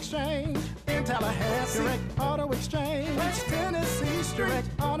Auto Exchange in Tallahassee. Direct Auto Exchange, West Tennessee Street. Direct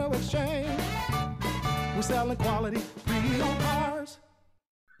Auto Exchange. We're selling quality pre-owned cars.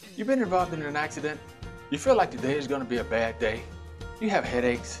 You've been involved in an accident? You feel like today is going to be a bad day? You have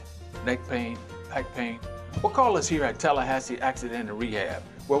headaches, neck pain, back pain? Well, call us here at Tallahassee Accident and Rehab,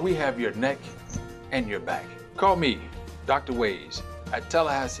 where we have your neck and your back. Call me, Dr. Ways, at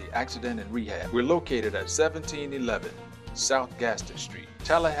Tallahassee Accident and Rehab. We're located at 1711 South Gaston Street.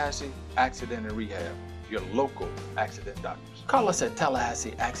 Tallahassee Accident and Rehab, your local accident doctors. Call us at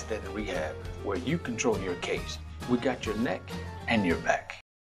Tallahassee Accident and Rehab, where you control your case. We got your neck and your back.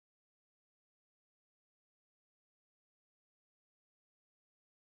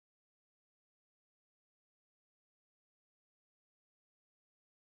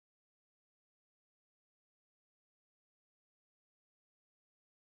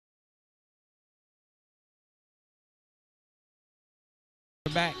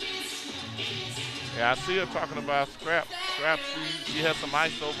 Back. Yeah, I see her talking about Scrap. Scrap, she has some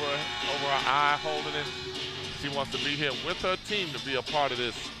ice over her eye, holding it. She wants to be here with her team to be a part of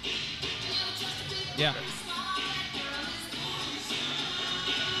this. Yeah.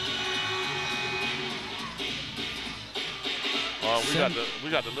 We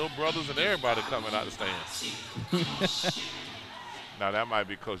got the little brothers and everybody coming out the stands. Now that might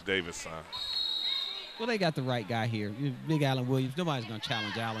be Coach Davis' son. Well, they got the right guy here. Big Alan Williams. Nobody's going to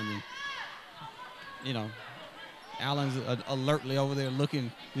challenge Alan. And, you know, Alan's alertly over there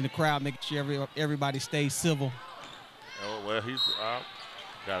looking in the crowd, making sure everybody stays civil. Oh, well, he's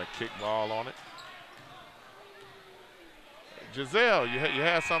got a kick ball on it. Giselle, you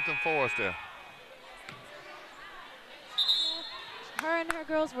had something for us there. Her and her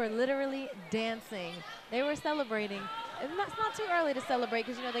girls were literally dancing. They were celebrating. And it's not too early to celebrate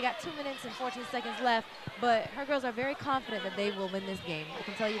because, you know, they got 2 minutes and 14 seconds left. But her girls are very confident that they will win this game. I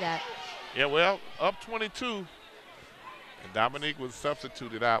can tell you that. Yeah, well, up 22. And Dominique was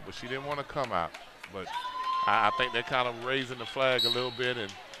substituted out, but she didn't want to come out. But I think they're kind of raising the flag a little bit,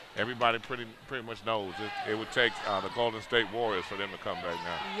 and everybody pretty much knows it would take the Golden State Warriors for them to come back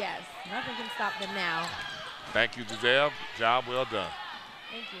now. Yes, nothing can stop them now. Thank you, Giselle. Job well done.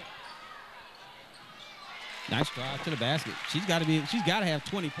 Thank you. Nice drive to the basket. She's got to have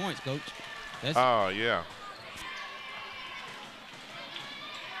 20 points, Coach. Oh, yeah.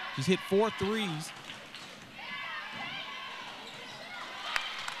 She's hit 4 threes.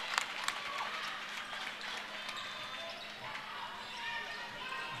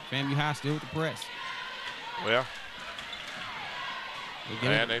 FAMU High still with the press. Well,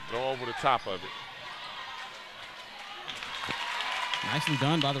 and they throw over the top of it. Nicely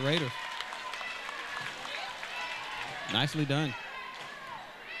done by the Raiders. Nicely done.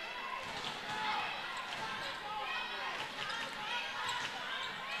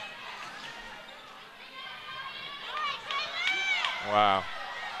 Wow.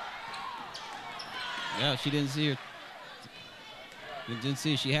 Yeah, she didn't see her. Didn't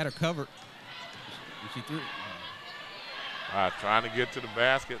see her. She had her covered. She threw. Trying to get to the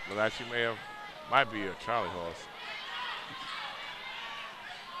basket, but that she might be a Charlie horse.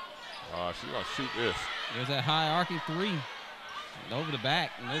 She's going to shoot this. There's that high arcing three. Over the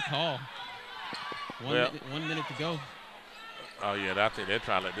back, no call. 1 minute to go. Oh, yeah, I think they're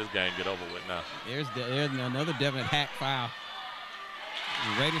trying to let this game get over with now. There's another Devin Hack foul. The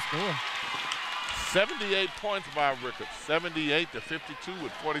Raiders score. 78 points by Rickards, 78-52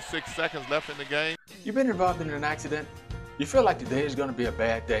 with 46 seconds left in the game. You've been involved in an accident. You feel like today is going to be a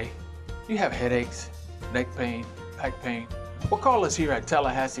bad day. You have headaches, neck pain, back pain. Well, call us here at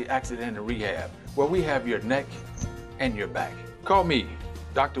Tallahassee Accident and Rehab, where we have your neck and your back. Call me,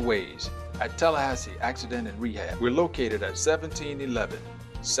 Dr. Ways, at Tallahassee Accident and Rehab. We're located at 1711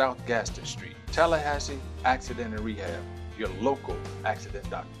 South Gaston Street. Tallahassee Accident and Rehab, your local accident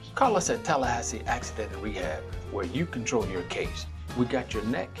doctors. Call us at Tallahassee Accident and Rehab, where you control your case. We got your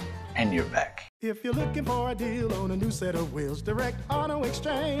neck and your back. If you're looking for a deal on a new set of wheels, Direct Auto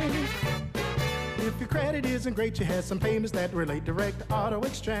Exchange. If your credit isn't great, you have some payments that relate. Direct Auto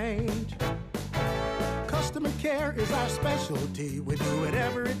Exchange. Customer care is our specialty. We do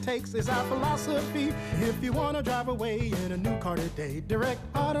whatever it takes, is our philosophy. If you want to drive away in a new car today, Direct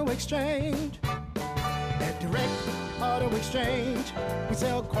Auto Exchange. At Direct Auto Exchange, we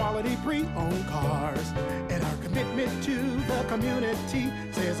sell quality pre-owned cars. And our commitment to the community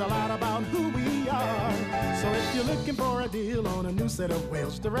says a lot about who we are. So if you're looking for a deal on a new set of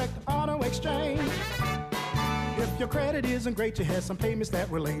wheels, Direct Auto Exchange. If your credit isn't great, you have some payments that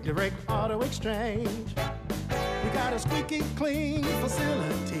relate. Direct Auto Exchange. We got a squeaky clean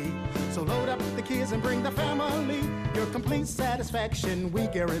facility, so load up the kids and bring the family. Your complete satisfaction we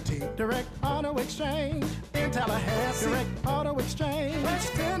guarantee. Direct Auto Exchange in Tallahassee. Direct Auto Exchange,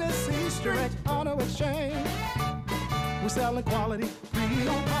 West Tennessee. Direct Auto Exchange. We're selling quality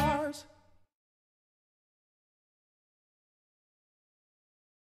pre-owned cars.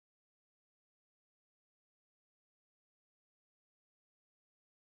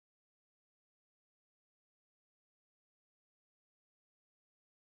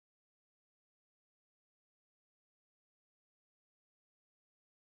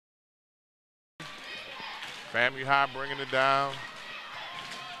 FAMU High bringing it down.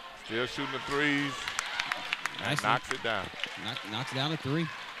 Still shooting the threes. And knocks it down. Knocks down a three.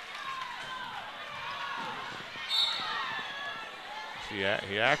 He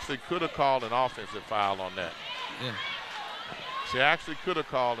actually could have called an offensive foul on that. Yeah. She actually could have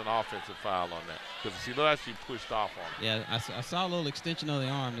called an offensive foul on that because she looked like she pushed off on it. Yeah, I saw a little extension of the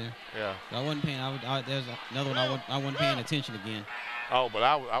arm there. Yeah. So I wasn't paying. There's another one I wasn't paying attention again. Oh, but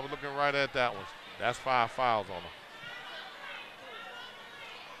I was looking right at that one. That's 5 fouls on her.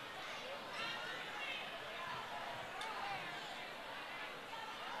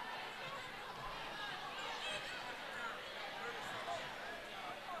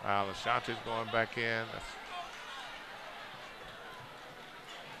 Wow, Ashanti's going back in.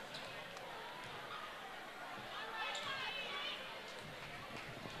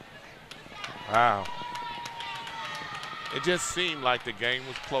 Wow. It just seemed like the game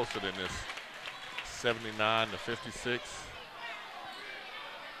was closer than this. 79-56.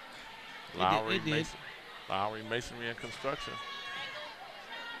 Lowry Masonry and Construction.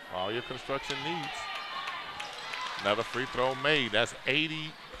 All your construction needs. Another free throw made. That's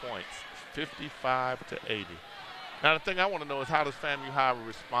 80 points. 55-80. Now the thing I want to know is how does FAMU High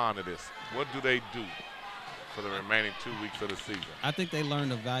respond to this? What do they do for the remaining 2 weeks of the season? I think they learn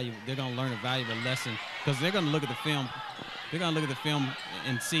the value. They're going to learn a valuable lesson because they're going to look at the film. They're going to look at the film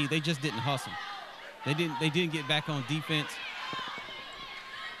and see they just didn't hustle. They didn't get back on defense.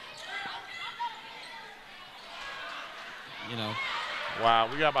 You know. Wow,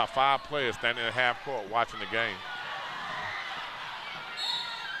 we got about 5 players standing at half court watching the game.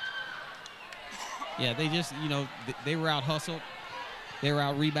 Yeah, they just, they were out hustled. They were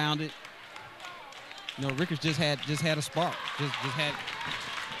out rebounded. Rickards just had a spark. Just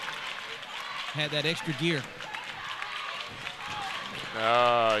had that extra gear.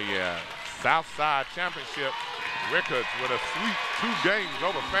 Oh, yeah. Southside Championship, Rickards with a sweep 2 games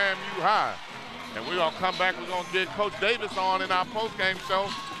over FAMU High. And we're going to come back. We're going to get Coach Davis on in our post-game show,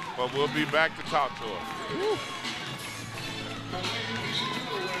 but we'll be back to talk to her.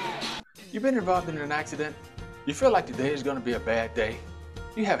 You've been involved in an accident. You feel like today is going to be a bad day.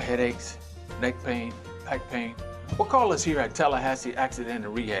 You have headaches, neck pain, back pain. Well, call us here at Tallahassee Accident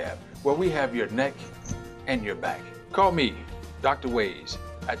and Rehab, where we have your neck and your back. Call me, Dr. Ways,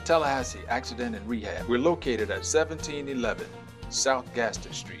 at Tallahassee Accident and Rehab. We're located at 1711 South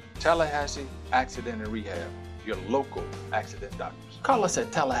Gaston Street. Tallahassee Accident and Rehab, your local accident doctors. Call us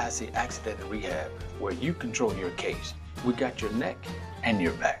at Tallahassee Accident and Rehab, where you control your case. We got your neck and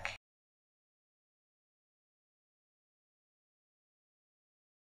your back.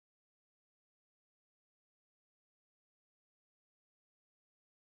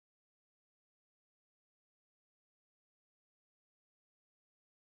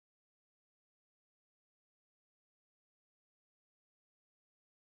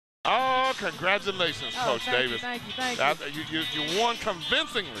 Oh, Well, congratulations, Coach Davis. Thank you. You won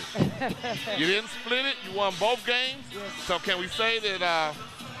convincingly. You didn't split it. You won both games. Yes. So can we say that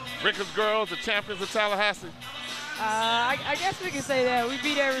Rickards girls are champions of Tallahassee? I guess we can say that. We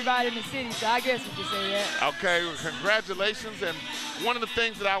beat everybody in the city, so I guess we can say that. Okay, well, congratulations. And one of the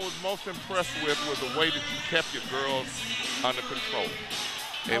things that I was most impressed with was the way that you kept your girls under control.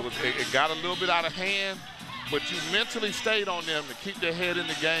 It got a little bit out of hand, but you mentally stayed on them to keep their head in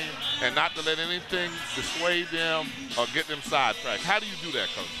the game and not to let anything dissuade them or get them sidetracked. How do you do that,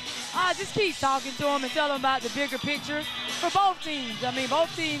 Coach? I just keep talking to them and tell them about the bigger picture for both teams. I mean,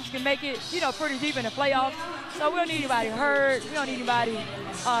 both teams can make it, pretty deep in the playoffs. So we don't need anybody hurt. We don't need anybody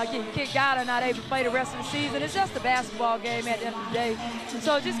getting kicked out or not able to play the rest of the season. It's just a basketball game at the end of the day.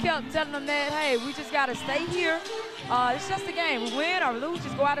 So just kept telling them that, hey, we just got to stay here. It's just a game. We win or lose,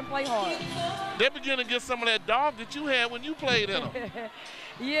 just go out and play hard. They're beginning to get some of that dog that you had when you played in them.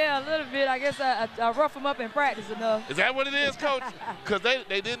 Yeah, a little bit. I guess I rough them up in practice enough. Is that what it is, Coach? Because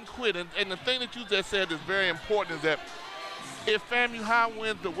they didn't quit. And the thing that you just said is very important is that if FAMU High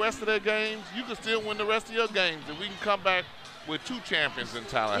wins the rest of their games, you can still win the rest of your games, and we can come back with 2 champions in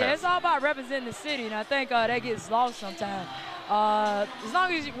Tallahassee. Yeah, it's all about representing the city, and I think that gets lost sometimes. As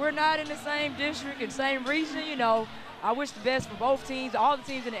long as we're not in the same district and same region, I wish the best for both teams, all the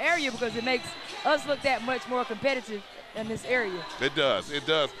teams in the area, because it makes us look that much more competitive in this area. It does.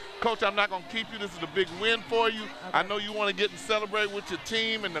 Coach, I'm not going to keep you. This is a big win for you. Okay. I know you want to get and celebrate with your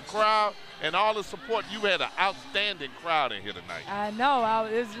team and the crowd and all the support. You had an outstanding crowd in here tonight. I know.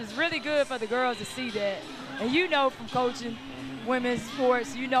 It was really good for the girls to see that. And from coaching women's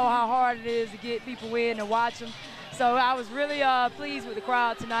sports, how hard it is to get people in and watch them. So I was really pleased with the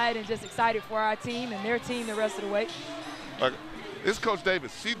crowd tonight and just excited for our team and their team the rest of the way. This is Coach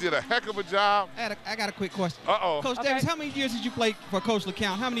Davis. She did a heck of a job. I got a quick question. Uh-oh. Coach Davis, how many years did you play for Coach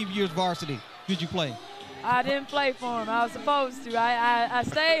LeCount? How many years varsity did you play? I didn't play for him. I was supposed to. I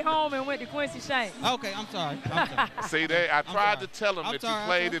stayed home and went to Quincy Shanks. Okay, I'm sorry. See, I tried to tell him that you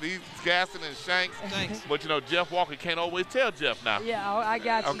played at East Gaston and Shanks. Thanks. But, Jeff Walker can't always tell Jeff now. Yeah, I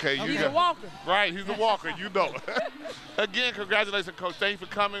got you. Okay, he's a walker. Right, he's a walker, Again, congratulations, Coach. Thank you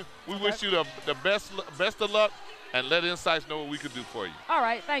for coming. We wish you the best of luck, and let Insights know what we could do for you. All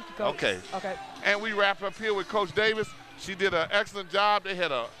right, thank you, Coach. Okay. Okay. And we wrap up here with Coach Davis. She did an excellent job. They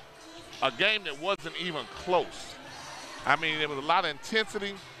had a game that wasn't even close. I mean, there was a lot of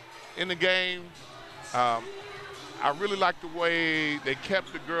intensity in the game. I really liked the way they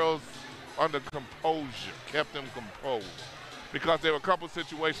kept the girls under composure, kept them composed, because there were a couple of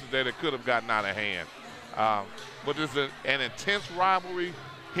situations there that could have gotten out of hand. But there's an intense rivalry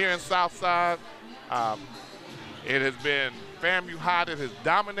here in Southside. It has been FAMU High that has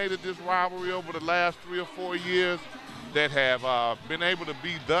dominated this rivalry over the last 3 or 4 years, that have been able to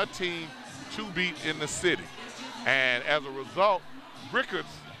be the team to beat in the city. And as a result, Rickards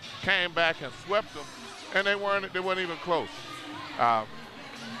came back and swept them, and they weren't even close.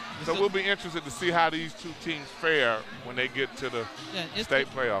 So we'll be interested to see how these 2 teams fare when they get to the state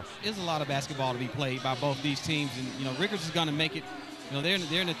playoffs. There's a lot of basketball to be played by both these teams, and Rickards is going to make it. They're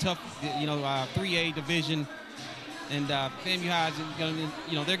in a tough 3A division. And FAMU High is going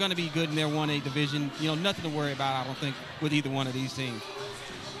to, they're going to be good in their 1A division. Nothing to worry about, I don't think, with either one of these teams.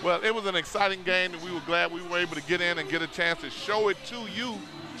 Well, it was an exciting game, and we were glad we were able to get in and get a chance to show it to you,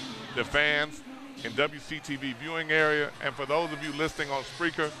 the fans in WCTV viewing area. And for those of you listening on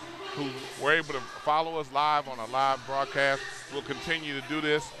Spreaker who were able to follow us live on a live broadcast, we'll continue to do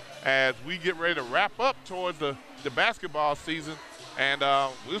this as we get ready to wrap up towards the basketball season. And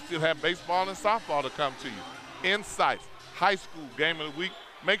we'll still have baseball and softball to come to you. Insights, high school game of the week.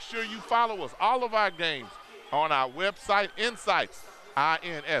 Make sure you follow us. All of our games on our website, Insights,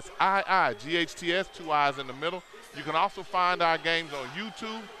 INSiiGHTS, 2 I's in the middle. You can also find our games on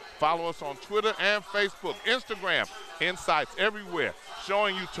YouTube. Follow us on Twitter and Facebook, Instagram, Insights everywhere,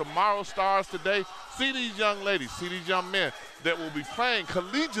 showing you tomorrow's stars today. See these young ladies, see these young men that will be playing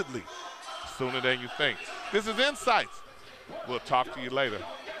collegiately sooner than you think. This is Insights. We'll talk to you later.